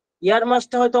 ইয়ার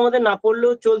মাসটা হয়তো আমাদের না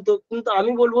পড়লেও চলতো, কিন্তু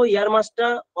আমি বলবো ইয়ার মাসটা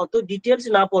অত ডিটেলস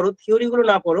না পড়ো, থিওরি গুলো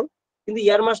না পড়ো, কিন্তু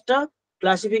ইয়ার মাসটা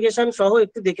ক্লাসিফিকেশন সহ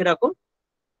একটু দেখে রাখো।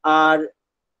 আর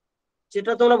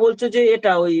যেটা তোমরা বলছো যে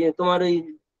এটা ওই তোমার ওই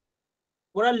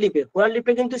কোরাল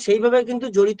লিপে কিন্তু সেইভাবে কিন্তু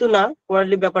জড়িত না কোরাল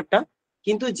লিপ ব্যাপারটা,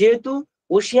 কিন্তু যেহেতু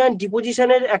ওশিয়ান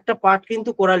ডিপোজিশনের একটা পার্ট কিন্তু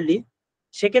কোরাল লিপ,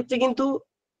 সেক্ষেত্রে কিন্তু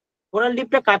কোরাল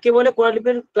লিপটা কাকে বলে, কোরাল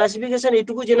লিপের ক্লাসিফিকেশন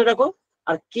এটুকু জেনে রাখো,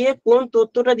 আর কে কোন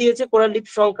তথ্যটা দিয়েছে কোরাল লিপ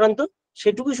সংক্রান্ত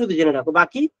সেটুকুই শুধু জেনে রাখো,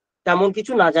 বাকি তেমন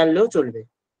কিছু না জানলেও চলবে।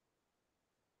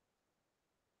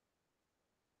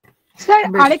 স্যার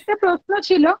আরেকটা প্রশ্ন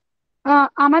ছিল,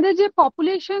 আমাদের যে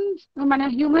পপুলেশন মানে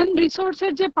হিউম্যান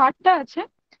রিসোর্সের যে পার্টটা আছে,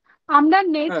 আমরা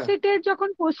নেট সেটের যখন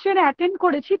কোশ্চেন অ্যাটেন্ড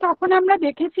করেছি তখন আমরা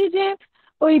দেখেছি যে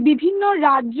ওই বিভিন্ন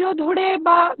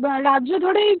রাজ্য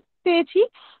ধরেই পেয়েছি।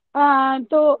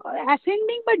 তো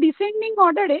অ্যাসেন্ডিং বা ডিসেন্ডিং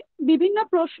অর্ডারে বিভিন্ন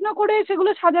প্রশ্ন করে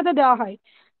সেগুলো সাজাতে দেওয়া হয়,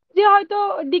 যে হয়তো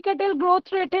ডিকেটেল গ্রোথ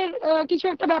রেটের কিছু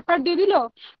একটা ব্যাপার দিয়ে দিল,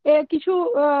 কিছু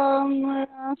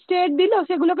স্টেট দিল,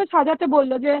 সেগুলোকে সাজাতে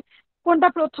বললো যে কোনটা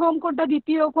প্রথম, কোনটা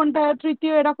দ্বিতীয়, কোনটা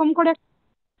তৃতীয়, এরকম করে।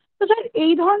 তো স্যার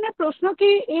এই ধরনের প্রশ্ন কি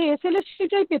এই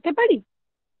এসএলএসটিটাই পেতে পারি?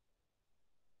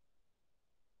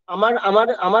 আমার আমার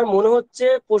আমার মনে হচ্ছে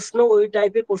প্রশ্ন ওই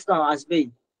টাইপের প্রশ্ন আসবেই,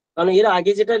 কারণ এর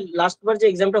আগে যেটা লাস্টবার যে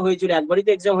এক্সামটা হয়েছিল, একবারই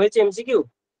তো এক্সাম হয়েছে এমসিকিউ,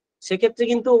 সেক্ষেত্রে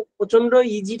কিন্তু প্রচন্ড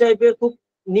ইজি টাইপের, খুব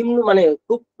নিম্ন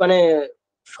খুব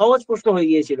সহজ প্রশ্ন হয়ে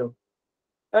গিয়েছিল,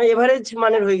 এভারেজ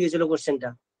মানের হয়ে গিয়েছিল কোশ্চেনটা।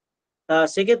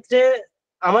 সেক্ষেত্রে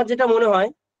আমার যেটা মনে হয়,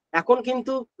 এখন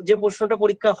কিন্তু যে প্রশ্নটা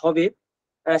পরীক্ষা হবে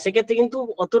সেক্ষেত্রে কিন্তু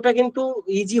অতটা কিন্তু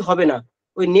ইজি হবে না,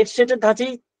 ওই নেট সেটের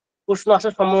ধাঁচেই প্রশ্ন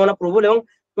আসার সম্ভাবনা প্রবল, এবং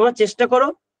তোমরা চেষ্টা করো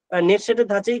নেট সেটের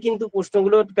ধাঁচেই কিন্তু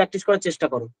প্রশ্নগুলো প্র্যাকটিস করার চেষ্টা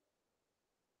করো।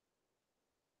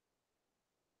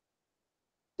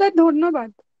 স্যার ধন্যবাদ।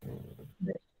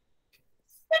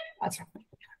 আচ্ছা,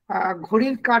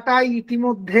 ঘড়ির কাঁটায়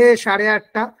ইতিমধ্যে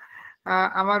 8:30।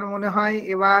 আমার মনে হয়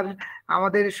এবার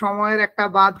আমাদের সময়ের একটা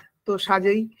বাঁধ তো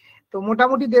সাজেই। তো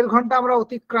মোটামুটি 1.5 ঘন্টা আমরা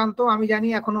অতিক্রান্ত। আমি জানি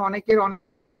এখনো অনেকের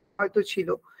হয়তো ছিল,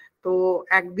 তো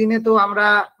একদিনে তো আমরা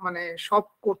সব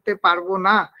করতে পারবো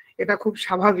না, এটা খুব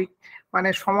স্বাভাবিক।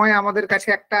 সময় আমাদের কাছে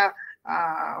একটা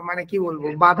কি বলবো,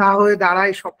 বাধা হয়ে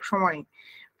দাঁড়ায় সব সময়।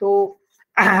 তো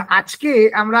আজকে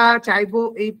আমরা চাইবো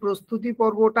এই প্রস্তুতি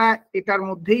পর্বটা এটার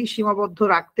মধ্যেই সীমাবদ্ধ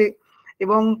রাখতে,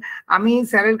 এবং আমি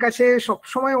স্যারের কাছে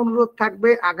সবসময় অনুরোধ থাকবে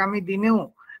আগামী দিনেও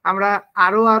আমরা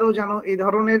আরো যেন এই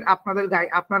ধরনের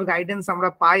আপনার গাইডেন্স আমরা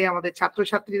পাই, আমাদের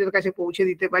ছাত্রছাত্রীদের কাছে পৌঁছে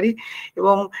দিতে পারি,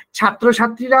 এবং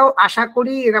ছাত্রছাত্রীরাও আশা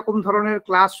করি এরকম ধরনের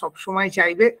ক্লাস সবসময়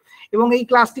চাইবে। এবং এই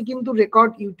ক্লাসটি কিন্তু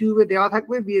রেকর্ড ইউটিউবে দেওয়া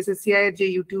থাকবে, বিএসএসসিআই এর যে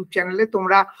ইউটিউব চ্যানেলে,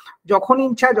 তোমরা যখন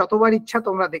ইচ্ছা যতবার ইচ্ছা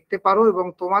তোমরা দেখতে পারো। এবং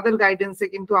তোমাদের গাইডেন্সে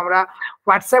কিন্তু আমরা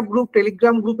হোয়াটসঅ্যাপ গ্রুপ,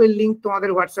 টেলিগ্রাম গ্রুপের লিঙ্ক তোমাদের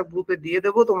হোয়াটসঅ্যাপ গ্রুপে দিয়ে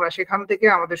দেবো, তোমরা সেখান থেকে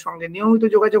আমাদের সঙ্গে নিয়মিত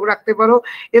যোগাযোগ রাখতে পারো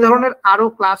এ ধরনের আরো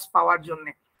ক্লাস পাওয়ার জন্য।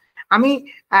 আমি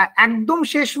একদম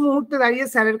শেষ মুহূর্তে দাঁড়িয়ে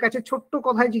স্যারের কাছে ছোট্ট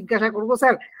কথায় জিজ্ঞাসা করবো,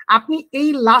 স্যার আপনি এই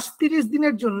লাস্ট 30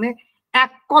 দিনের জন্য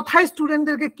এক কথায়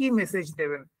স্টুডেন্টদেরকে কি মেসেজ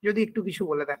দেবেন, যদি একটু কিছু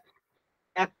বলে দেন।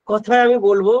 এক কথায় আমি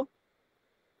বলবো,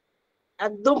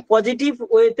 একদম পজিটিভ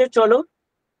ওয়েতে চলো,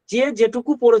 যে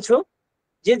যেটুকু পড়েছো,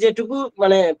 যে যেটুকু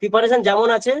প্রিপারেশন যেমন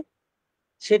আছে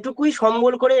সেটুকুই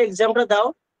সম্বল করে এক্সামটা দাও।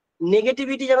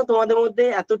 নেগেটিভিটি যেন তোমাদের মধ্যে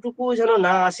এতটুকু যেন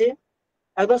না আসে,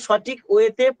 একদম সঠিক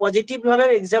ওয়েতে পজিটিভ ভাবে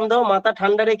এক্সাম দাও, মাথা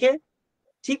ঠান্ডা রেখে,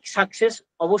 ঠিক সাকসেস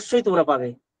অবশ্যই তোমরা পাবে,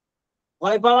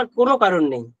 ভয় পাওয়ার কোনো কারণ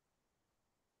নেই।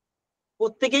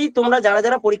 প্রত্যেকেই তোমরা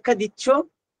যারা পরীক্ষা দিচ্ছ,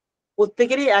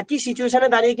 প্রত্যেকেরই একই সিচুয়েশনে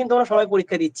দাঁড়িয়ে কিন্তু আমরা সবাই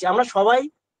পরীক্ষা দিচ্ছি, আমরা সবাই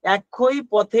একই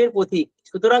পথের পথিক।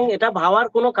 সুতরাং এটা ভাবার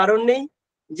কোনো কারণ নেই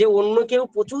যে অন্য কেউ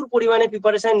প্রচুর পরিমাণে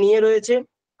প্রিপারেশন নিয়ে রয়েছে,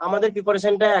 আমাদের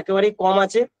প্রিপারেশনটা একেবারেই কম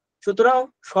আছে। সুতরাং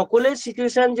সকলের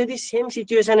সিচুয়েশন যদি সেম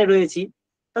সিচুয়েশনে রয়েছি,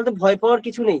 তাহলে তো ভয় পাওয়ার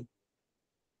কিছু নেই।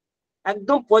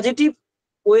 একদম পজিটিভ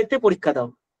ওয়েতে পরীক্ষা দাও,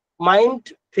 মাইন্ড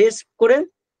ফ্রেশ করে,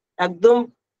 একদম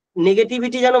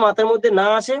নেগেটিভিটি যেন মাথার মধ্যে না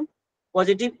আসে,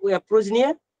 পজিটিভ অ্যাপ্রোচ নিয়ে,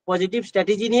 পজিটিভ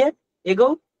স্ট্র্যাটেজি নিয়ে এগো।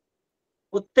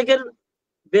 প্রত্যেকের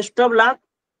বেস্ট অফ লাক,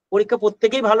 পরীক্ষা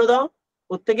প্রত্যেকেই ভালো দাও,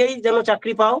 প্রত্যেকেই যেন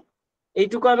চাকরি পাও,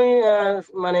 এইটুকু আমি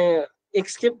মানে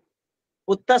এক্সপেক্ট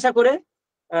প্রত্যাশা করে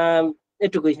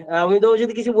এটুকুই। অমিতবাবু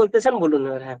যদি কিছু বলতে চান বলুন।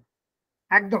 হ্যাঁ,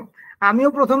 একদম। আমিও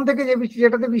প্রথম থেকে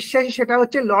যেটাতে বিশ্বাসী সেটা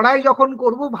হচ্ছে লড়াই যখন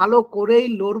করব ভালো করেই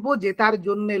লড়বো, জেতার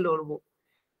জন্য লড়বো।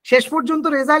 শেষ পর্যন্ত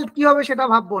রেজাল্ট কি হবে সেটা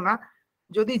ভাববো না।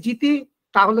 যদি জিতি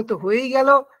তাহলে তো হয়েই গেল,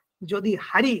 যদি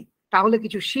হারি তাহলে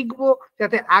কিছু শিখবো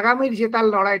যাতে আগামীর জেতার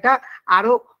লড়াইটা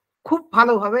আরো খুব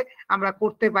ভালোভাবে আমরা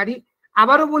করতে পারি।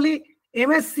 আবারও বলি,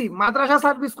 এমএসসি মাদ্রাসা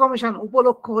সার্ভিস কমিশন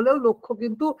উপলক্ষ হলেও লক্ষ্য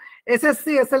কিন্তু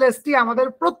এসএসসি এসএলএসটি আমাদের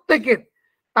প্রত্যেকের।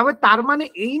 তবে তার মানে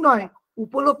এই নয়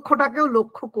উপলক্ষটাকেও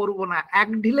লক্ষ্য করব না। এক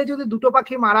ঢিলে যদি দুটো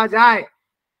পাখি মারা যায়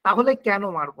তাহলে কেন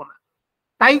মারবো না?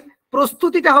 তাই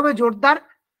প্রস্তুতিটা হবে জোরদার।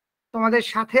 তোমাদের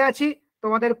সাথে আছি,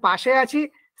 তোমাদের পাশে আছি,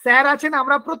 স্যার আছেন,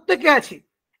 আমরা প্রত্যেকে আছি।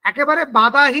 একেবারে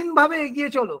বাধাহীন ভাবে এগিয়ে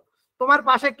চলো। তোমার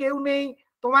পাশে কেউ নেই,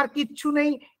 তোমার কিচ্ছু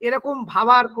নেই, এরকম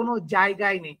ভাবার কোনো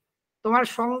জায়গায় নেই। তোমার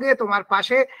সঙ্গে, তোমার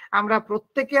পাশে আমরা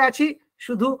প্রত্যেকে আছি।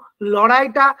 শুধু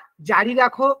লড়াইটা জারি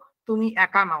রাখো, তুমি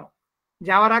একা নাও।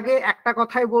 যাওয়ার আগে একটা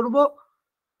কথাই বলবো,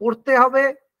 পড়তে হবে,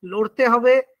 লড়তে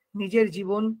হবে, নিজের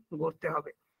জীবন গড়তে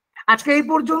হবে। আজকে এই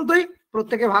পর্যন্তই।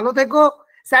 প্রত্যেকে ভালো থেকো।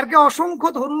 স্যারকে অসংখ্য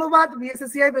ধন্যবাদ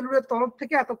বিএসএসইআই বেলুরের তরফ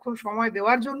থেকে এতক্ষণ সময়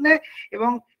দেওয়ার জন্য,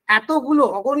 এবং এতগুলো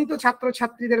অগণিত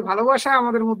ছাত্রছাত্রীদের ভালোবাসা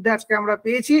আমাদের মধ্যে আজকে আমরা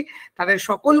পেয়েছি। তাদের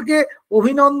সকলকে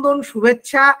অভিনন্দন,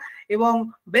 শুভেচ্ছা এবং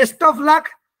বেস্ট অফ লাক।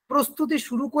 প্রস্তুতি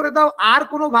শুরু করে দাও, আর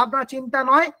কোনো ভাবনা চিন্তা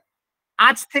নয়,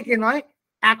 আজ থেকে নয়,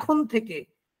 এখন থেকে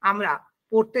আমরা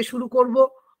পড়তে শুরু করব,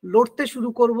 লড়তে শুরু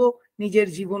করব নিজের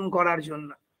জীবন গড়ার জন্য।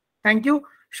 থ্যাংক ইউ,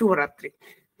 শুভরাত্রি।